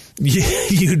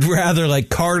 you'd rather like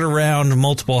cart around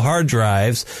multiple hard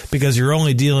drives because you're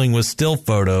only dealing with still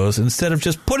photos instead of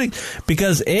just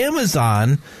because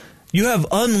Amazon, you have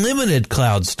unlimited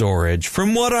cloud storage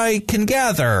from what I can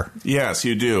gather. Yes,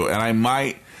 you do. And I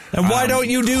might. And why don't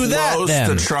you do that then?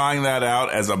 Close to trying that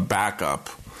out as a backup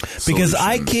because solution.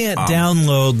 I can't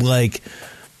download like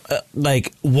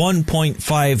 1.5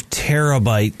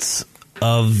 terabytes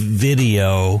of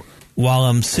video while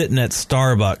I'm sitting at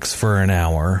Starbucks for an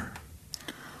hour,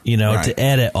 Right. to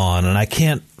edit on, and I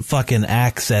can't fucking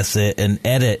access it and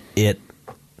edit it,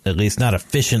 at least not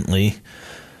efficiently,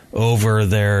 over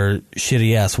their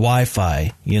shitty-ass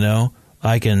Wi-Fi,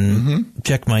 I can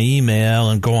check my email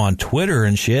and go on Twitter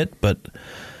and shit, but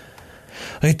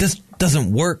it just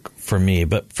doesn't work for me.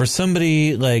 But for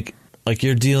somebody like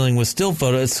you're dealing with still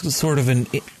photo, it's sort of an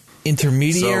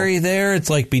intermediary there. It's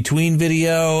like between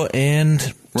video and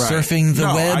surfing the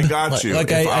web. I got you.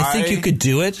 I think you could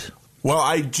do it. Well,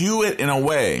 I do it in a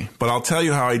way, but I'll tell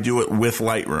you how I do it with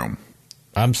Lightroom.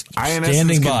 I'm I, in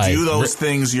standing essence, by. can do those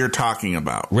things you're talking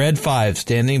about. Red 5,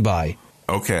 standing by.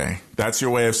 Okay. That's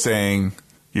your way of saying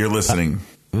you're listening.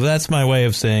 That's my way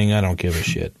of saying I don't give a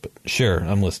shit. But sure,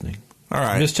 I'm listening. All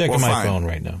right. I'm just checking my fine. phone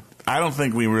right now. I don't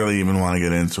think we really even want to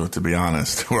get into it, to be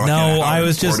honest. We're like No, I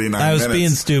was being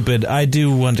stupid. I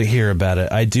do want to hear about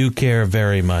it. I do care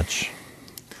very much.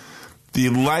 The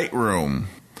Lightroom.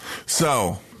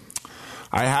 So,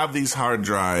 I have these hard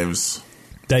drives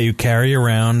that you carry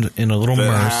around in a little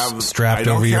purse strapped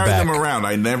over your back. I don't carry them around.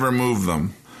 I never move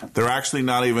them. They're actually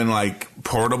not even like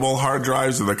portable hard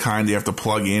drives. They're the kind you have to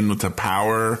plug in to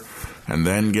power and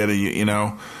then get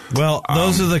Well,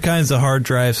 those are the kinds of hard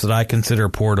drives that I consider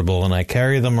portable, and I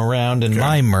carry them around in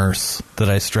my purse that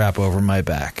I strap over my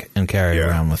back and carry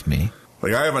around with me.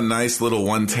 Like I have a nice little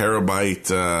 1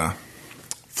 terabyte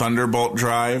Thunderbolt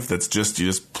drive that's you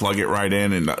just plug it right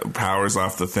in and it powers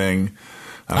off the thing.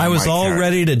 I was all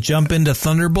ready to jump into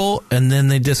Thunderbolt, and then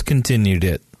they discontinued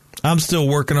it. I'm still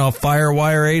working off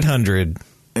FireWire 800.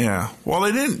 Yeah. Well,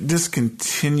 they didn't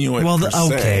discontinue it. Well,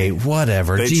 okay,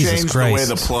 whatever. They Jesus changed Christ.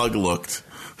 the way the plug looked.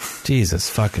 Jesus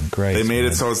fucking Christ. They made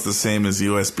it so it's the same as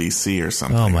USB-C or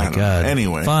something. Oh my God.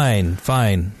 Anyway.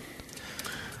 Fine.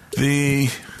 You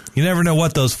never know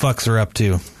what those fucks are up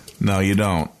to. No, you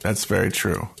don't. That's very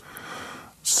true.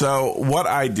 So, what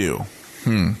I do.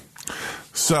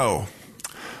 So,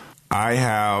 I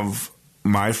have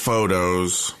my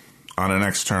photos on an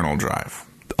external drive.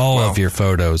 All of your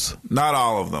photos. Not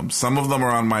all of them. Some of them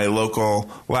are on my local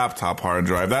laptop hard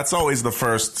drive. That's always the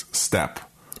first step.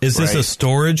 Is this a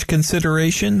storage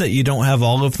consideration that you don't have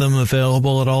all of them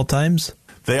available at all times?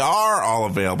 They are all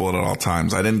available at all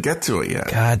times. I didn't get to it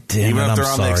yet. God damn it, Even if they're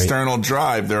I'm on sorry. the external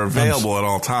drive, they're available at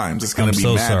all times. It's going to be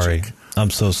magic. Sorry.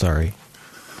 I'm so sorry.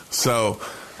 So,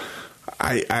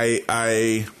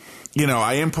 I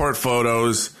import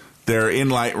photos. They're in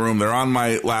Lightroom. They're on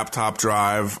my laptop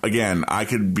drive. Again, I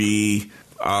could be...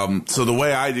 so the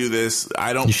way I do this,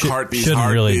 I don't cart these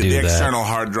the external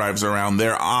hard drives around.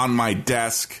 They're on my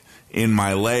desk in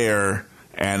my layer,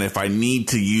 and if I need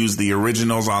to use the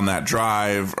originals on that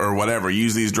drive or whatever,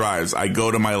 use these drives, I go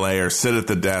to my layer, sit at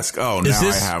the desk. I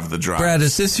have the drive. Brad,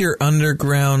 is this your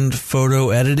underground photo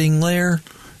editing layer?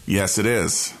 Yes, it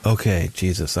is. Okay,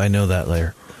 Jesus, I know that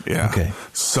layer. Yeah. Okay.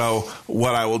 So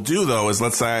what I will do, though, is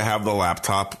let's say I have the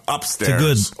laptop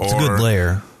upstairs. It's a good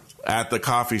layer. At the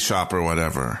coffee shop or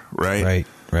whatever, right?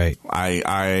 Right.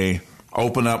 I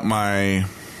open up my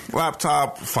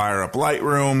laptop, fire up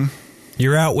Lightroom.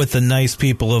 You're out with the nice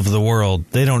people of the world.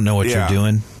 They don't know what you're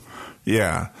doing.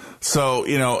 Yeah. So,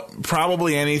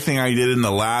 probably anything I did in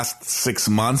the last 6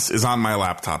 months is on my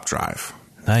laptop drive.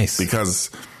 Nice.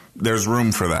 Because there's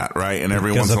room for that, right? And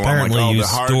every once in a while, I'm like, the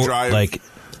hard drive. Like,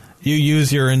 you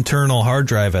use your internal hard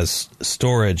drive as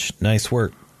storage. Nice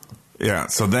work. Yeah.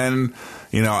 So then,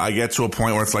 I get to a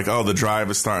point where it's like, the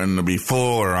drive is starting to be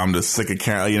full, or I'm just sick of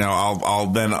carrying. I'll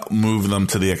then move them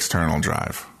to the external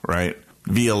drive, right?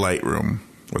 Via Lightroom,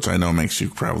 which I know makes you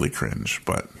probably cringe,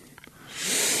 but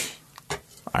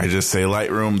I just say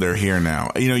Lightroom, they're here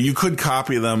now. You could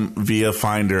copy them via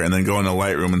Finder and then go into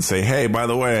Lightroom and say, hey, by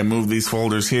the way, I moved these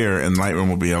folders here, and Lightroom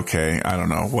will be okay. I don't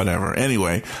know, whatever.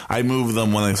 Anyway, I move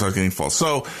them when they start getting full.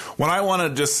 So when I want to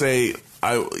just say,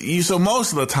 so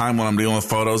most of the time when I'm dealing with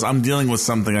photos, I'm dealing with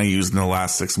something I used in the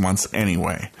last 6 months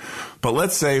anyway. But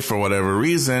let's say for whatever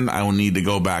reason, I will need to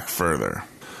go back further.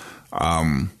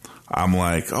 I'm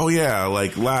like,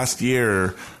 like last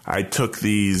year I took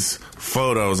these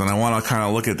photos and I want to kind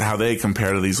of look at how they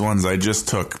compare to these ones I just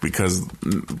took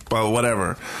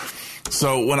whatever.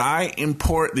 So when I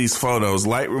import these photos,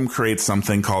 Lightroom creates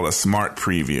something called a smart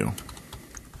preview.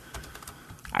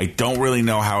 I don't really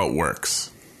know how it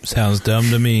works. Sounds dumb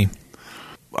to me.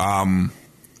 Well,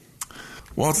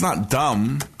 it's not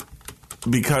dumb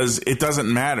because it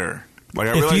doesn't matter.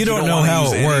 Like, if you don't know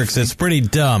how it works, it's pretty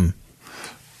dumb.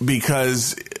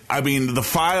 Because, the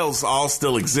files all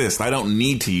still exist. I don't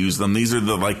need to use them. These are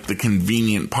the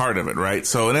convenient part of it, right?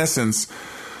 So in essence,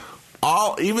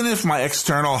 even if my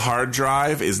external hard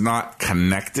drive is not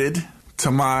connected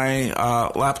to my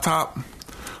laptop,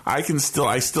 I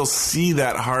still see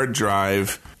that hard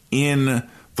drive in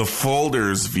the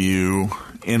folders view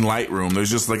in Lightroom. There's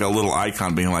just like a little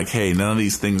icon being like, hey, none of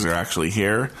these things are actually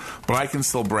here, but I can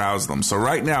still browse them. So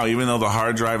right now, even though the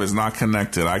hard drive is not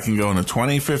connected, I can go into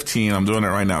 2015. I'm doing it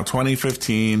right now,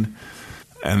 2015.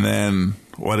 And then,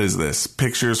 what is this?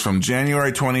 Pictures from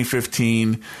January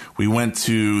 2015. We went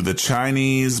to the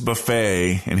Chinese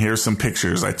buffet, and here's some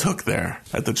pictures I took there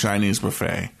at the Chinese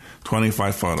buffet.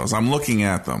 25 photos. I'm looking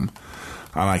at them.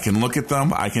 And I can look at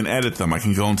them, I can edit them, I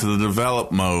can go into the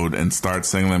develop mode and start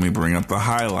saying, let me bring up the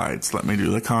highlights, let me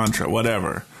do the contrast,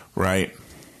 whatever, right?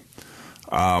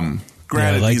 Granted,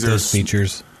 I like these those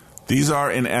features. These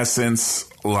are, in essence,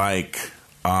 like,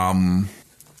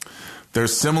 they're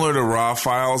similar to RAW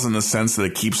files in the sense that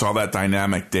it keeps all that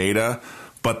dynamic data,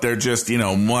 but they're just,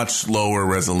 much lower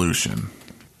resolution.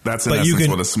 That's in essence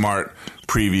what a smart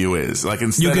preview is. Like,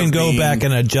 instead you can go back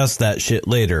and adjust that shit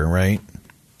later, right?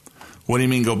 What do you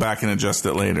mean go back and adjust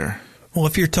it later? Well,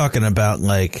 if you're talking about,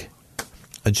 like,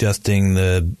 adjusting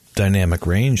the dynamic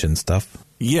range and stuff.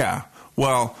 Yeah.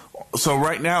 Well, so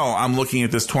right now I'm looking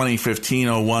at this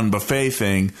 2015-01 buffet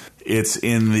thing. It's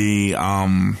in the...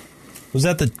 Was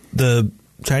that the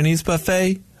Chinese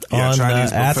buffet on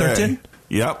Chinese buffet. Atherton?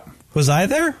 Yep. Was I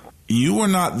there? You were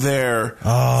not there.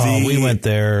 Oh, we went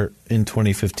there in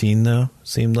 2015, though,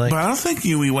 seemed like. But I don't think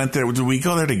we went there. Did we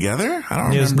go there together? I don't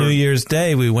remember. It was New Year's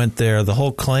Day. We went there. The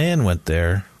whole clan went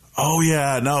there. Oh,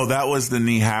 yeah. No, that was the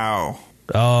Ni Hao.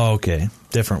 Oh, okay.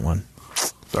 Different one.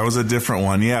 That was a different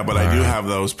one, yeah. But I do have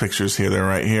those pictures here. They're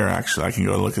right here, actually. I can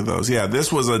go look at those. Yeah,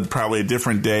 this was probably a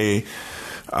different day.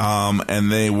 And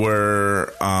they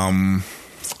were,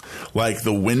 like,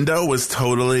 the window was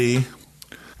totally...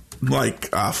 like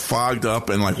fogged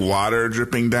up and like water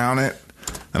dripping down it,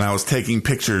 and I was taking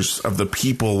pictures of the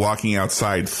people walking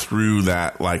outside through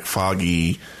that like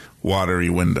foggy,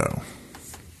 watery window.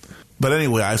 But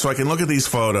anyway, so I can look at these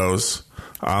photos.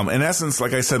 In essence,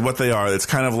 like I said, what they are, it's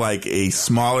kind of like a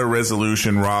smaller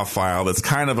resolution RAW file that's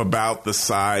kind of about the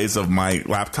size of my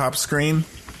laptop screen.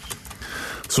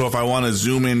 So if I want to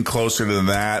zoom in closer to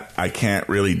that, I can't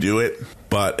really do it.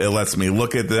 But it lets me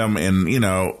look at them in,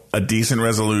 a decent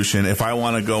resolution. If I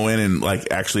want to go in and like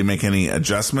actually make any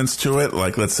adjustments to it,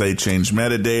 like let's say change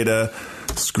metadata,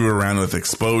 screw around with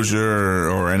exposure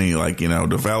or any like,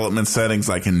 development settings,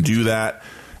 I can do that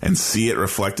and see it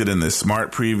reflected in this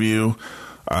smart preview.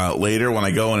 Later when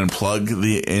I go in and plug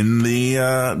in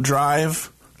the drive,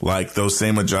 like those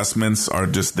same adjustments are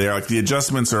just there. Like the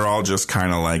adjustments are all just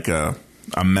kind of like a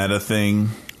meta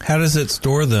thing. How does it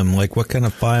store them? Like, what kind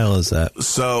of file is that?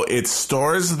 So it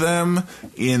stores them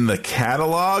in the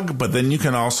catalog, but then you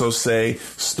can also say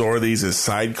store these as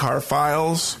sidecar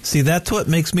files. See, that's what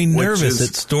makes me nervous.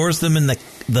 It stores them in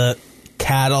the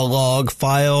catalog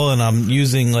file, and I'm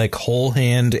using like whole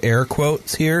hand air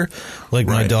quotes here, like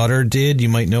my daughter did. You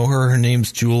might know her. Her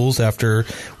name's Jules. After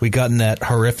we got in that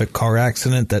horrific car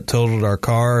accident that totaled our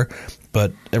car,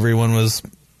 but everyone was,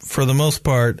 for the most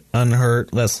part,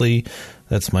 unhurt. Leslie,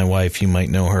 that's my wife. You might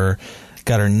know her.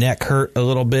 Got her neck hurt a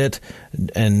little bit.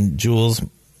 And Jules,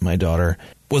 my daughter,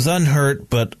 was unhurt.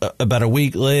 But about a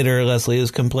week later, Leslie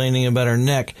is complaining about her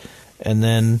neck. And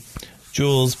then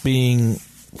Jules, being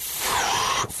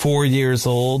 4 years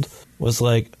old, was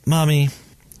like, Mommy,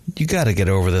 you got to get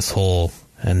over this hole.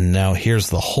 And now here's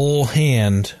the whole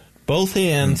hand, both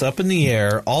hands up in the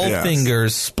air, all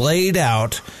fingers splayed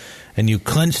out. And you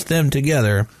clench them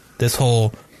together. This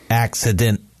whole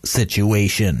accident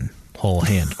situation, whole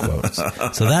hand quotes.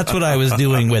 So that's what I was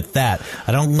doing with that.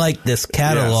 I don't like this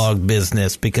catalog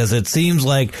business because it seems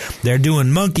like they're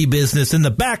doing monkey business in the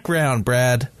background,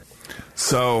 Brad.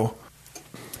 So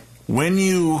when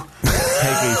you take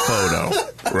a photo,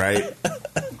 right,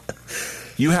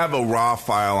 you have a RAW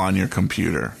file on your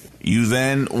computer. You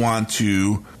then want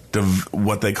to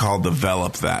what they call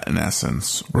develop that, in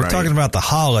essence. We're talking about the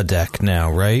holodeck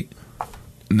now, right?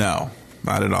 No,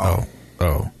 not at all.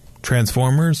 Oh.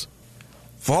 Transformers?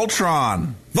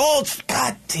 Voltron.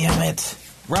 God damn it.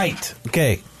 Right.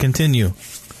 Okay, continue.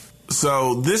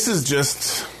 So this is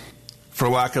just, for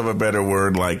lack of a better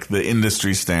word, like the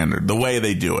industry standard, the way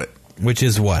they do it. Which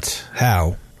is what?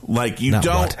 How? Like you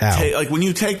don't take, like when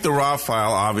you take the RAW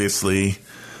file, obviously.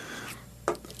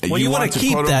 Well, you want to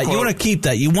keep that. You want to keep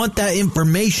that. You want that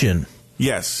information.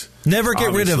 Yes. Never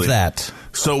get rid of that.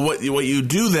 So what you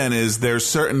do then is there's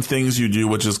certain things you do,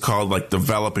 which is called like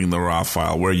developing the RAW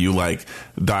file, where you like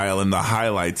dial in the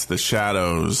highlights, the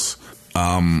shadows,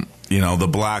 the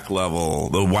black level,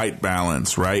 the white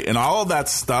balance, right? And all of that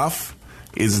stuff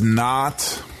is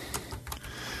not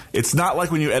it's not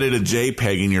like when you edit a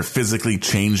JPEG and you're physically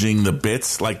changing the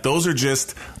bits. Like, those are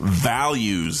just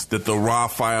values that the raw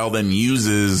file then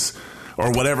uses,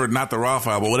 or whatever, not the raw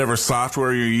file, but whatever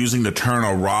software you're using to turn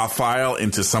a raw file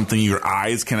into something your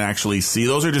eyes can actually see.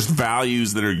 Those are just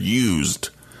values that are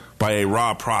used by a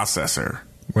raw processor.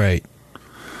 Right.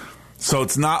 So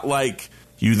it's not like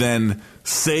you then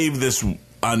save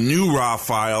a new raw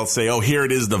file, say, oh, here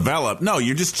it is developed. No,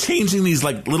 you're just changing these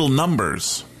like little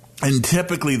numbers. And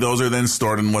typically those are then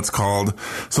stored in what's called,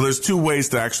 so there's two ways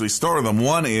to actually store them.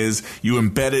 One is you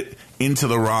embed it into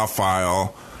the raw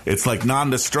file. It's like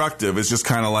non-destructive. It's just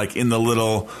kind of like in the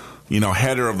little,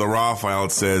 header of the raw file,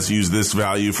 it says use this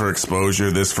value for exposure,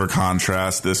 this for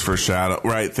contrast, this for shadow,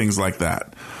 right? Things like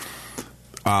that.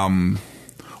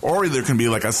 Or there can be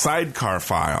like a sidecar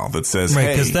file that says, right,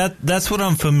 hey. because that's what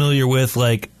I'm familiar with,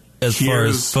 like, as far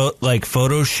as like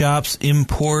Photoshop's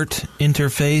import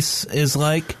interface is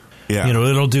like. Yeah.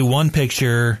 It'll do one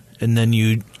picture, and then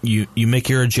you make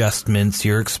your adjustments,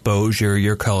 your exposure,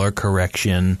 your color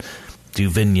correction, do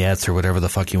vignettes or whatever the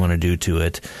fuck you want to do to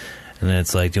it. And then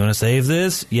it's like, do you want to save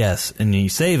this? Yes. And you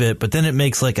save it, but then it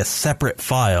makes like a separate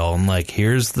file. And like,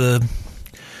 here's this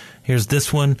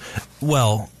one.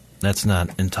 Well, that's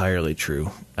not entirely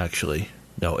true, actually.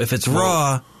 No, if it's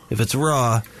raw,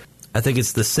 I think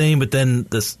it's the same, but then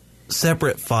this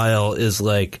separate file is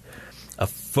like a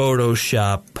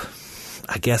Photoshop,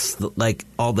 I guess, like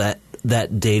all that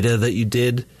data that you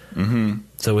did. Mm-hmm.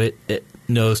 So it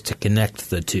knows to connect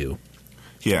the two.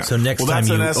 Yeah. So next time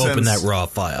you open that raw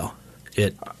file,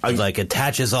 it like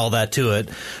attaches all that to it,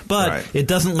 but it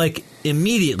doesn't like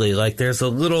immediately. Like, there's a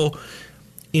little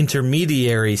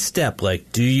intermediary step.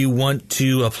 Like, do you want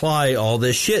to apply all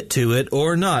this shit to it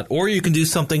or not? Or you can do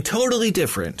something totally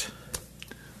different.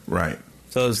 Right.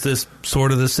 So is this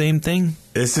sort of the same thing?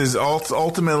 This is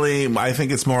ultimately, I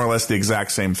think it's more or less the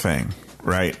exact same thing,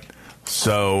 right?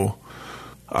 So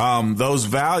those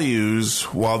values,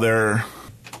 while they're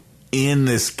in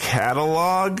this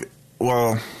catalog,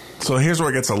 so here's where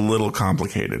it gets a little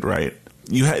complicated, right?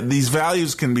 These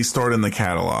values can be stored in the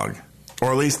catalog,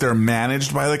 or at least they're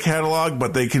managed by the catalog,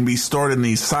 but they can be stored in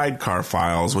these sidecar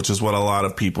files, which is what a lot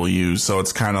of people use. So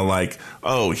it's kind of like,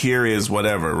 oh, here is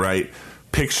whatever, right?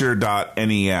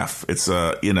 Picture.nef. It's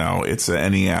a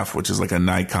NEF, which is like a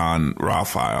Nikon RAW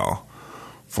file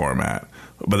format.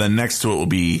 But then next to it will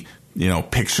be,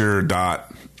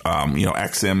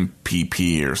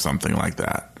 picture.xmpp or something like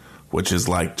that, which is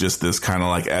like just this kind of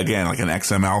like, again, like an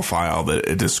XML file that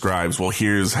it describes, well,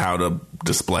 here's how to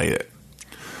display it.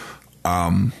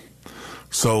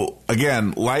 So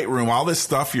again, Lightroom, all this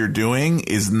stuff you're doing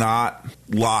is not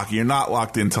locked. You're not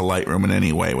locked into Lightroom in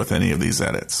any way with any of these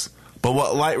edits. But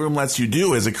what Lightroom lets you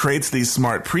do is it creates these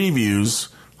smart previews.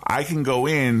 I can go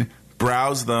in,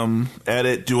 browse them,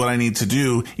 edit, do what I need to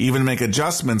do, even make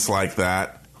adjustments like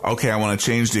that. Okay, I want to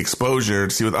change the exposure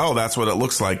to see that's what it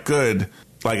looks like. Good.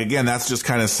 Like, again, that's just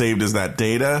kind of saved as that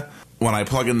data. When I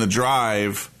plug in the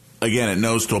drive, again, it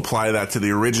knows to apply that to the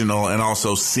original and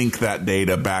also sync that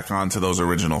data back onto those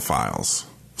original files.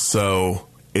 So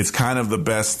it's kind of the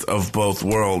best of both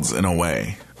worlds in a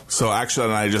way. So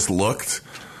actually, I just looked.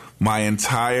 My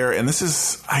entire, and this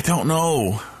is, I don't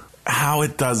know how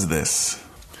it does this,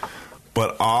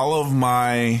 but all of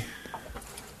my,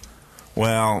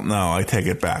 well, no, I take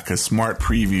it back, because smart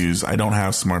previews, I don't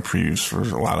have smart previews for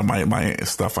a lot of my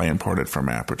stuff I imported from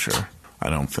Aperture,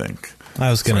 I don't think. I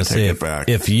was going to say,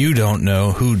 if you don't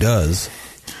know, who does?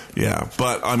 Yeah,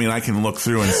 but, I mean, I can look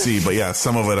through and see, but yeah,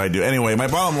 some of it I do. Anyway, my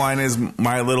bottom line is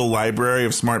my little library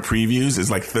of smart previews is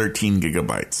like 13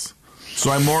 gigabytes. So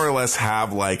I more or less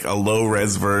have like a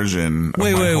low-res version of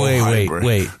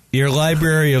Wait. Your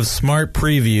library of smart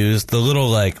previews, the little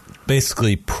like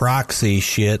basically proxy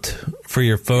shit for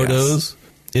your photos,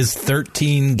 is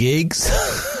 13 gigs?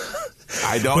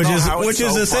 I don't know how it's which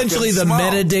is so essentially the small.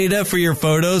 metadata for your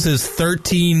photos is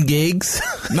 13 gigs?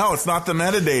 No, it's not the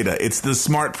metadata. It's the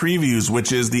smart previews,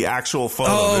 which is the actual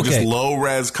photo. Oh, okay. They're just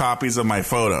low-res copies of my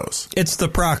photos. It's the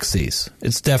proxies.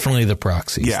 It's definitely the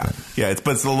proxies. Yeah, then. yeah.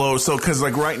 But it's the low. So because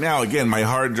like right now, again, my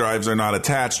hard drives are not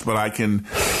attached, but I can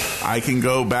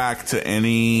go back to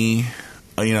any.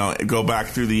 Go back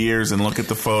through the years and look at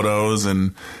the photos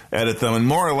and edit them, and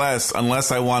more or less,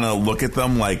 unless I want to look at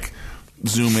them like.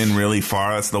 Zoom in really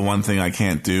far. That's the one thing I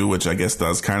can't do, which I guess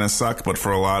does kind of suck. But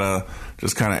for a lot of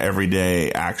just kind of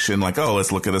everyday action, like, oh,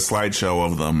 let's look at a slideshow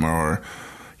of them, or,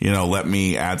 let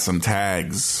me add some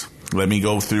tags. Let me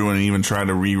go through and even try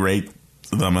to re-rate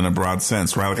them in a broad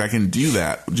sense, right? Like I can do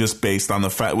that just based on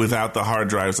the fact without the hard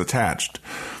drives attached.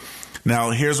 Now,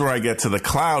 here's where I get to the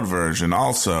cloud version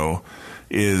also.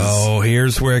 is... Oh,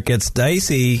 here's where it gets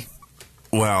dicey.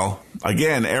 Well,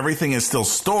 again, everything is still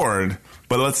stored,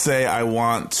 but let's say I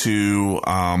want to...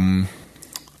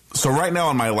 so right now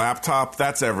on my laptop,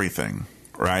 that's everything,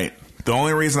 right? The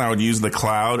only reason I would use the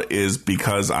cloud is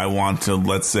because I want to,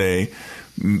 let's say,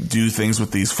 do things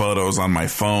with these photos on my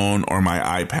phone or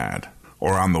my iPad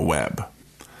or on the web.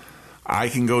 I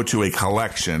can go to a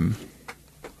collection.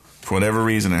 For whatever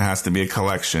reason, it has to be a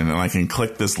collection, and I can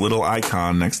click this little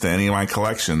icon next to any of my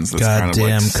collections. That's kind of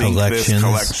like sync this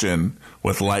collection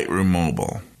with Lightroom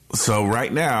Mobile. So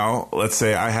right now, let's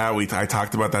say I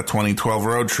talked about that 2012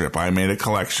 road trip. I made a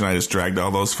collection. I just dragged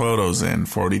all those photos in,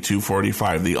 42,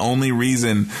 45. The only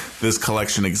reason this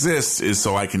collection exists is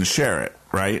so I can share it,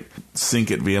 right?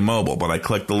 Sync it via mobile. But I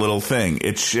click the little thing.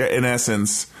 It, in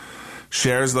essence,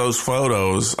 shares those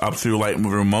photos up through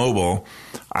Lightroom Mobile.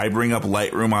 I bring up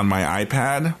Lightroom on my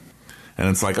iPad, and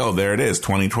it's like, oh, there it is,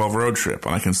 2012 road trip.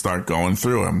 And I can start going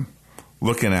through them,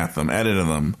 looking at them, editing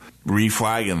them,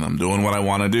 reflagging them, doing what I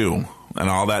want to do. And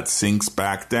all that syncs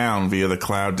back down via the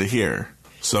cloud to here.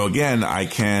 So again, I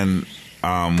can,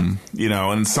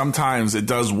 and sometimes it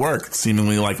does work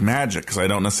seemingly like magic because I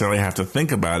don't necessarily have to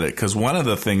think about it. Because one of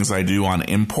the things I do on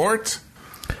import...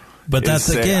 But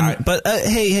that's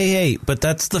hey, but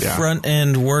that's the front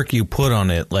end work you put on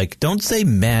it. Like, don't say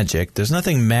magic. There's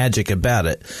nothing magic about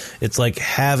it. It's like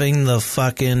having the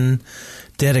fucking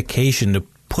dedication to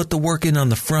put the work in on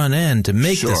the front end to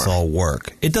make this all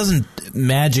work. It doesn't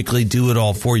magically do it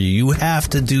all for you. You have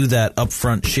to do that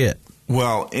upfront shit.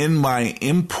 Well, in my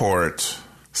import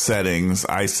settings,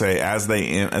 I say as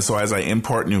I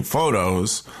import new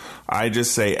photos, I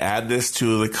just say add this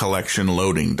to the collection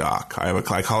loading dock.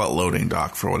 I call it loading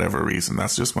dock for whatever reason.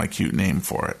 That's just my cute name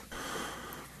for it.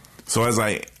 So as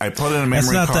I put in a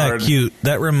memory card... That's not that cute.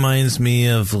 That reminds me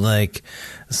of like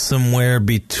somewhere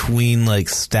between like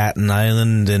Staten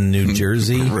Island and New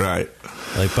Jersey. Right.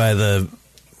 Like by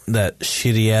that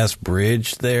shitty ass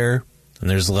bridge there. And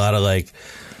there's a lot of like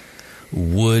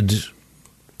wood,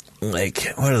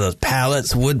 like what are those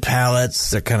pallets? Wood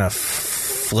pallets. They're kind of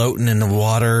floating in the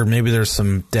water. Maybe there's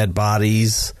some dead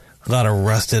bodies. A lot of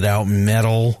rusted out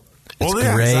metal. It's gray.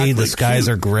 Exactly. The skies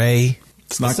are gray.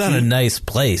 It's not a nice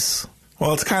place.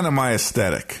 Well, it's kind of my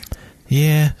aesthetic.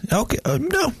 Yeah. Okay.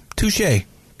 No. Touche.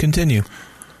 Continue.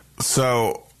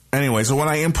 So, anyway, when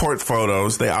I import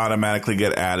photos, they automatically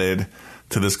get added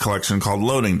to this collection called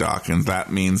Loading Dock, and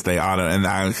that means and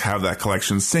I have that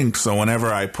collection synced. So whenever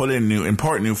I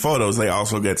import new photos, they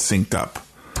also get synced up.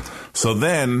 So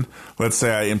then, let's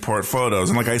say I import photos,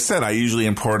 and like I said, I usually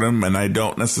import them, and I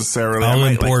don't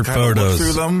necessarily import photos look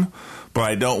through them, but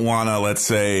I don't want to, let's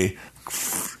say,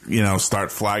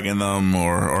 start flagging them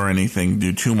or anything,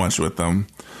 do too much with them.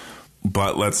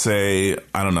 But let's say,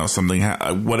 I don't know, something,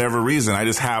 whatever reason, I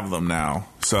just have them now.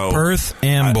 So Perth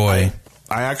Amboy.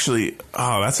 I actually,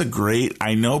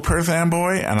 I know Perth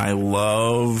Amboy, and I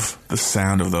love the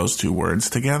sound of those two words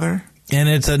together. And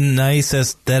it's a nice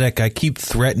aesthetic. I keep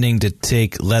threatening to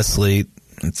take Leslie,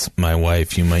 it's my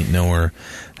wife, you might know her,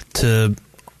 to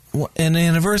an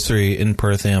anniversary in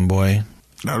Perth Amboy.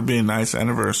 That would be a nice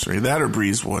anniversary. That or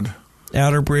Breezewood.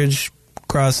 Outer Bridge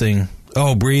Crossing.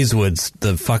 Oh, Breezewood's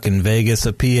the fucking Vegas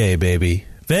of PA, baby.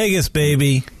 Vegas,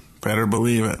 baby. Better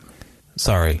believe it.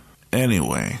 Sorry.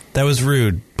 Anyway. That was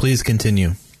rude. Please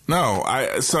continue. No,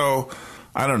 I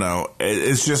don't know.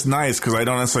 It's just nice because I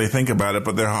don't necessarily think about it,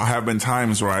 but there have been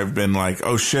times where I've been like,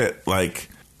 oh shit, like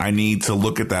I need to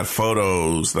look at that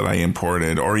photos that I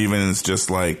imported, or even it's just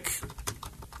like,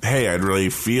 hey, I'd really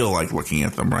feel like looking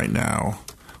at them right now.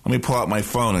 Let me pull out my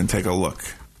phone and take a look.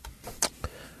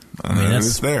 And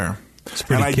it's there. It's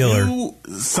pretty killer. I do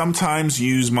sometimes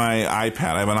use my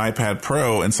iPad. I have an iPad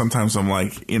Pro, and sometimes I'm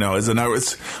like,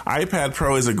 iPad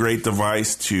Pro is a great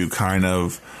device to kind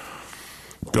of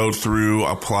go through,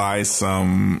 apply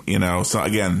some,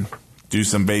 do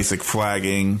some basic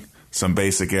flagging, some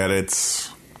basic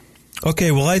edits.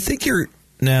 Okay, well, I think you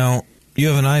have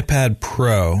an iPad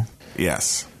Pro.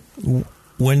 Yes.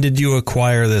 When did you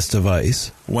acquire this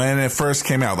device? When it first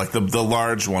came out, like the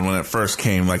large one, when it first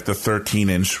came, like the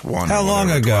 13-inch one. How long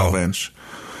ago? 12-inch.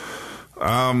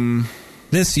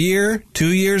 This year? 2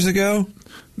 years ago?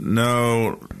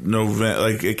 No,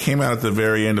 like it came out at the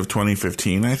very end of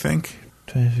 2015, I think.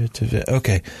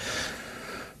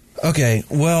 Okay.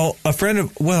 Well,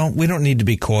 we don't need to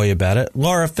be coy about it.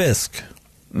 Laura Fisk.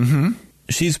 Mm-hmm.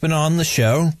 She's been on the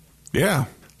show. Yeah.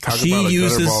 Talk about a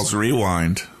Gutterballs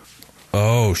rewind.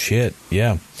 Oh, shit.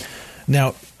 Yeah.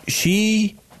 Now,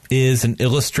 she is an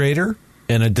illustrator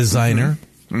and a designer.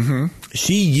 Mm-hmm.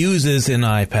 She uses an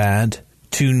iPad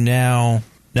to now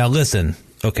listen,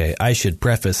 okay, I should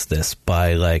preface this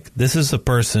by, like, this is a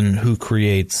person who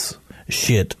creates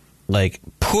shit, like,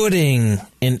 putting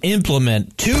an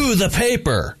implement to the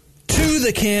paper, to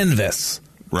the canvas.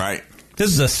 Right.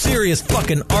 This is a serious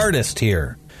fucking artist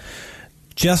here.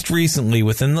 Just recently,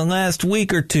 within the last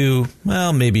week or two,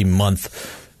 well, maybe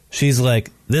month, she's like,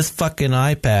 this fucking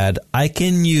iPad I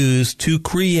can use to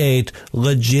create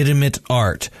legitimate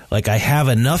art. Like, I have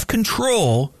enough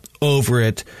control over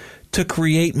it to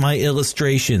create my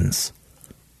illustrations.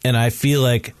 And I feel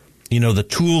like, you know, the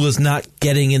tool is not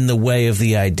getting in the way of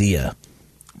the idea.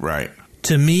 Right.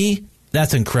 To me,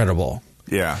 that's incredible.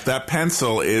 Yeah, that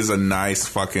pencil is a nice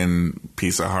fucking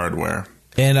piece of hardware.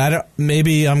 And I don't,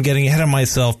 maybe I'm getting ahead of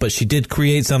myself, but she did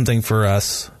create something for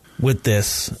us with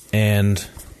this, and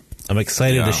I'm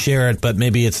excited to share it, but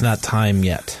maybe it's not time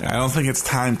yet. I don't think it's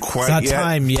time quite yet. It's yet. not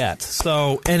time yet.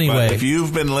 So anyway. But if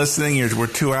you've been listening, we're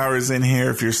 2 hours in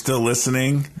here. If you're still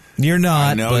listening, you're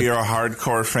not. I know you're a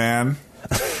hardcore fan.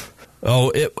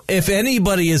 Oh, if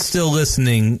anybody is still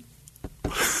listening,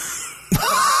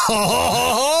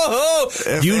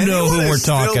 you know who we're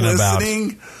talking about.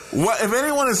 If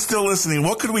anyone is still listening,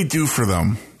 what could we do for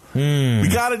them? We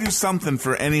got to do something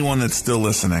for anyone that's still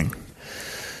listening.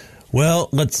 Well,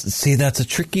 let's see. That's a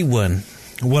tricky one.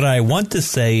 What I want to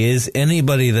say is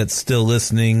anybody that's still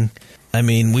listening, I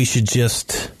mean, we should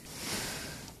just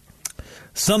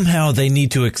somehow they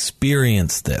need to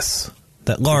experience this.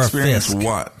 That Laura Fisk.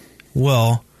 What?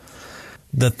 Well,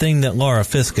 the thing that Laura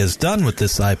Fisk has done with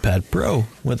this iPad Pro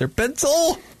with her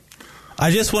pencil.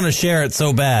 I just want to share it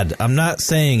so bad. I'm not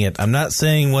saying it. I'm not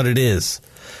saying what it is,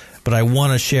 but I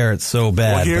want to share it so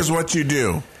bad. Well, here's what you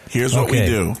do. Here's what we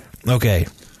do. Okay.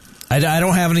 I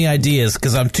don't have any ideas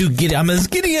because I'm too giddy. I'm as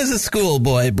giddy as a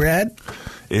schoolboy, Brad.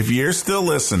 If you're still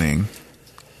listening,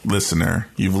 listener,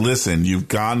 you've listened, you've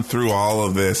gone through all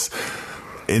of this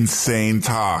insane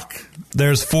talk.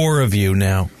 There's 4 of you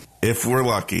now. If we're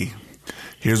lucky,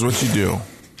 here's what you do.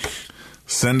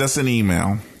 Send us an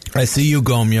email. I see you,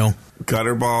 Gomyo.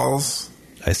 Gutterballs.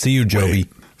 I see you, Joby.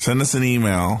 Send us an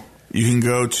email. You can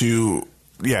go to,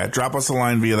 drop us a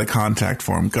line via the contact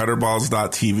form,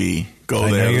 gutterballs.tv. Go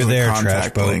there. I know you're there,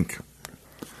 contact Trash link.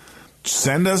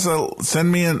 Send us a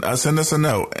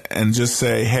note and just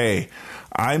say, hey,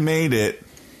 I made it,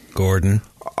 Gordon,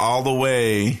 all the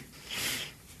way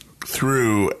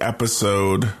through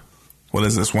episode, what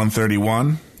is this,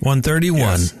 131? 131.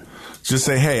 Yes. Just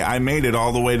say, hey, I made it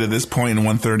all the way to this point in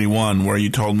 131 where you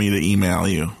told me to email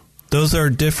you. Those are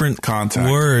different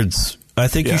words. I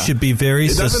think you should be very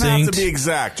succinct. It doesn't have to be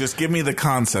exact. Just give me the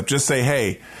concept. Just say,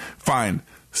 hey, fine.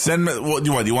 Send me, what, do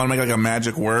you want to make like a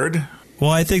magic word?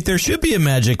 Well, I think there should be a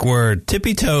magic word.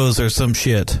 Tippy toes or some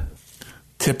shit.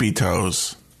 Tippy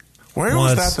toes. Where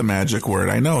was that the magic word?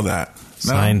 I know that.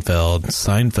 No.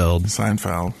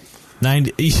 Seinfeld.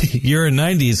 90, you're a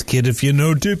 90s kid if you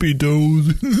know tippy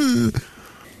toes.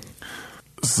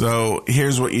 So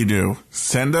here's what you do.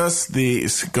 Send us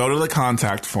go to the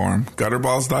contact form,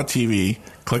 gutterballs.tv,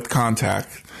 click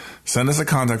contact, send us a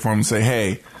contact form and say,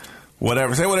 hey,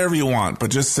 say whatever you want, but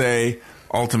just say,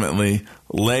 ultimately,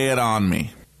 lay it on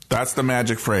me. That's the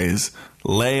magic phrase.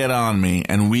 Lay it on me,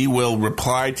 and we will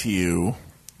reply to you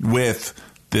with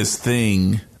this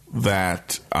thing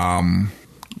that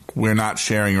we're not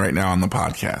sharing right now on the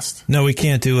podcast. No, we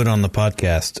can't do it on the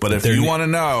podcast. But if you want to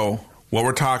know what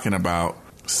we're talking about,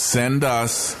 send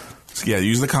us,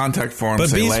 use the contact form. But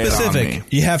say, be lay specific. It on me.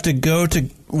 You have to go to,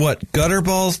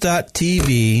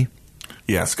 gutterballs.tv.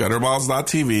 Yes,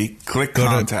 gutterballs.tv. Click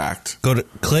contact.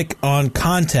 Click on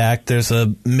contact. There's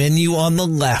a menu on the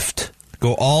left.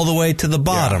 Go all the way to the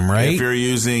bottom, right? If you're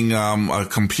using a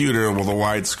computer with a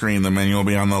wide screen, the menu will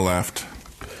be on the left.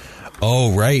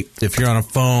 Oh, right. If you're on a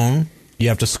phone, you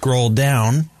have to scroll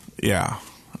down. Yeah.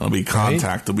 It'll be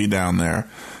contact. It'll be down there.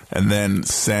 And then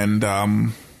send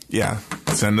us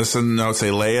a note.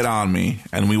 Say, lay it on me,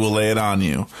 and we will lay it on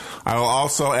you. I will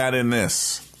also add in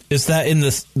this. Is that in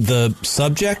the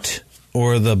subject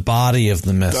or the body of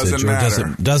the message? Doesn't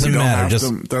matter. Doesn't matter.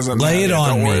 Just lay it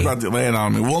on me. Don't worry about lay it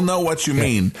on me. We'll know what you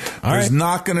mean. There's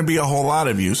not going to be a whole lot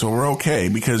of you, so we're okay,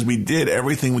 because we did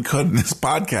everything we could in this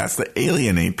podcast to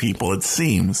alienate people, it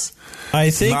seems.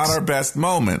 I think not our best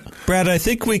moment. Brad, I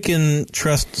think we can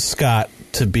trust Scott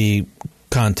to be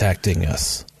contacting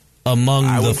us among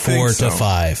the 4 to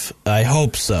 5. I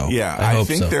hope so. Yeah, I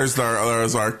think there's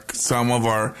some of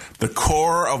the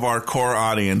core of our core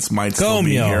audience might still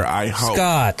be here. I hope.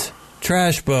 Scott,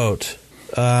 Trash Boat,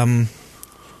 Gordon,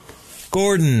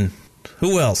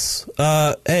 who else?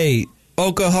 Hey,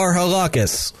 Okahar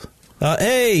Halakis.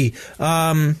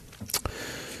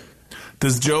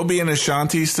 Does Joby and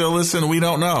Ashanti still listen? We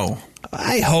don't know.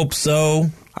 I hope so.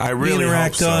 I really we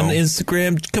interact hope so. on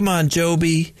Instagram. Come on,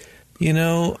 Joby. You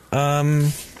know,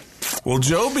 Well,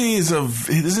 Joby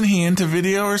isn't he into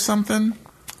video or something?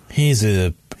 he's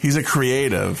a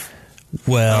creative.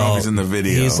 well. I don't know if he's in the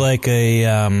video. He's like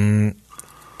a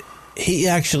he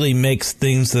actually makes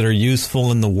things that are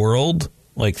useful in the world,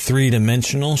 like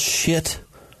 3-dimensional shit.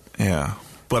 Yeah.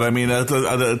 But I mean,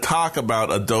 the talk about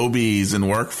Adobes and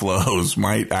workflows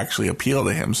might actually appeal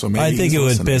to him. So maybe I think he's it would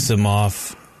listening. piss him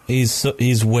off.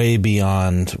 He's way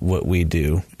beyond what we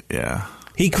do. Yeah.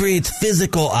 He creates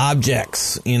physical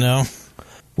objects, you know?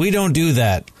 We don't do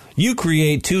that. You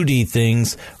create 2D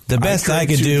things. The best I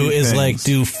could do 2D is things. like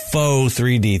do faux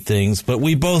 3D things, but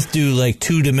we both do like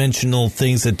 2-dimensional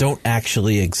things that don't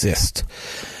actually exist.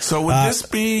 So would this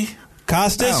be... I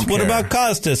Costas, don't what care. about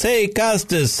Costas? Hey,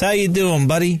 Costas, how you doing,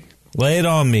 buddy? Lay it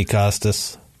on me,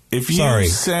 Costas. If you Sorry.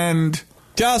 send...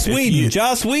 Joss If Whedon. you-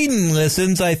 Joss Whedon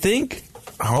listens, I think.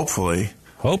 Hopefully.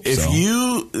 Hope If so.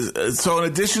 you... So in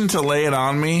addition to Lay It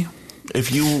On Me,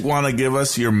 if you want to give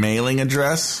us your mailing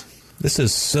address, This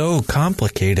is so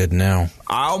complicated now.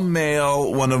 I'll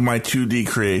mail one of my 2D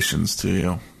creations to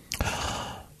you.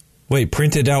 Wait,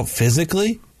 printed out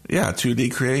physically? Yeah,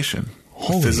 2D creation.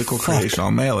 Holy Physical fuck. creation.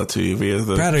 I'll mail it to you via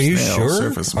the Brad, are you snail sure?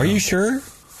 surface Are mail. you sure?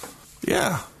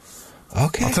 Yeah.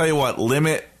 Okay. I'll tell you what,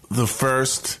 limit the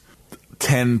first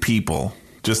 10 people,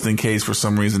 just in case for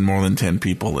some reason more than 10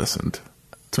 people listened.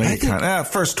 To make it kind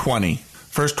first 20.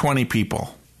 First 20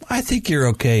 people. I think you're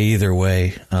okay either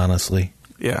way, honestly.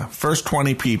 Yeah, first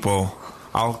 20 people.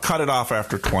 I'll cut it off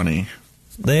after 20.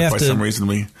 They have By to some reason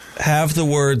we... have the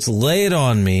words "lay it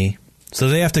on me," so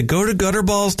they have to go to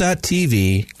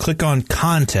gutterballs.tv, click on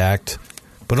contact,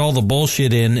 put all the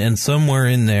bullshit in, and somewhere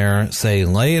in there say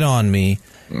 "lay it on me,"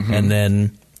 and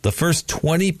then the first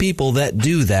 20 people that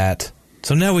do that.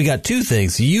 So now we got two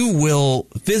things. You will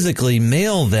physically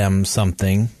mail them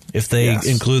something if they Yes.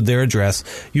 include their address.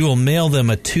 You will mail them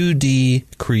a 2D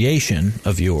creation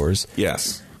of yours.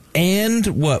 Yes. And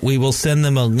what? We will send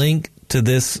them a link to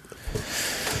this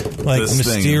like This thing.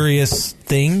 mysterious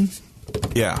thing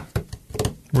Yeah.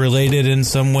 related in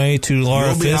some way to Laura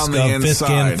You'll be Fisk on the of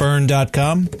inside.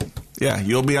 fiskandfern.com. Yeah,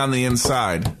 you'll be on the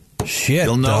inside. Shit,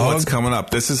 You'll know dog. what's coming up.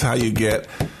 This is how you get...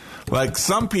 Like,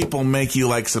 some people make you,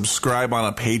 like, subscribe on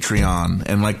a Patreon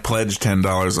and, like, pledge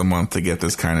 $10 a month to get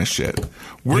this kind of shit.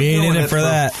 We're We ain't in doing it for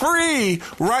that. free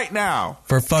right now.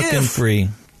 For fucking If free.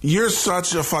 You're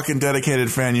such a fucking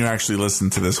dedicated fan, you actually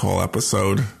listened to this whole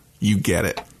episode. You get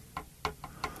it.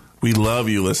 We love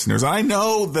you, listeners. I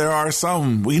know there are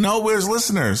some. We know there's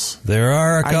listeners. There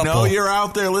are a couple. I know you're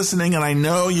out there listening, and I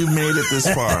know you made it this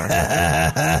far.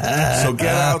 So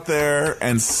get out there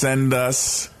and send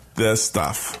us this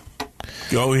stuff.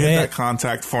 Go hit Man. that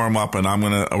contact form up, and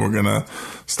we're gonna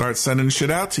start sending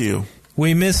shit out to you.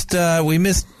 We missed,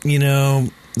 you know,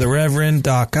 the Reverend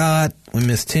Doc Ott. We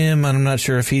missed him. I'm not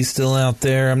sure if he's still out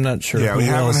there. I'm not sure. Yeah, we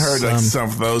who haven't else, heard like some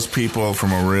of those people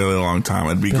from a really long time.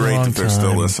 It'd be been a great long if they're still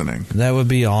time. listening. That would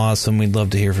be awesome. We'd love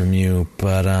to hear from you.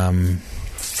 But,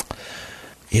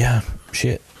 yeah,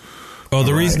 shit. Oh,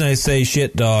 the All reason right. I say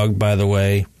shit, dog, by the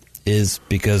way, is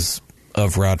because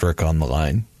of Roderick on the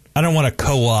line. I don't want to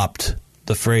co-opt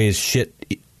the phrase shit.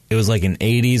 It was like an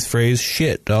 80s phrase,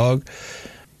 shit, dog.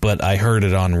 But I heard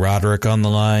it on Roderick on the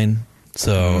line.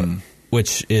 So,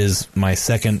 which is my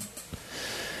second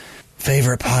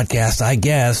favorite podcast, I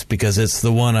guess, because it's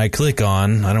the one I click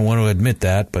on. I don't want to admit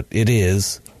that, but it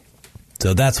is.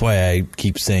 So that's why I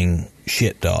keep saying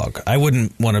shit, dog. I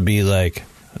wouldn't want to be like,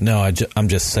 no, I'm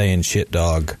just saying shit,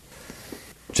 dog.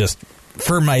 Just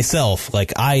for myself.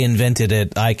 Like, I invented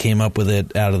it. I came up with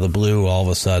it out of the blue all of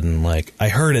a sudden. Like, I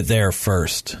heard it there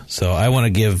first. So I want to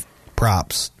give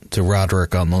props to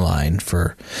Roderick on the line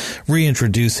for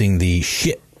reintroducing the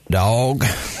shit, dog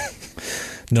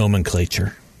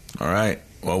nomenclature. All right.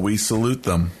 Well, we salute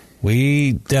them.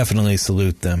 We definitely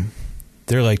salute them.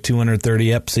 They're like 230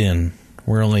 eps in.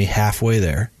 We're only halfway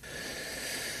there.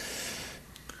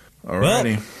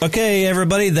 Alrighty. Well, okay,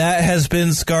 everybody, that has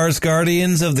been Scars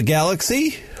Guardians of the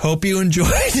Galaxy. Hope you enjoyed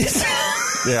it.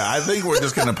 Yeah, I think we're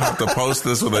just going to have to post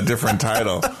this with a different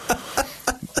title.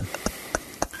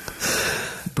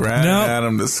 Brad No, and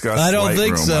Adam discuss I don't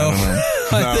think Lightroom. so. I don't know.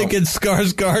 I No. think it's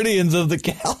Scars Guardians of the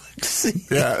Galaxy.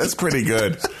 Yeah, it's pretty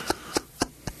good.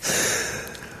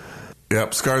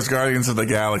 Yep, Scars Guardians of the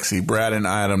Galaxy. Brad and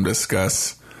Adam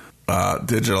discuss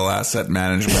digital asset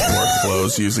management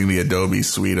workflows using the Adobe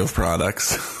suite of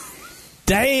products.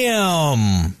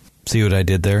 Damn. See what I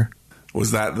did there?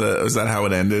 Was that how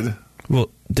it ended? Well,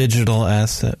 digital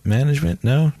asset management?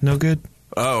 No good?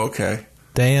 Oh, okay.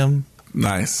 Damn.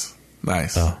 Nice.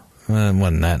 Oh, It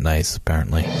wasn't that nice,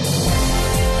 apparently.